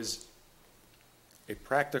think it was a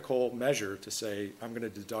practical measure to say, I'm going to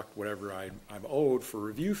deduct whatever I'm owed for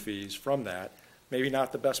review fees from that. Maybe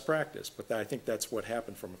not the best practice, but I think that's what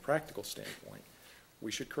happened from a practical standpoint.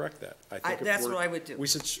 We should correct that. I think That's what I would do. We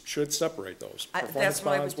should separate those. That's Performance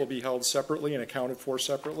what I would bonds do. will be held separately and accounted for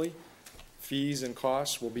separately. Fees and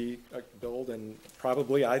costs will be billed, and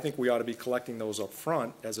probably, I think we ought to be collecting those up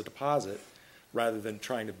front as a deposit rather than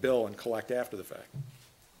trying to bill and collect after the fact.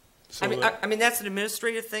 I mean, that's an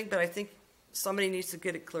administrative thing, but I think somebody needs to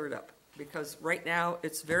get it cleared up, because right now,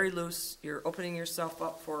 it's very loose. You're opening yourself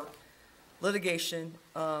up for litigation,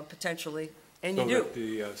 potentially, and you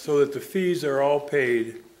do. So that the fees are all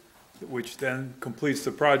paid, which then completes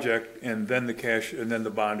the project, and then the cash, and then the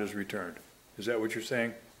bond is returned. Is that what you're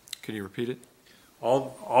saying? Can you repeat it?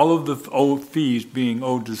 All of the owed fees being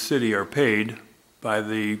owed to the city are paid by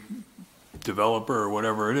the developer or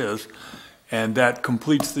whatever it is, and that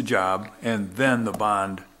completes the job, and then the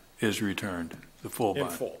bond is returned, the full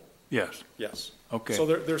bond. In full, Yes, yes. okay. So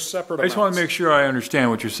they're separate I amounts. just want to make sure I understand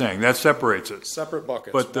what you're saying. That separates it. Separate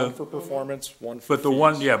buckets, But one for performance, one for But the fees.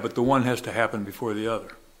 one, yeah, but the one has to happen before the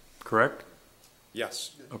other, correct?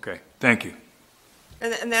 Yes. Okay, thank you.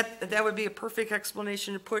 And that would be a perfect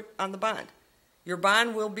explanation to put on the bond. Your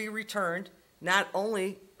bond will be returned not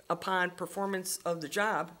only upon performance of the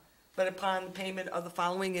job, but upon payment of the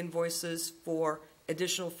following invoices for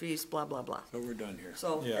additional fees, blah, blah, blah. So we're done here.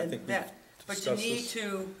 So, Yeah, I think we've but you discussed need this.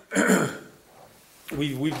 to,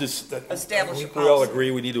 We've just, Establish I a think we all policy. agree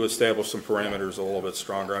we need to establish some parameters a little bit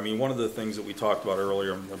stronger. I mean, one of the things that we talked about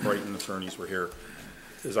earlier, when the Brighton attorneys were here,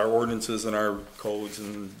 is our ordinances and our codes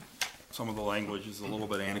and some of the language is a little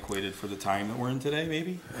bit antiquated for the time that we're in today,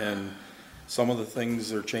 maybe. And some of the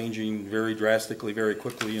things are changing very drastically, very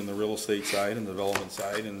quickly in the real estate side and the development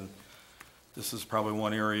side, and this is probably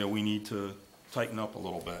one area we need to tighten up a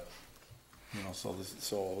little bit. You know,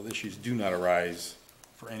 so issues do not arise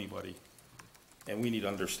for anybody. And we need to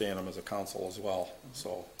understand them as a council as well,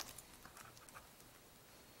 so.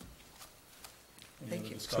 Thank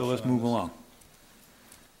you. So let's move along.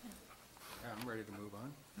 Yeah, I'm ready to move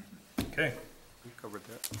on. Okay. We covered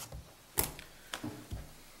that.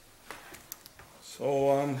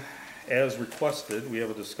 So, as requested, we have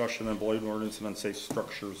a discussion on blighted ordinance and unsafe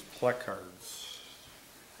structures placards.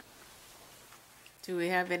 Do we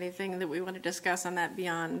have anything that we want to discuss on that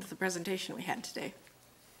beyond the presentation we had today?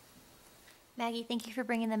 Maggie, thank you for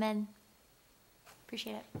bringing them in.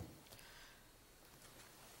 Appreciate it.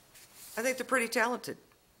 I think they're pretty talented.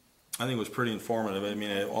 I think it was pretty informative. I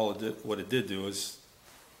mean, what it did do is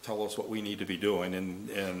tell us what we need to be doing,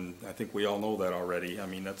 and I think we all know that already. I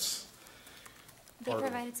mean, that's. They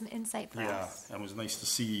provided some insight for us. Yeah, and it was nice to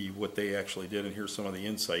see what they actually did and hear some of the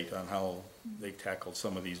insight on how they tackled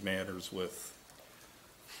some of these matters with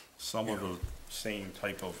some of the same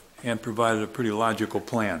type of. And provided a pretty logical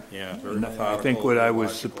plan. Yeah, very And methodical. I think what I was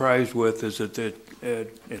logical. surprised with is that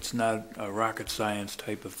it's not a rocket science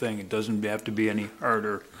type of thing. It doesn't have to be any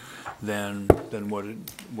harder than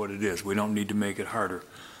what it is. We don't need to make it harder.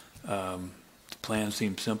 The plan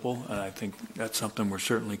seems simple, and I think that's something we're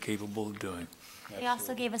certainly capable of doing. They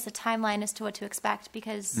also gave us a timeline as to what to expect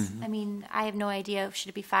because, I mean, I have no idea. Should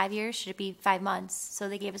it be 5 years? Should it be 5 months? So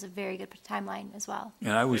they gave us a very good timeline as well.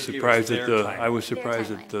 And I was They gave surprised us at their the, I was Their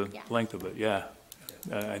surprised at the timeline, yeah. length of it, yeah.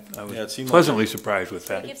 I Yeah, it was seemed like- pleasantly surprised with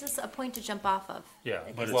So it that. gives us a point to jump off of. Yeah,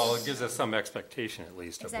 But well, it's- it gives us some expectation at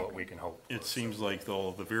least of what Exactly. we can hope. It seems like,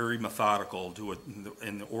 though, the very methodical, do it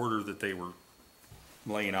in the order that they were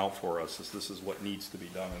laying out for us, this is what needs to be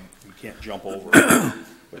done, and we can't jump over it.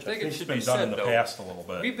 Which I think it think's should been be done said, in the though, past a little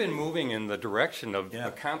bit. We've been moving in the direction of Yeah.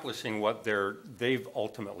 accomplishing what they've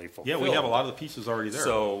ultimately fulfilled. Yeah, we have a lot of the pieces already there.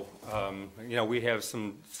 So, we have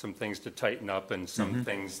some things to tighten up and some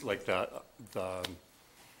things like the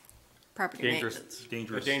Property dangerous,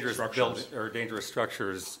 maintenance. Dangerous structures. dangerous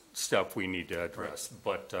structures stuff we need to address.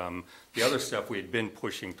 But the other stuff we had been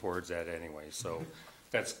pushing towards that anyway. So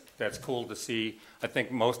that's cool to see. I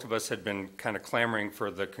think most of us had been kind of clamoring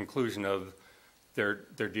for the conclusion of their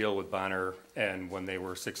deal with Bonner, and when they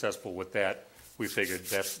were successful with that, we figured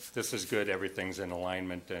this is good. Everything's in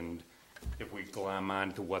alignment, and if we glom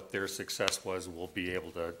on to what their success was, we'll be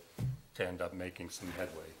able to end up making some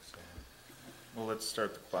headway. So. Well, let's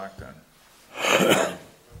start the clock then.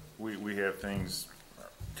 We have things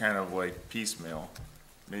kind of like piecemeal.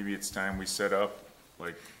 Maybe it's time we set up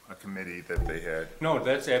like a committee that they had. No,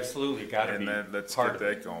 that's absolutely got to be And then let's part get of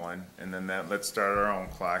it. that going, and then let's start our own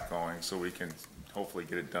clock going so we can hopefully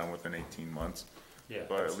get it done within 18 months. Yeah,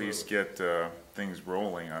 But at least get things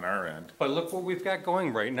rolling on our end. But look what we've got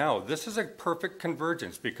going right now. This is a perfect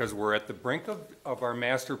convergence because we're at the brink of our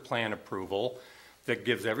master plan approval that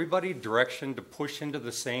gives everybody direction to push into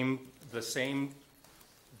the same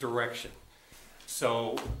direction.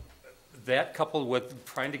 So that coupled with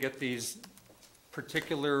trying to get these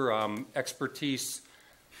particular expertise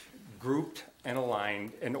grouped and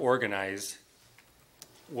aligned and organized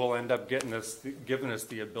will end up giving us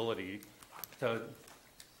the ability to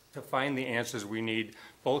find the answers we need,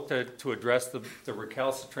 both to address the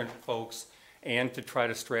recalcitrant folks and to try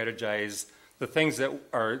to strategize the things that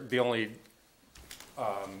are the only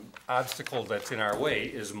obstacle that's in our way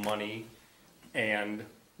is money and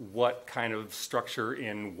what kind of structure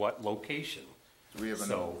in what location. Do we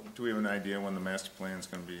have an idea when the master plan is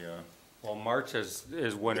going to be? Well, March is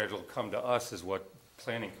when it'll come to us, is what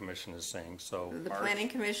Planning Commission is saying, so. The Planning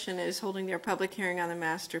Commission is holding their public hearing on the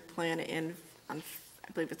master plan on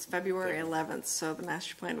I believe it's February 11th, so the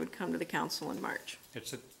master plan would come to the council in March.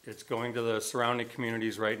 It's going to the surrounding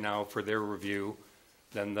communities right now for their review,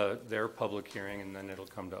 then their public hearing, and then it'll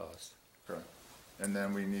come to us. Correct. And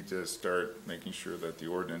then we need to start making sure that the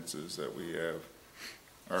ordinances that we have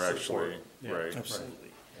are actually, Yeah, right. Absolutely.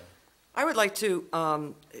 I would like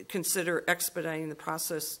to consider expediting the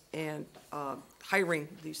process and hiring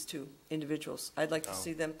these two individuals. I'd like to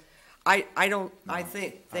see them. I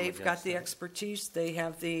think they've got against the that. expertise, they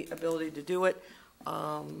have the ability to do it.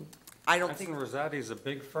 I don't think. Rosati's a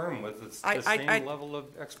big firm with the I- same level of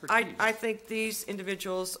expertise. I think these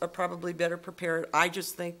individuals are probably better prepared. I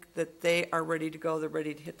just think that they are ready to go, they're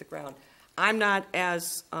ready to hit the ground. I'm not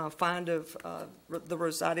as fond of the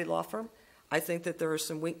Rosati law firm. I think that there are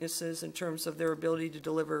some weaknesses in terms of their ability to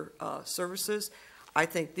deliver services. I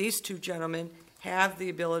think these two gentlemen have the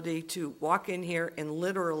ability to walk in here and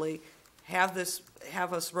literally have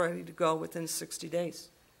us ready to go within 60 days.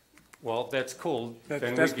 Well, that's cool.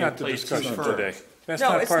 Then That's we not can the place two discussion firms. today. That's No,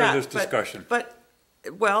 not it's part of not, this but- discussion.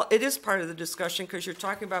 Well, it is part of the discussion because you're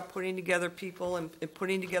talking about putting together people and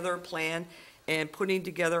putting together a plan and putting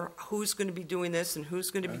together who's going to be doing this and who's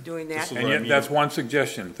going to be doing that. This is And what I yet, mean. that's one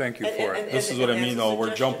suggestion, thank you for it. This is what I and mean, as a though,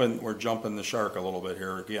 we're suggestion- jumping the shark a little bit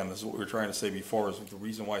here. Again, this is what we were trying to say before, is the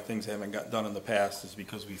reason why things haven't got done in the past is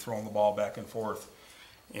because we've thrown the ball back and forth.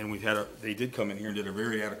 And they did come in here and did a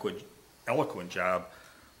very eloquent job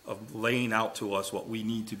of laying out to us what we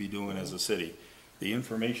need to be doing as a city. The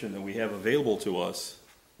information that we have available to us,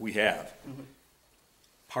 we have.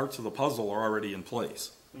 Parts of the puzzle are already in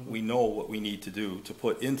place. We know what we need to do to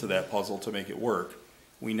put into that puzzle to make it work.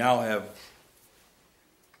 We now have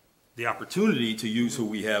the opportunity to use who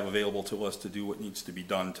we have available to us to do what needs to be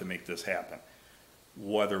done to make this happen.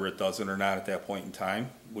 Whether it does it or not at that point in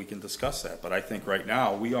time, we can discuss that. But I think right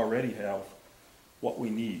now, we already have what we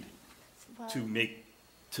need to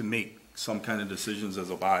make some kind of decisions as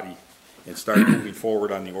a body and start moving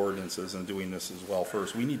forward on the ordinances and doing this as well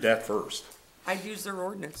first. We need that first. I'd use their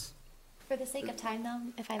ordinance. For the sake of time, though,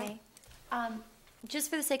 if I may, just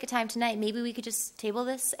for the sake of time tonight, maybe we could just table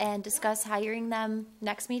this and discuss hiring them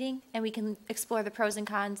next meeting, and we can explore the pros and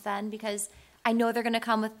cons then, because I know they're going to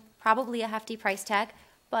come with probably a hefty price tag,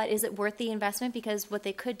 but is it worth the investment? Because what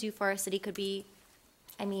they could do for our city could be,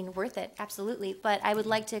 I mean, worth it, absolutely. But I would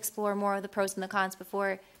like to explore more of the pros and the cons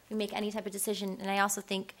before we make any type of decision. And I also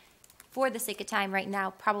think, for the sake of time right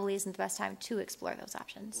now, probably isn't the best time to explore those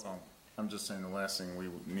options. Well, I'm just saying the last thing we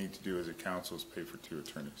need to do as a council is pay for 2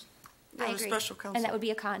 attorneys. I agree. Special counsel. And that would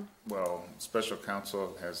be a con. Well, special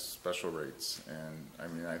counsel has special rates, and I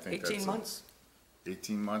mean, I think 18 months.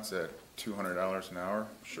 18 months at $200 an hour,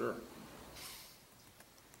 sure.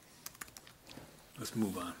 Let's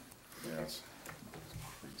move on. Yes.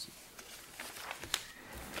 Crazy.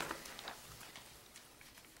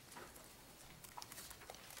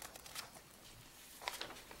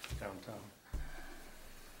 Downtown.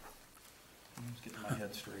 I'm just getting my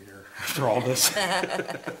head straight here after all this.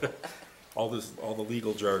 all the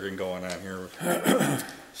legal jargon going on here.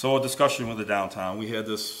 So a discussion with the downtown. We had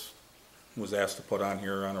this, was asked to put on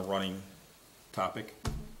here on a running topic,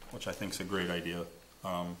 which I think is a great idea.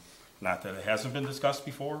 Not that it hasn't been discussed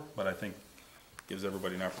before, but I think gives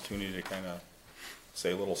everybody an opportunity to kind of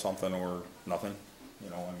say a little something or nothing, you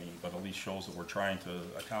know, I mean, but at least shows that we're trying to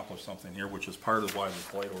accomplish something here, which is part of why the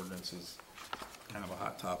blight ordinance is kind of a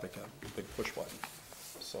hot topic, a big push button.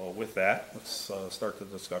 So with that, let's start the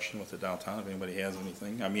discussion with the downtown, if anybody has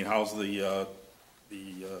anything. I mean, how's the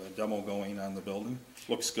demo going on the building?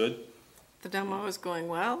 Looks good? The demo is going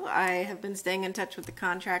well. I have been staying in touch with the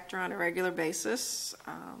contractor on a regular basis.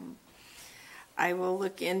 I will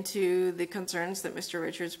look into the concerns that Mr.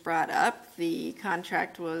 Richards brought up. The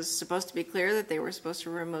contract was supposed to be clear that they were supposed to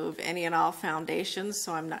remove any and all foundations,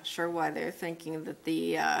 so I'm not sure why they're thinking that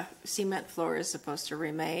the cement floor is supposed to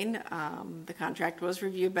remain. The contract was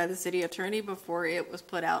reviewed by the city attorney before it was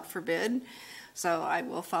put out for bid, so I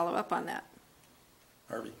will follow up on that.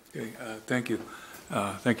 Harvey. Okay, thank you.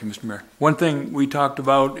 Thank you, Mr. Mayor. One thing we talked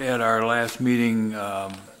about at our last meeting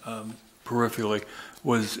peripherally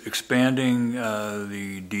was expanding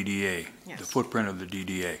the DDA, yes, the footprint of the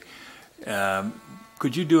DDA.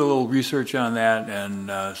 Could you do a little research on that,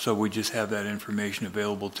 and so we just have that information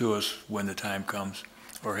available to us when the time comes,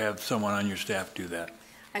 or have someone on your staff do that?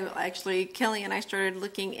 I will actually, Kelly and I started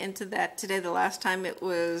looking into that today. The last time it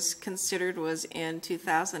was considered was in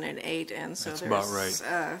 2008, and so That's there's about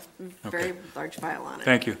right. A very large file on it.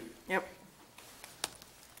 Thank you. Yep.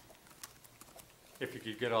 If you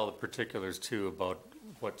could get all the particulars too about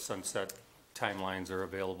what sunset timelines are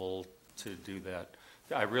available to do that.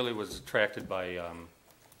 I really was attracted by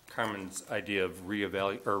Carmen's idea of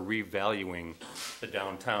revaluing the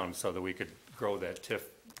downtown so that we could grow that TIF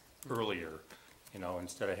earlier, you know,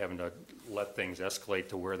 instead of having to let things escalate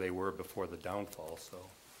to where they were before the downfall, so.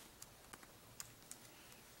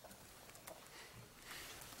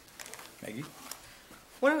 Maggie?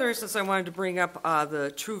 One of the reasons I wanted to bring up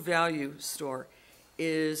the True Value store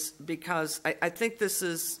is because I think this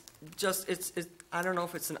is just, I don't know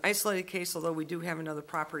if it's an isolated case, although we do have another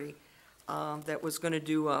property that was going to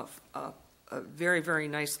do a very, very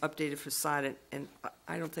nice updated facade, and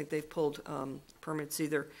I don't think they've pulled permits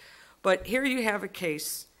either. But here you have a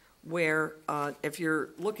case where if you're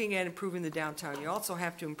looking at improving the downtown, you also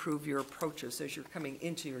have to improve your approaches as you're coming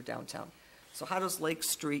into your downtown. So how does Lake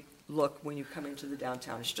Street look when you come into the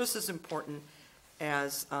downtown? It's just as important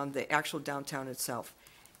as the actual downtown itself.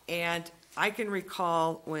 And I can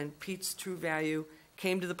recall when Pete's True Value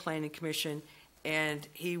came to the Planning Commission, and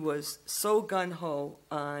he was so gung-ho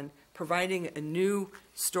on providing a new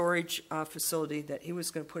storage facility that he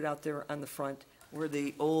was going to put out there on the front where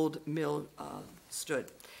the old mill stood.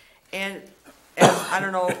 And I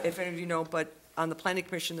don't know if any of you know, but on the Planning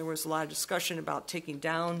Commission there was a lot of discussion about taking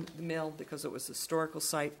down the mill because it was a historical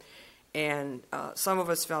site. And some of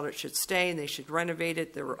us felt it should stay and they should renovate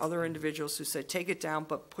it. There were other individuals who said, take it down,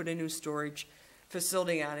 but put a new storage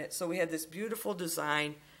facility on it. So we had this beautiful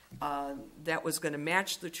design that was going to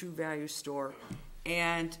match the True Value store.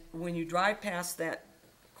 And when you drive past that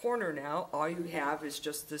corner now, all you have is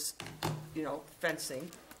just this, you know,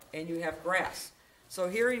 fencing, and you have grass. So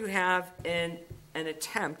here you have an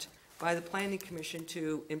attempt by the Planning Commission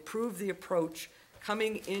to improve the approach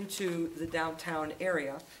coming into the downtown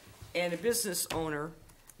area, and a business owner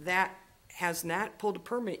that has not pulled a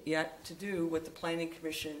permit yet to do what the Planning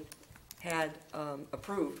Commission had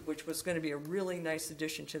approved, which was going to be a really nice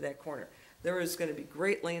addition to that corner. There was going to be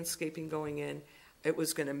great landscaping going in. It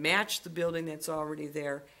was going to match the building that's already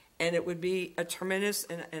there, and it would be a tremendous,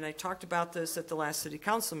 and I talked about this at the last city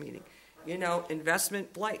council meeting, you know,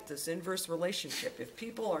 investment blight, this inverse relationship. If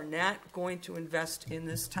people are not going to invest in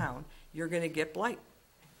this town, you're going to get blight.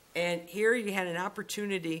 And here you had an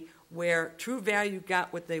opportunity where True Value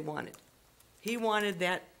got what they wanted. He wanted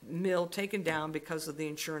that mill taken down because of the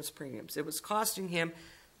insurance premiums. It was costing him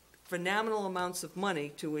phenomenal amounts of money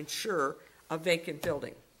to insure a vacant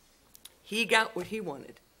building. He got what he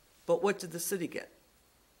wanted, but what did the city get?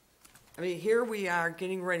 I mean, here we are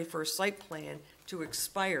getting ready for a site plan to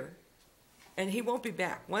expire, and he won't be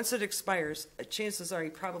back. Once it expires, chances are he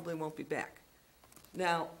probably won't be back.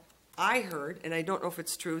 Now, I heard, and I don't know if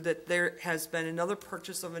it's true, that there has been another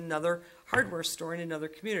purchase of another hardware store in another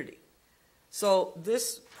community. So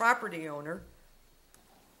this property owner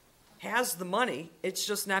has the money, it's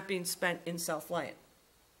just not being spent in South Lyon.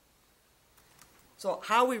 So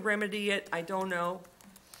how we remedy it, I don't know,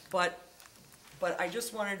 but I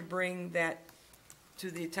just wanted to bring that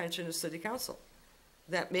to the attention of City Council.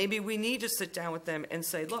 That maybe we need to sit down with them and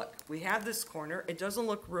say, look, we have this corner, it doesn't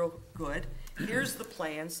look real good, here's the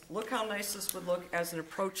plans, look how nice this would look as an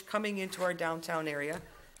approach coming into our downtown area.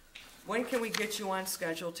 When can we get you on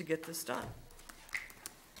schedule to get this done?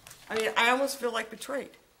 I mean, I almost feel like betrayed.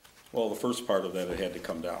 Well, the first part of that, it had to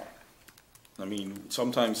come down. I mean,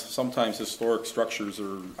 sometimes historic structures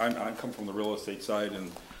are, I come from the real estate side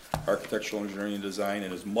and architectural engineering and design,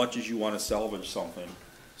 and as much as you want to salvage something,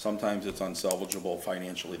 sometimes it's unsalvageable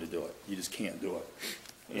financially to do it. You just can't do it.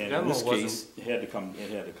 And in this case, it had to come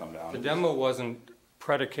down. The demo wasn't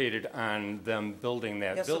predicated on them building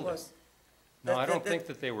that building. Yes, it was. No, I don't think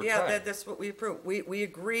that they were Yeah, tied. that's what we approved. We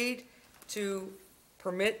agreed to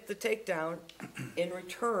permit the takedown in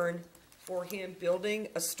return for him building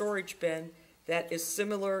a storage bin that is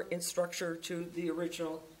similar in structure to the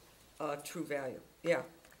original True Value. Yeah.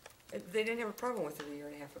 They didn't have a problem with it a year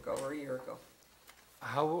and a half ago or a year ago.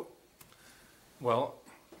 How, well,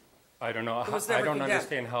 I don't know. It was I never don't condemned.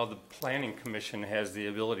 understand how the planning commission has the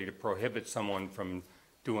ability to prohibit someone from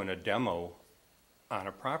doing a demo on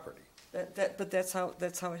a property. But that's how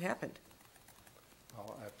it happened.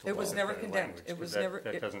 I'll have to It was look never at that condemned. language, It was 'cause never-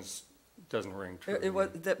 That it- doesn't ring true. It was,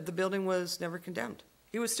 the building was never condemned.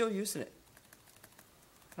 He was still using it.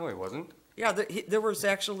 No, he wasn't. Yeah, there was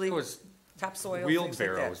actually There was topsoil, things like that.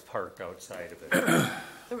 wheelbarrows parked outside of it.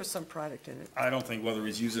 There was some product in it. I don't think whether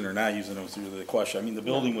he's using it or not using it was really the question. I mean, the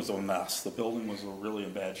building was a mess. The building was really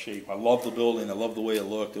in bad shape. I love the building. I love the way it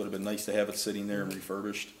looked. It would have been nice to have it sitting there and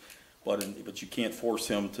refurbished. But you can't force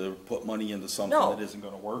him to put money into something No. that isn't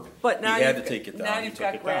gonna work. But now He had to you've take it got- down. now He you've took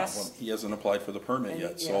got it down. grass. Well, he hasn't applied for the permit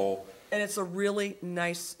yet, Yeah. so. And it's a really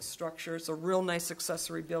nice structure. It's a real nice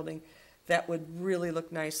accessory building that would really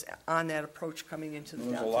look nice on that approach coming into the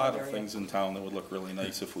There's downtown a lot area. of things in town that would look really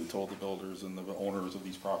nice if we told the builders and the owners of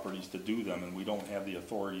these properties to do them, and we don't have the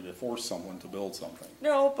authority to force someone to build something.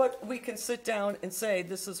 No, but we can sit down and say,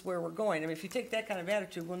 this is where we're going. I mean, if you take that kind of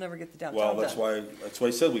attitude, we'll never get the downtown Well, done. that's why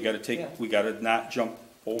I said we gotta Yeah. we gotta not jump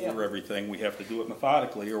over Yeah. everything. We have to do it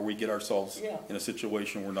methodically, or we get ourselves Yeah. in a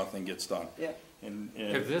situation where nothing gets done. Yeah.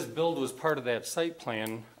 If this build was part of that site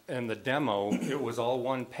plan and the demo, it was all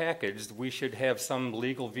one package, we should have some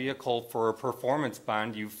legal vehicle for a performance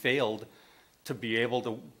bond. You failed to be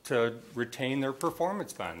able to retain their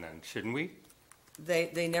performance bond then, shouldn't we?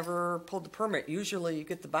 They never pulled the permit. Usually you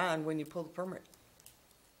get the bond when you pull the permit.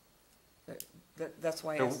 That's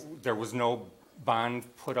why I asked. There was no bond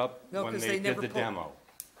put up No, when 'cause they they did never the pulled- demo?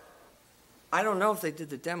 I don't know if they did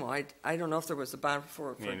the demo. I don't know if there was a bond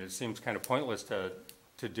for. I mean, it seems kind of pointless to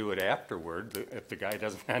do it afterward. If the guy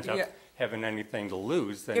doesn't end Yeah. up having anything to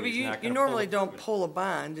lose, then Yeah, but he's not you going to normally don't pull a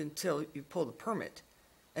bond until you pull the permit.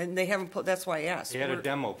 And they haven't pulled, that's why I asked. He had a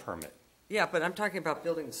demo permit. Yeah, but I'm talking about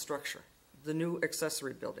building the structure, the new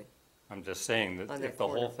accessory building. I'm just saying that On if that the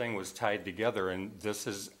whole corner. thing was tied together, and this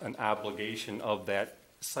is an obligation of that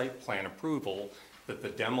site plan approval, that the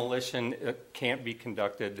demolition can't be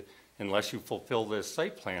conducted unless you fulfill this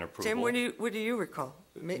site plan approval. Tim, what do you recall?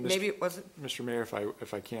 Maybe it wasn't, Mr. Mayor,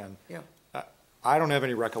 if I can. yeah. I don't have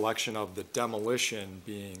any recollection of the demolition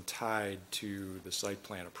being tied to the site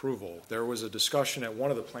plan approval. There was a discussion at one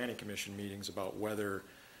of the planning commission meetings about whether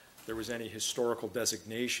there was any historical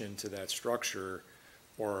designation to that structure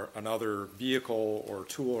or another vehicle or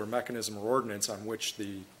tool or mechanism or ordinance on which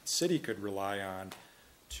the city could rely on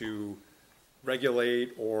to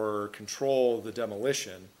regulate or control the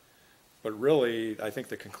demolition. But really, I think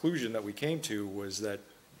the conclusion that we came to was that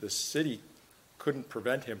the city couldn't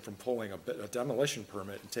prevent him from pulling a demolition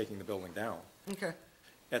permit and taking the building down. Okay.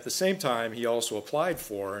 At the same time, he also applied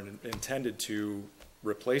for and intended to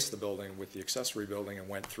replace the building with the accessory building and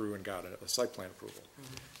went through and got a site plan approval.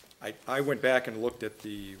 I went back and looked at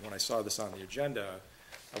when I saw this on the agenda,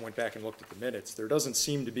 I went back and looked at the minutes. There doesn't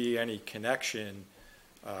seem to be any connection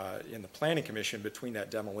in the planning commission between that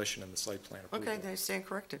demolition and the site plan approval. Okay, then I stand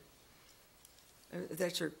corrected.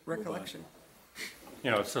 That's your recollection.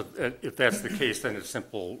 You know, so if that's the case, then it's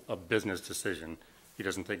a business decision. He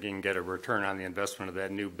doesn't think he can get a return on the investment of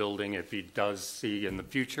that new building. If he does see in the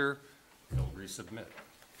future, he'll resubmit.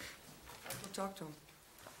 We'll talk to him.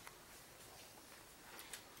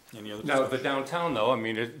 Any other Now, the downtown, though, I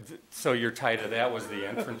mean, so you're tied to that was the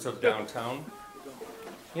entrance of downtown?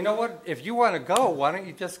 You know what? If you want to go, why don't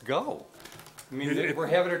you just go? I mean, we're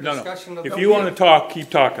having a discussion. If you want to talk, keep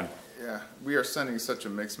talking. Yeah, we are sending such a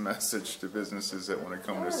mixed message to businesses that want to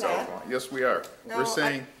come to South Lyon. Yes, we are.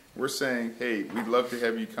 We're saying, hey, we'd love to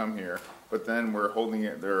have you come here, but then we're holding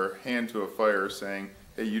their hand to a fire saying,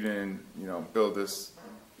 hey, you didn't, build this,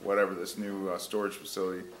 whatever, this new storage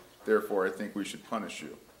facility. Therefore, I think we should punish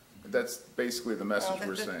you. That's basically the message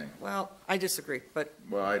we're saying. Well, I disagree, but.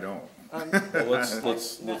 Well, I don't. Well,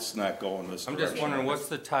 let's not go in this direction. I'm just wondering, what's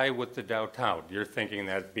the tie with the downtown? You're thinking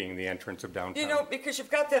that being the entrance of downtown? Because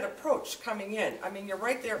you've got that approach coming in. I mean, you're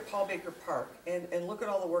right there at Paul Baker Park, and look at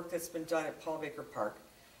all the work that's been done at Paul Baker Park.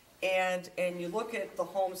 And you look at the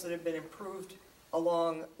homes that have been improved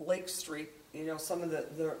along Lake Street, some of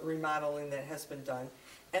the remodeling that has been done.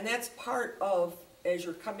 And that's part of, as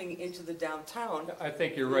you're coming into the downtown. I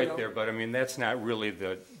think you're right there, but I mean, that's not really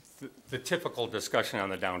the typical discussion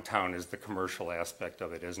on the downtown is the commercial aspect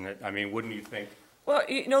of it, isn't it? I mean, wouldn't you think? Well,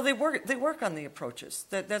 they work on the approaches.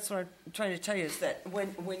 That's what I'm trying to tell you is that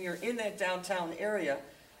when you're in that downtown area,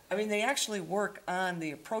 I mean, they actually work on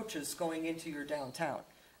the approaches going into your downtown.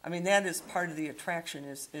 I mean, that is part of the attraction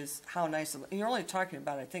is how nice, and you're only talking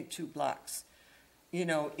about, I think, 2 blocks, in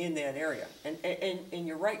that area. And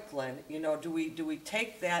you're right, Glenn, do we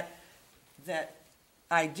take that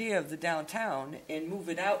idea of the downtown and move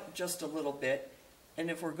it out just a little bit? And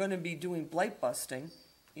if we're going to be doing blight busting,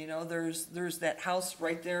 there's that house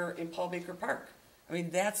right there in Paul Baker Park. I mean,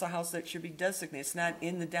 that's a house that should be designated. It's not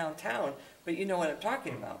in the downtown, but you know what I'm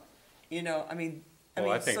talking about.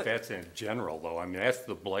 I think that's in general, though. I mean, that's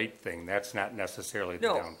the blight thing. That's not necessarily the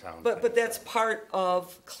downtown thing. But that's part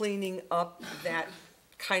of cleaning up that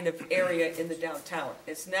kind of area in the downtown.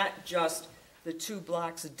 It's not just the 2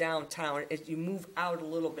 blocks of downtown. You move out a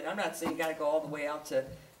little bit. I'm not saying you got to go all the way out to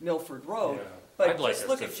Milford Road. Yeah. But I'd like just us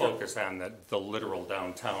look to at focus on the literal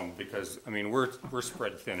downtown because, I mean, we're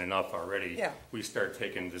spread thin enough already. Yeah. We start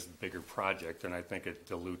taking this bigger project, and I think it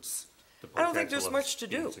dilutes the I don't potential think there's of much to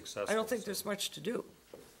being do. successful, I don't think so. there's much to do.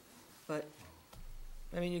 But,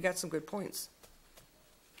 I mean, you got some good points.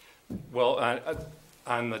 Well,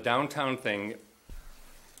 on the downtown thing,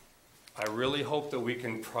 I really hope that we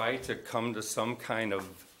can try to come to some kind of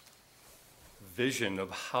vision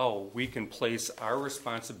of how we can place our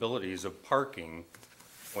responsibilities of parking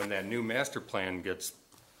when that new master plan gets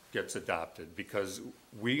adopted, because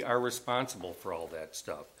we are responsible for all that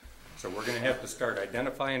stuff. So we're going to have to start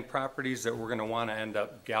identifying properties that we're going to want to end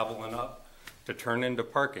up gobbling up to turn into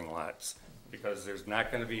parking lots, because there's not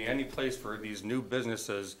going to be any place for these new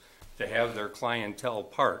businesses to have their clientele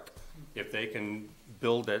park if they can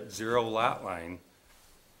build at 0 lot line.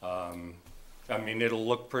 I mean, it'll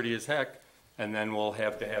look pretty as heck, and then we'll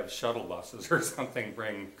have to have shuttle buses or something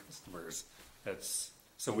bring customers.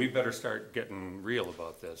 So we better start getting real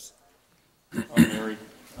about this. Mary,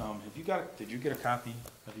 did you get a copy?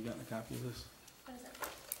 Have you gotten a copy of this? What is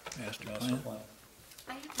it? Master plan?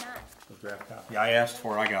 I have not. The draft copy. I asked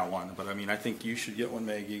for it, I got one, but I mean, I think you should get one,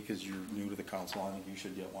 Maggie, because you're new to the council. I think you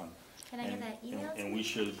should get one. Can I get that email? And we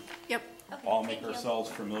should Yep. Okay, all make thank you. ourselves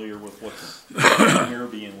familiar with what's here,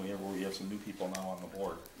 being we have some new people now on the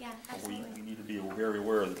board. Yeah, But absolutely. we need to be very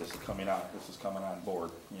aware that this is coming on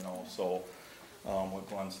board, so, what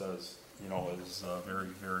Glenn says, is, very,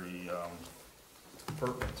 very,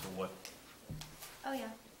 pertinent to what, Oh, yeah.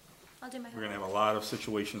 I'll do my we're gonna have a lot of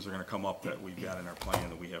situations that are gonna come up that we've got in our plan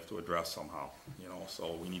that we have to address somehow,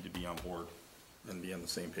 so we need to be on board and be on the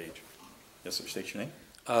same page. Yes, sir, state your name.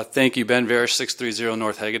 Thank you, Ben Varish, 630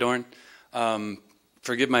 North Hagedorn.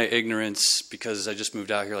 Forgive my ignorance because I just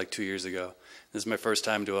moved out here like 2 years ago. This is my first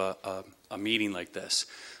time to a meeting like this.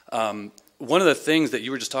 One of the things that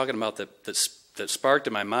you were just talking about that sparked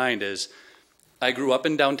in my mind is I grew up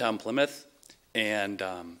in downtown Plymouth, And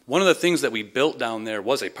one of the things that we built down there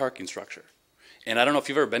was a parking structure. And I don't know if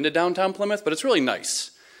you've ever been to downtown Plymouth, but it's really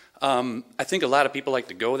nice. I think a lot of people like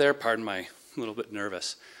to go there. Pardon my a little bit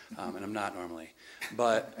nervous, and I'm not normally.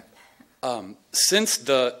 But since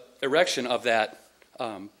the erection of that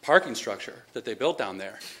parking structure that they built down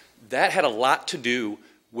there, that had a lot to do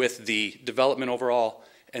with the development overall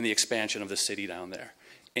and the expansion of the city down there.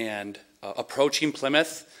 And approaching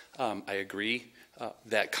Plymouth, I agree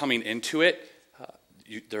that coming into it,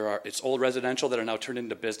 it's old residential that are now turned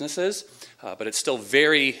into businesses, but it's still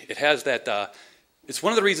it has that, it's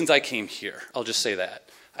one of the reasons I came here, I'll just say that.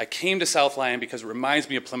 I came to South Lyon because it reminds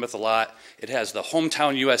me of Plymouth a lot. It has the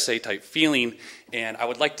hometown USA type feeling, and I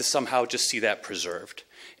would like to somehow just see that preserved.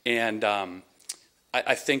 And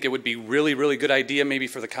I think it would be really, really good idea maybe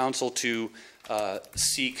for the council to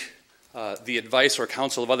seek the advice or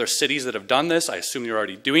counsel of other cities that have done this. I assume you're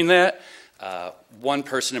already doing that. One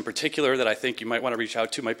person in particular that I think you might want to reach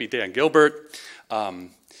out to might be Dan Gilbert,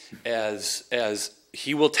 as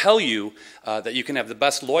he will tell you that you can have the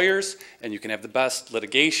best lawyers and you can have the best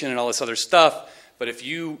litigation and all this other stuff, but if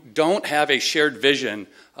you don't have a shared vision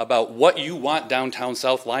about what you want downtown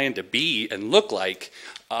South Lyon to be and look like,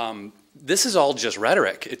 this is all just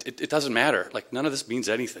rhetoric. It doesn't matter. Like, none of this means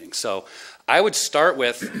anything. So I would start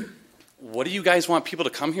with, what do you guys want people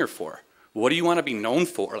to come here for? What do you want to be known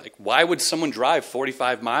for? Like, why would someone drive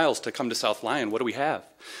 45 miles to come to South Lyon? What do we have?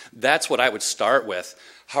 That's what I would start with.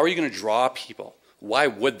 How are you going to draw people? Why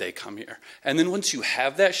would they come here? And then once you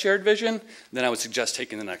have that shared vision, then I would suggest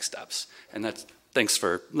taking the next steps. And thanks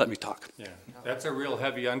for letting me talk. Yeah, that's a real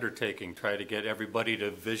heavy undertaking. Try to get everybody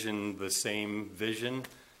to vision the same vision.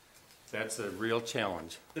 That's a real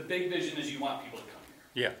challenge. The big vision is you want people to come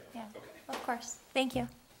here. Yeah. Yeah, of course. Thank you.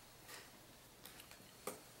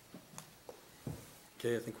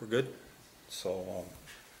 Okay, I think we're good. So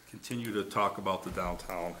continue to talk about the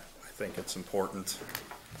downtown. I think it's important.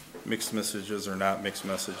 Mixed messages or not mixed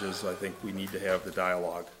messages, I think we need to have the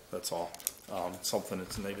dialogue. That's all. It's something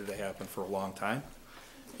that's needed to happen for a long time,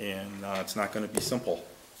 and it's not going to be simple,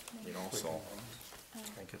 so I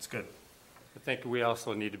think it's good. I think we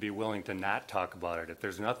also need to be willing to not talk about it. If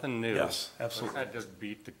there's nothing new, yes, absolutely. Let's not just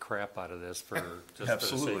beat the crap out of this for the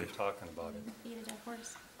absolutely. sake of talking about it. Beat a dead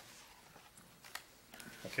horse.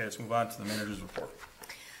 Okay, let's move on to the manager's report.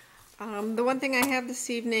 The one thing I have this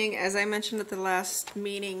evening, as I mentioned at the last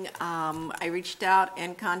meeting, I reached out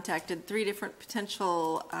and contacted 3 different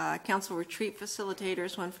potential council retreat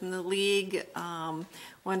facilitators, one from the League,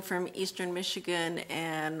 one from Eastern Michigan,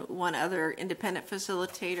 and one other independent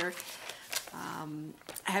facilitator.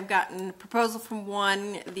 I have gotten a proposal from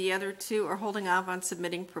one. The other 2 are holding off on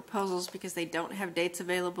submitting proposals because they don't have dates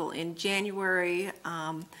available in January.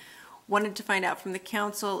 Wanted to find out from the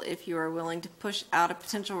council if you are willing to push out a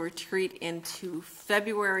potential retreat into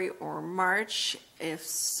February or March. If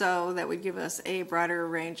so, that would give us a broader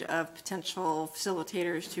range of potential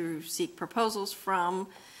facilitators to seek proposals from.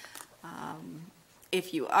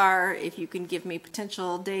 If you can give me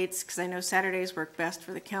potential dates, because I know Saturdays work best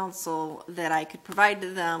for the council, that I could provide to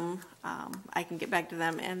them, I can get back to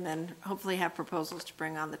them and then hopefully have proposals to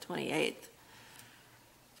bring on the 28th.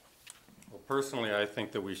 Well, personally, I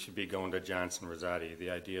think that we should be going to Johnson Rosati. The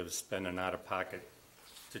idea of spending out of pocket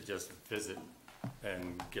to just visit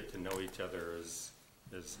and get to know each other is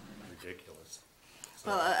ridiculous.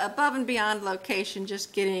 So. Well, above and beyond location,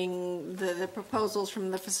 just getting the proposals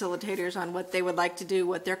from the facilitators on what they would like to do,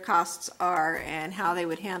 what their costs are, and how they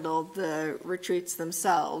would handle the retreats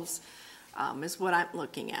themselves is what I'm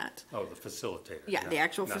looking at. Oh, the facilitators. Yeah, the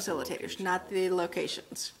actual facilitators, not the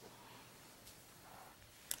locations.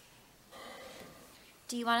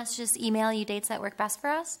 Do you want us to just email you dates that work best for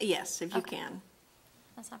us? Yes, if you can.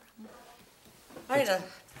 That's not a problem.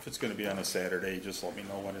 If it's going to be on a Saturday, just let me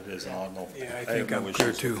know when it is, and I'll know. Yeah, I have think no I'm clear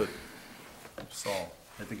issues too. with it. So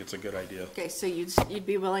I think it's a good idea. Okay, so you'd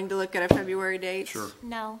be willing to look at a February date? Sure.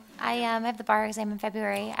 No, I have the bar exam in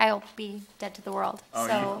February. I'll be dead to the world. Oh,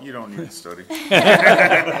 so. you don't need to study. Don't worry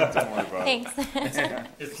about Thanks. it.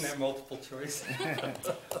 Isn't that multiple choice?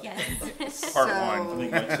 Yes. Part So- one. I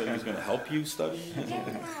think Mike said he was going to help you study.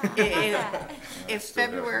 If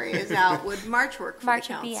February is out, would March work for March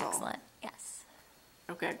the would council? be excellent. Yes.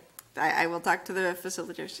 Okay, I will talk to the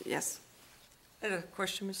facilitators, yes. I had a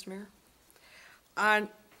question, Mr. Mayor.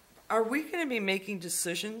 Are we going to be making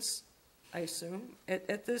decisions, I assume,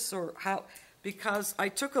 at this, or how? Because I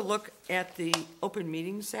took a look at the Open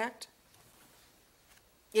Meetings Act.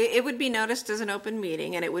 It would be noticed as an open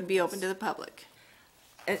meeting, and it would be open to the public.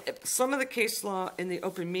 And some of the case law in the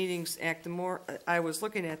Open Meetings Act, the more I was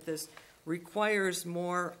looking at this, requires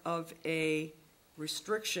more of a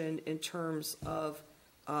restriction in terms of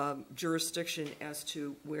jurisdiction as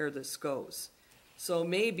to where this goes. So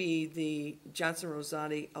maybe the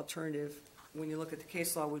Johnson-Rosati alternative, when you look at the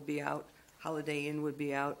case law, would be out, Holiday Inn would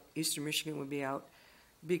be out, Eastern Michigan would be out,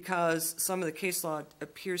 because some of the case law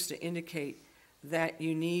appears to indicate that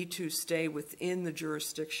you need to stay within the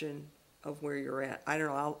jurisdiction of where you're at. I don't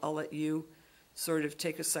know, I'll let you sort of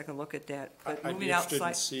take a second look at that. But I'd be moving interested in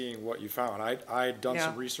outside, seeing what you found. I'd done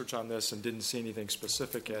some Yeah. research on this and didn't see anything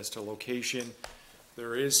specific as to location.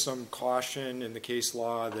 There is some caution in the case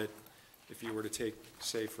law that if you were to take,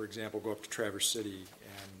 say, for example, go up to Traverse City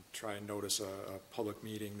and try and notice a public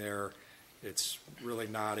meeting there, it's really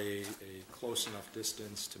not a close enough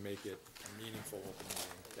distance to make it a meaningful open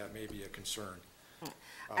meeting. That may be a concern.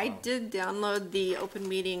 I did download the open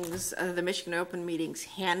meetings, the Michigan Open Meetings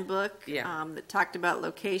Handbook. Yeah. That talked about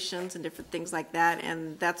locations and different things like that,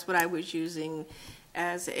 and that's what I was using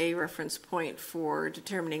as a reference point for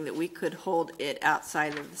determining that we could hold it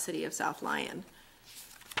outside of the city of South Lyon.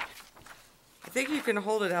 I think you can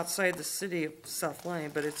hold it outside the city of South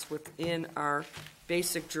Lyon, but it's within our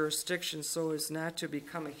basic jurisdiction so as not to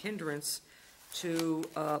become a hindrance to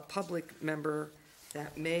a public member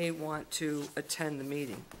that may want to attend the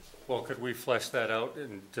meeting. Well, could we flesh that out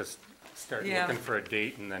and just start Yeah. looking for a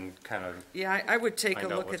date and then kind of, Yeah, I would take a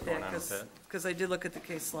Find out look what's at going that, on with because I did look at the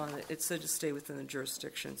case law, and it said to stay within the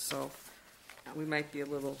jurisdiction, so we might be a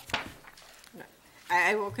little,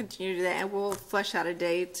 I will continue to do that, and we'll flesh out a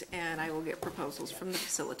date, and I will get proposals from the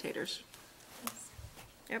facilitators.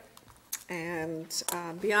 Yep. And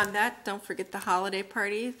beyond that, don't forget the holiday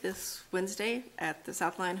party this Wednesday at the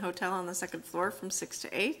South Lyon Hotel on the second floor from 6 to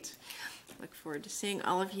 8. Look forward to seeing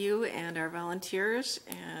all of you and our volunteers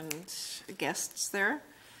and guests there.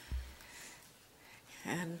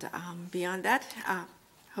 And beyond that,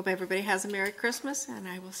 hope everybody has a Merry Christmas, and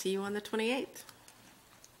I will see you on the 28th.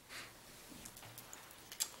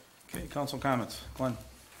 Okay, council comments. Glenn?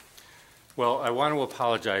 well, I want to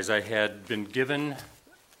apologize. I had been given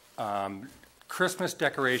Christmas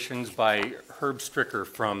decorations by Herb Stricker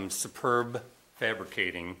from Superb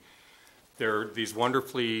Fabricating. They're these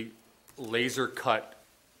wonderfully laser-cut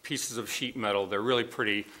pieces of sheet metal. They're really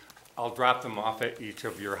pretty. I'll drop them off at each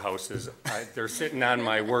of your houses. They're sitting on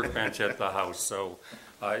my workbench at the house, so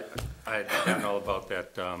I don't know about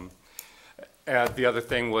that. The other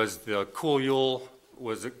thing was the cool Yule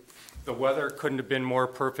was, the weather couldn't have been more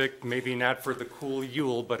perfect, maybe not for the cool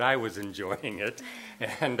Yule, but I was enjoying it.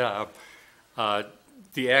 And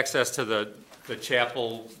the access to the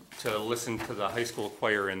chapel to listen to the high school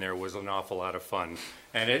choir in there was an awful lot of fun.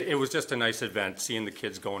 And it was just a nice event. Seeing the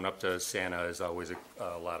kids going up to Santa is always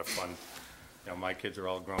a lot of fun. You know, my kids are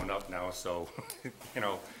all grown up now, so, you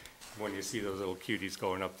know, when you see those little cuties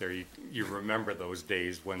going up there, you remember those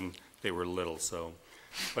days when they were little, so.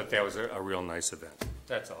 But that was a real nice event.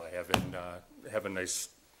 That's all I have, and have a nice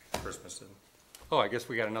Christmas. And, oh, I guess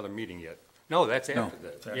we got another meeting yet. No, that's after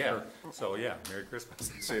that. Yeah, so yeah, Merry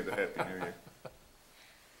Christmas. Save the Happy New Year.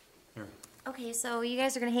 Okay, so you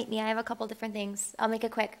guys are going to hate me. I have a couple different things. I'll make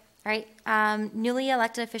it quick. All right. Newly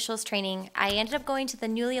elected officials training. I ended up going to the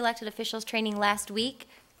newly elected officials training last week.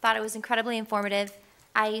 Thought it was incredibly informative.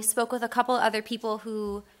 I spoke with a couple other people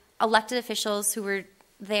who, elected officials who were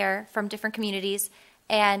there from different communities,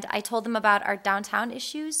 and I told them about our downtown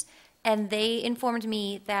issues, and they informed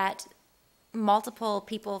me that multiple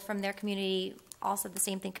people from their community all said the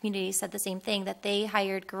same thing. Community said the same thing, that they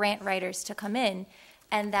hired grant writers to come in,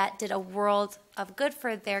 and that did a world of good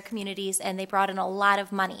for their communities, and they brought in a lot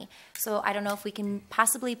of money. So I don't know if we can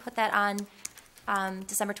possibly put that on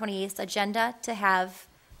December 28th agenda to have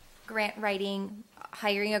grant writing,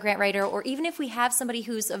 hiring a grant writer, or even if we have somebody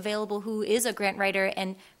who's available who is a grant writer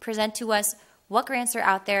and present to us what grants are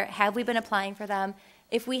out there, have we been applying for them?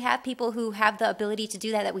 If we have people who have the ability to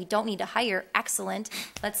do that we don't need to hire, excellent.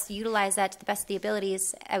 Let's utilize that to the best of the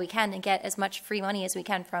abilities that we can and get as much free money as we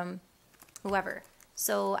can from whoever.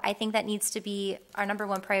 So I think that needs to be our number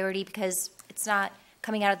one priority because it's not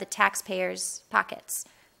coming out of the taxpayers' pockets.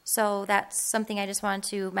 So that's something I just wanted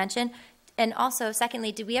to mention. And also,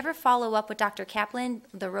 secondly, did we ever follow up with Dr. Kaplan,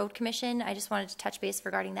 the road commission? I just wanted to touch base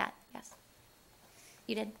regarding that. Yes.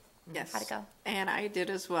 You did? Yes. How'd it go? And I did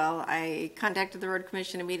as well. I contacted the road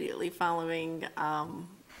commission immediately following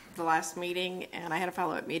the last meeting, and I had a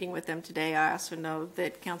follow-up meeting with them today. I also know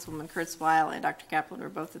that Councilwoman Kurzweil and Dr. Kaplan were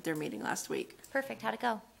both at their meeting last week. Perfect. How'd it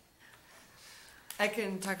go? I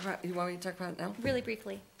can talk about, you want me to talk about it now? Really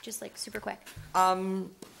briefly, just like super quick.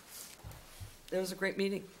 It was a great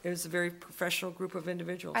meeting. It was a very professional group of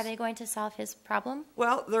individuals. Are they going to solve his problem?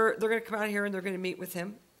 Well, they're going to come out here and they're going to meet with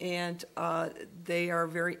him, and they are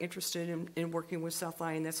very interested in working with South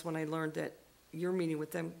Lyon. That's when I learned that your meeting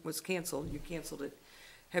with them was canceled. You canceled it.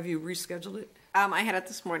 Have you rescheduled it? I had it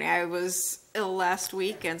this morning. I was ill last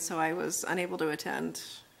week, and so I was unable to attend.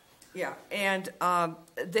 Yeah, and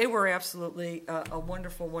they were absolutely a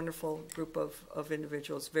wonderful, wonderful group of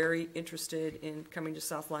individuals, very interested in coming to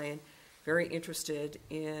South Lyon, very interested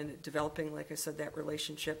in developing, like I said, that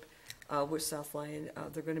relationship with South Lyon.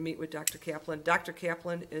 They're going to meet with Dr. Kaplan. Dr.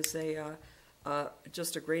 Kaplan is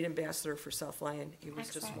just a great ambassador for South Lyon. He was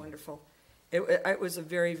just wonderful. It was a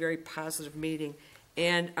very, very positive meeting.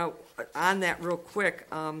 And on that real quick,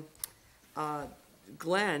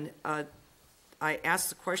 Glenn, I asked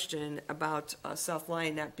the question about South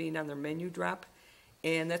Lyon not being on their menu drop,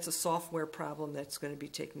 and that's a software problem that's going to be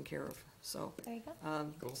taken care of. So, there you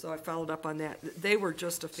go. So I followed up on that. They were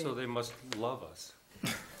just a fan. So they must love us.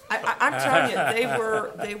 I'm telling you,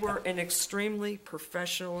 they were an extremely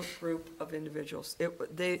professional group of individuals.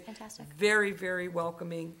 Fantastic. Very, very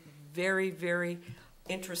welcoming, very, very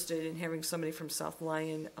interested in having somebody from South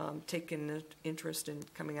Lyon take an interest in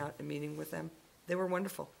coming out and meeting with them. They were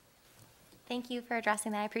wonderful. Thank you for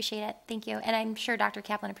addressing that. I appreciate it. Thank you. And I'm sure Dr.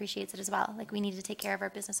 Kaplan appreciates it as well. Like, we need to take care of our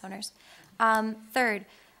business owners. Third,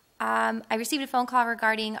 I received a phone call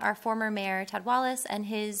regarding our former mayor, Ted Wallace, and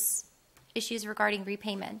his issues regarding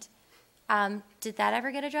repayment. Did that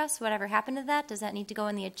ever get addressed? Whatever happened to that? Does that need to go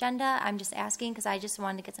in the agenda? I'm just asking because I just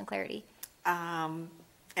wanted to get some clarity.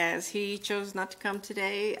 As he chose not to come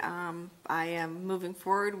today, I am moving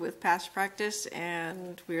forward with past practice,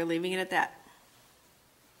 and we are leaving it at that.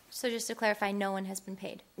 So just to clarify, no one has been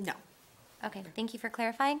paid? No. Okay, thank you for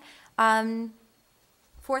clarifying.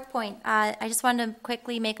 Fourth point, I just wanted to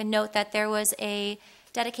quickly make a note that there was a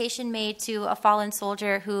dedication made to a fallen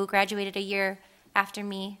soldier who graduated a year after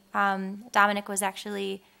me. Dominic was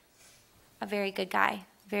actually a very good guy,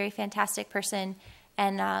 very fantastic person,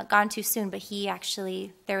 and gone too soon, but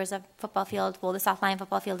there was a football field, the South Lyon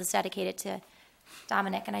football field is dedicated to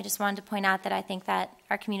Dominic, and I just wanted to point out that I think that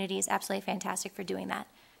our community is absolutely fantastic for doing that.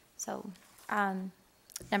 So,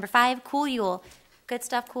 number 5, Cool Yule. Good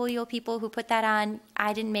stuff, Cool Yule people who put that on.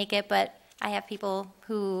 I didn't make it, but I have people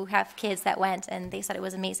who have kids that went, and they said it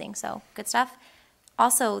was amazing, so good stuff.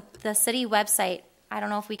 Also, the city website, I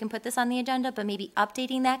don't know if we can put this on the agenda, but maybe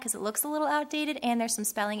updating that because it looks a little outdated, and there's some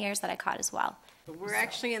spelling errors that I caught as well. We're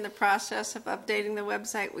actually in the process of updating the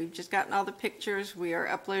website. We've just gotten all the pictures. We are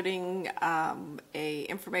uploading a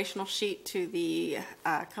informational sheet to the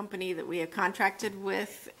company that we have contracted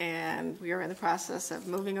with, and we are in the process of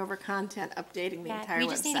moving over content, updating the entire website. We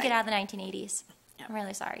just need to get out of the 1980s. Yep. I'm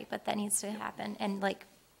really sorry, but that needs to happen. And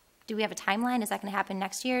do we have a timeline? Is that going to happen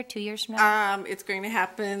next year, 2 years from now? It's going to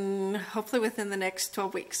happen hopefully within the next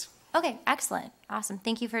 12 weeks. Okay, excellent. Awesome.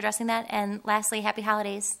 Thank you for addressing that. And lastly, happy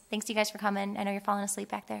holidays. Thanks to you guys for coming. I know you're falling asleep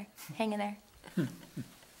back there. Hang in there.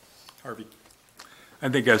 Harvey. I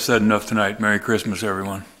think I've said enough tonight. Merry Christmas,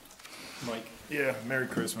 everyone. Mike. Yeah, Merry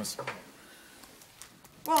Christmas.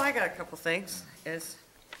 Well, I got a couple things, as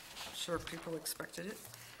I'm sure people expected it.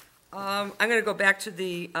 I'm going to go back to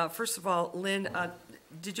the, first of all, Lynn,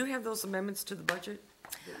 did you have those amendments to the budget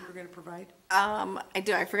that you were going to provide? I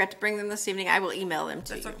do. I forgot to bring them this evening. I will email them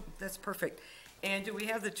to you. That's perfect. And do we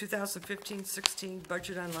have the 2015-16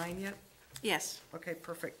 budget online yet? Yes. Okay,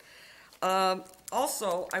 perfect.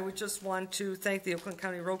 Also, I would just want to thank the Oakland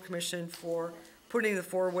County Road Commission for putting the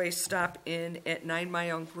four-way stop in at 9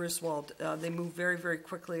 Mile and Griswold. They moved very, very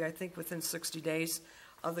quickly, I think within 60 days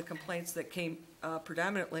of the complaints that came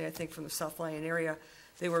predominantly, I think, from the South Lyon area.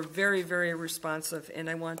 They were very, very responsive, and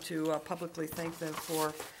I want to publicly thank them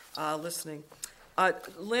for listening.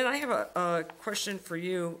 Lynn, I have a question for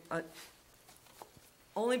you,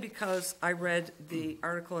 only because I read the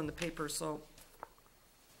article in the paper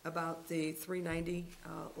about the 390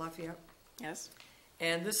 Lafayette. Yes.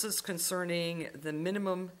 And this is concerning the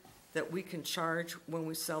minimum that we can charge when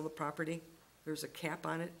we sell the property. There's a cap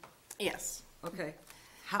on it? Yes. Okay.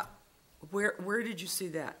 Where did you see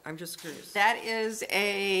that? I'm just curious. That is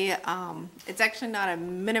it's actually not a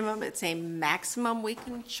minimum, it's a maximum we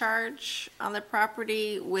can charge on the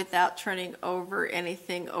property without turning over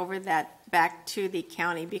anything over that back to the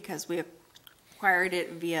county because we acquired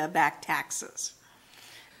it via back taxes.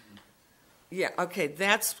 Yeah, okay,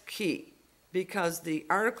 that's key because the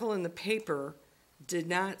article in the paper did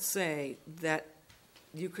not say that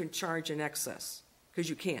you can charge in excess because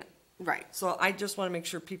you can't. Right. So I just want to make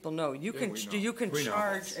sure people know. You can we know. you can We know.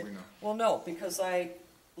 charge. We know. Well, no, because I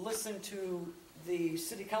listened to the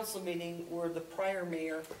city council meeting where the prior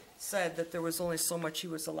mayor said that there was only so much he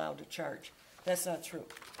was allowed to charge. That's not true.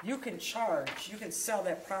 You can sell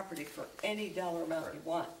that property for any dollar amount you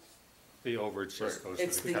want. The overage just goes to the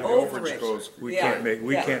It's the county. overage. We Yeah, can't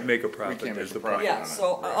make a We profit can't as make the a profit. profit. Yeah,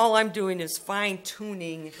 so all I'm doing is fine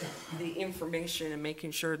tuning the information and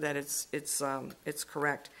making sure that it's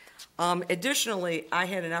correct. Additionally, I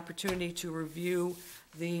had an opportunity to review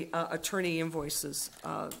the attorney invoices,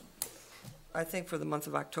 I think for the month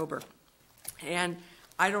of October. And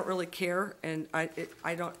I don't really care, and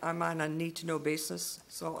I'm on a need-to-know basis,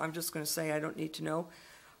 so I'm just gonna say I don't need to know.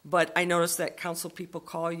 But I noticed that council people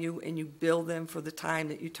call you and you bill them for the time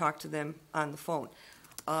that you talk to them on the phone.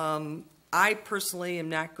 I personally am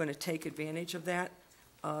not gonna take advantage of that.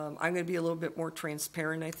 I'm gonna be a little bit more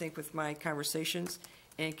transparent, I think, with my conversations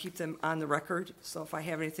and keep them on the record. So if I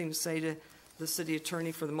have anything to say to the city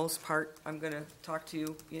attorney, for the most part, I'm gonna talk to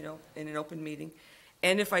you, in an open meeting.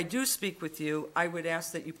 And if I do speak with you, I would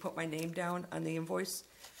ask that you put my name down on the invoice,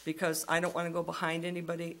 because I don't want to go behind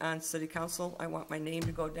anybody on city council. I want my name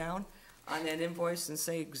to go down on that invoice and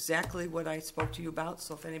say exactly what I spoke to you about.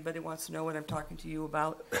 So if anybody wants to know what I'm talking to you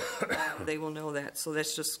about, they will know that. So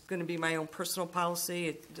that's just going to be my own personal policy.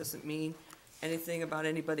 It doesn't mean anything about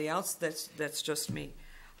anybody else. That's just me.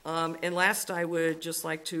 And last, I would just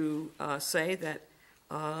like to say that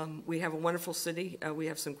we have a wonderful city. We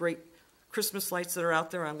have some great Christmas lights that are out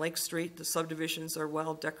there on Lake Street. The subdivisions are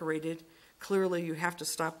well decorated. Clearly, you have to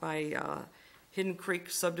stop by Hidden Creek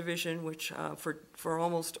subdivision, which for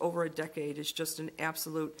almost over a decade is just an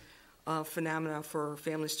absolute phenomena for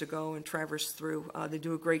families to go and traverse through. They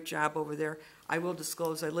do a great job over there. I will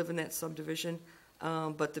disclose I live in that subdivision,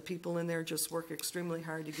 but the people in there just work extremely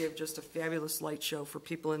hard to give just a fabulous light show for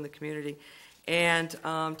people in the community. And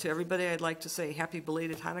to everybody, I'd like to say happy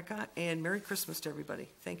belated Hanukkah and Merry Christmas to everybody.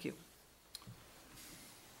 Thank you.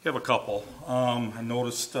 You have a couple. I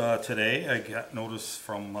noticed today, I got notice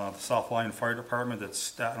from the South Lyon Fire Department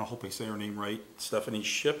that, and I hope I say her name right, Stephanie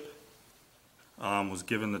Ship, was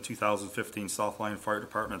given the 2015 South Lyon Fire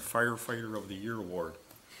Department Firefighter of the Year Award.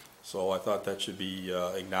 So I thought that should be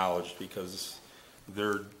acknowledged, because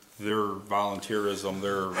their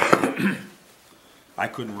volunteerism, I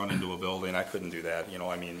couldn't run into a building, I couldn't do that,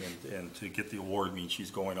 and to get the award means she's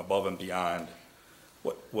going above and beyond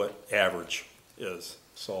what average is.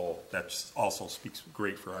 So that also speaks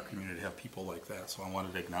great for our community to have people like that. So I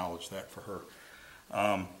wanted to acknowledge that for her.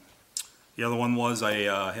 The other one was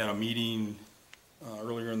I had a meeting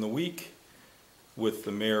earlier in the week with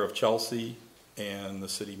the mayor of Chelsea and the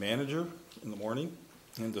city manager in the morning,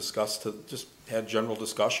 and just had general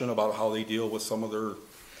discussion about how they deal with some of their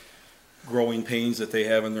growing pains that they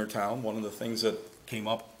have in their town. One of the things that came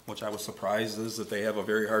up, which I was surprised, is that they have a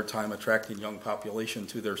very hard time attracting young population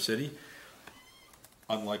to their city,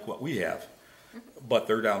 unlike what we have. But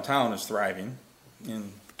their downtown is thriving,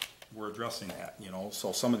 and we're addressing that,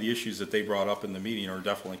 So some of the issues that they brought up in the meeting are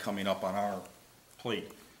definitely coming up on our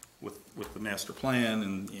plate with the master plan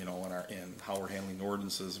and, and how we're handling the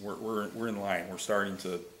ordinances. We're in line. We're starting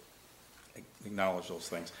to acknowledge those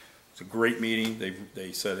things. It's a great meeting.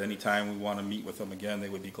 They said anytime we want to meet with them again, they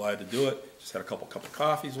would be glad to do it. Just had a cup of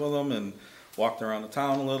coffees with them and walked around the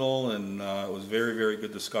town a little, and it was very, very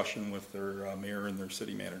good discussion with their mayor and their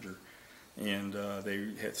city manager. And they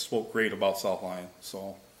spoke great about South Lyon.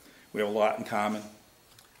 So we have a lot in common,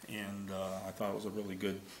 and I thought it was a really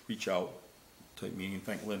good reach out type meeting.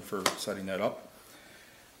 Thank Lynn for setting that up.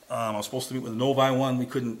 I was supposed to meet with the Novi one. We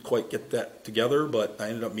couldn't quite get that together, but I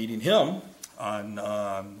ended up meeting him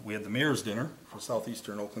we had the mayor's dinner for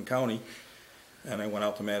southeastern Oakland County. And I went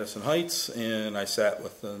out to Madison Heights, and I sat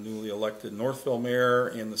with the newly elected Northville mayor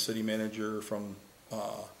and the city manager from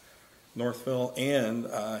Northville, and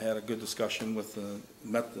had a good discussion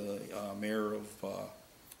met the mayor of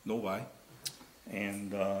Novi,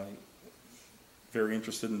 and very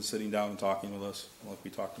interested in sitting down and talking with us, like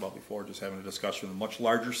we talked about before, just having a discussion. A much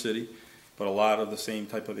larger city, but a lot of the same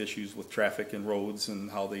type of issues with traffic and roads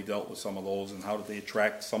and how they dealt with some of those, and how did they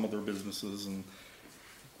attract some of their businesses, and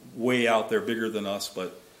way out there, bigger than us,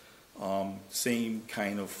 but same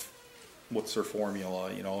kind of what's their formula,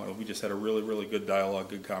 and we just had a really, really good dialogue,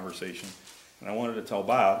 good conversation. And I wanted to tell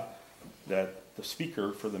Bob that the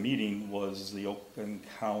speaker for the meeting was the Oakland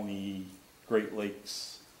County Great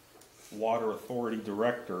Lakes Water Authority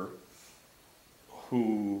Director,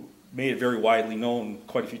 who made it very widely known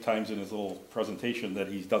quite a few times in his little presentation that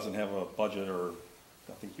he doesn't have a budget, or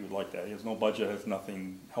I think he would like that. He has no budget, has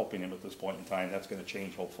nothing helping him at this point in time. That's going to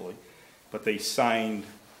change, hopefully. But they signed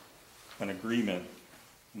an agreement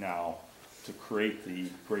now to create the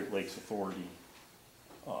Great Lakes Authority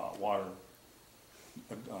water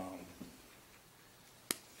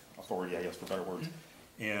authority, I guess, for better words.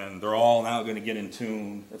 And they're all now going to get in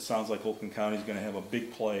tune. It sounds like Oakland County is going to have a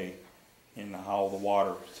big play in how the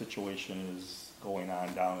water situation is going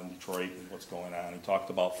on down in Detroit and what's going on. He talked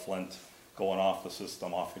about Flint going off the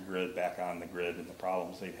system, off the grid, back on the grid, and the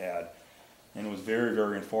problems they've had. And it was very,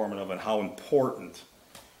 very informative on how important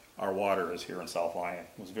our water is here in South Lyon.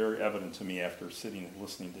 It was very evident to me after sitting and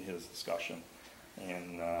listening to his discussion.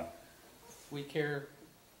 And We care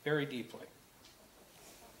very deeply.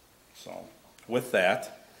 so, with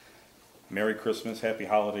that, Merry Christmas, Happy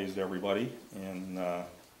Holidays to everybody, and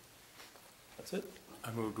that's it.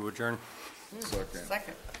 I move to adjourn.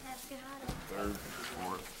 Second.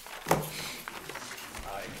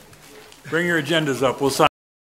 Bring your agendas up. We'll sign.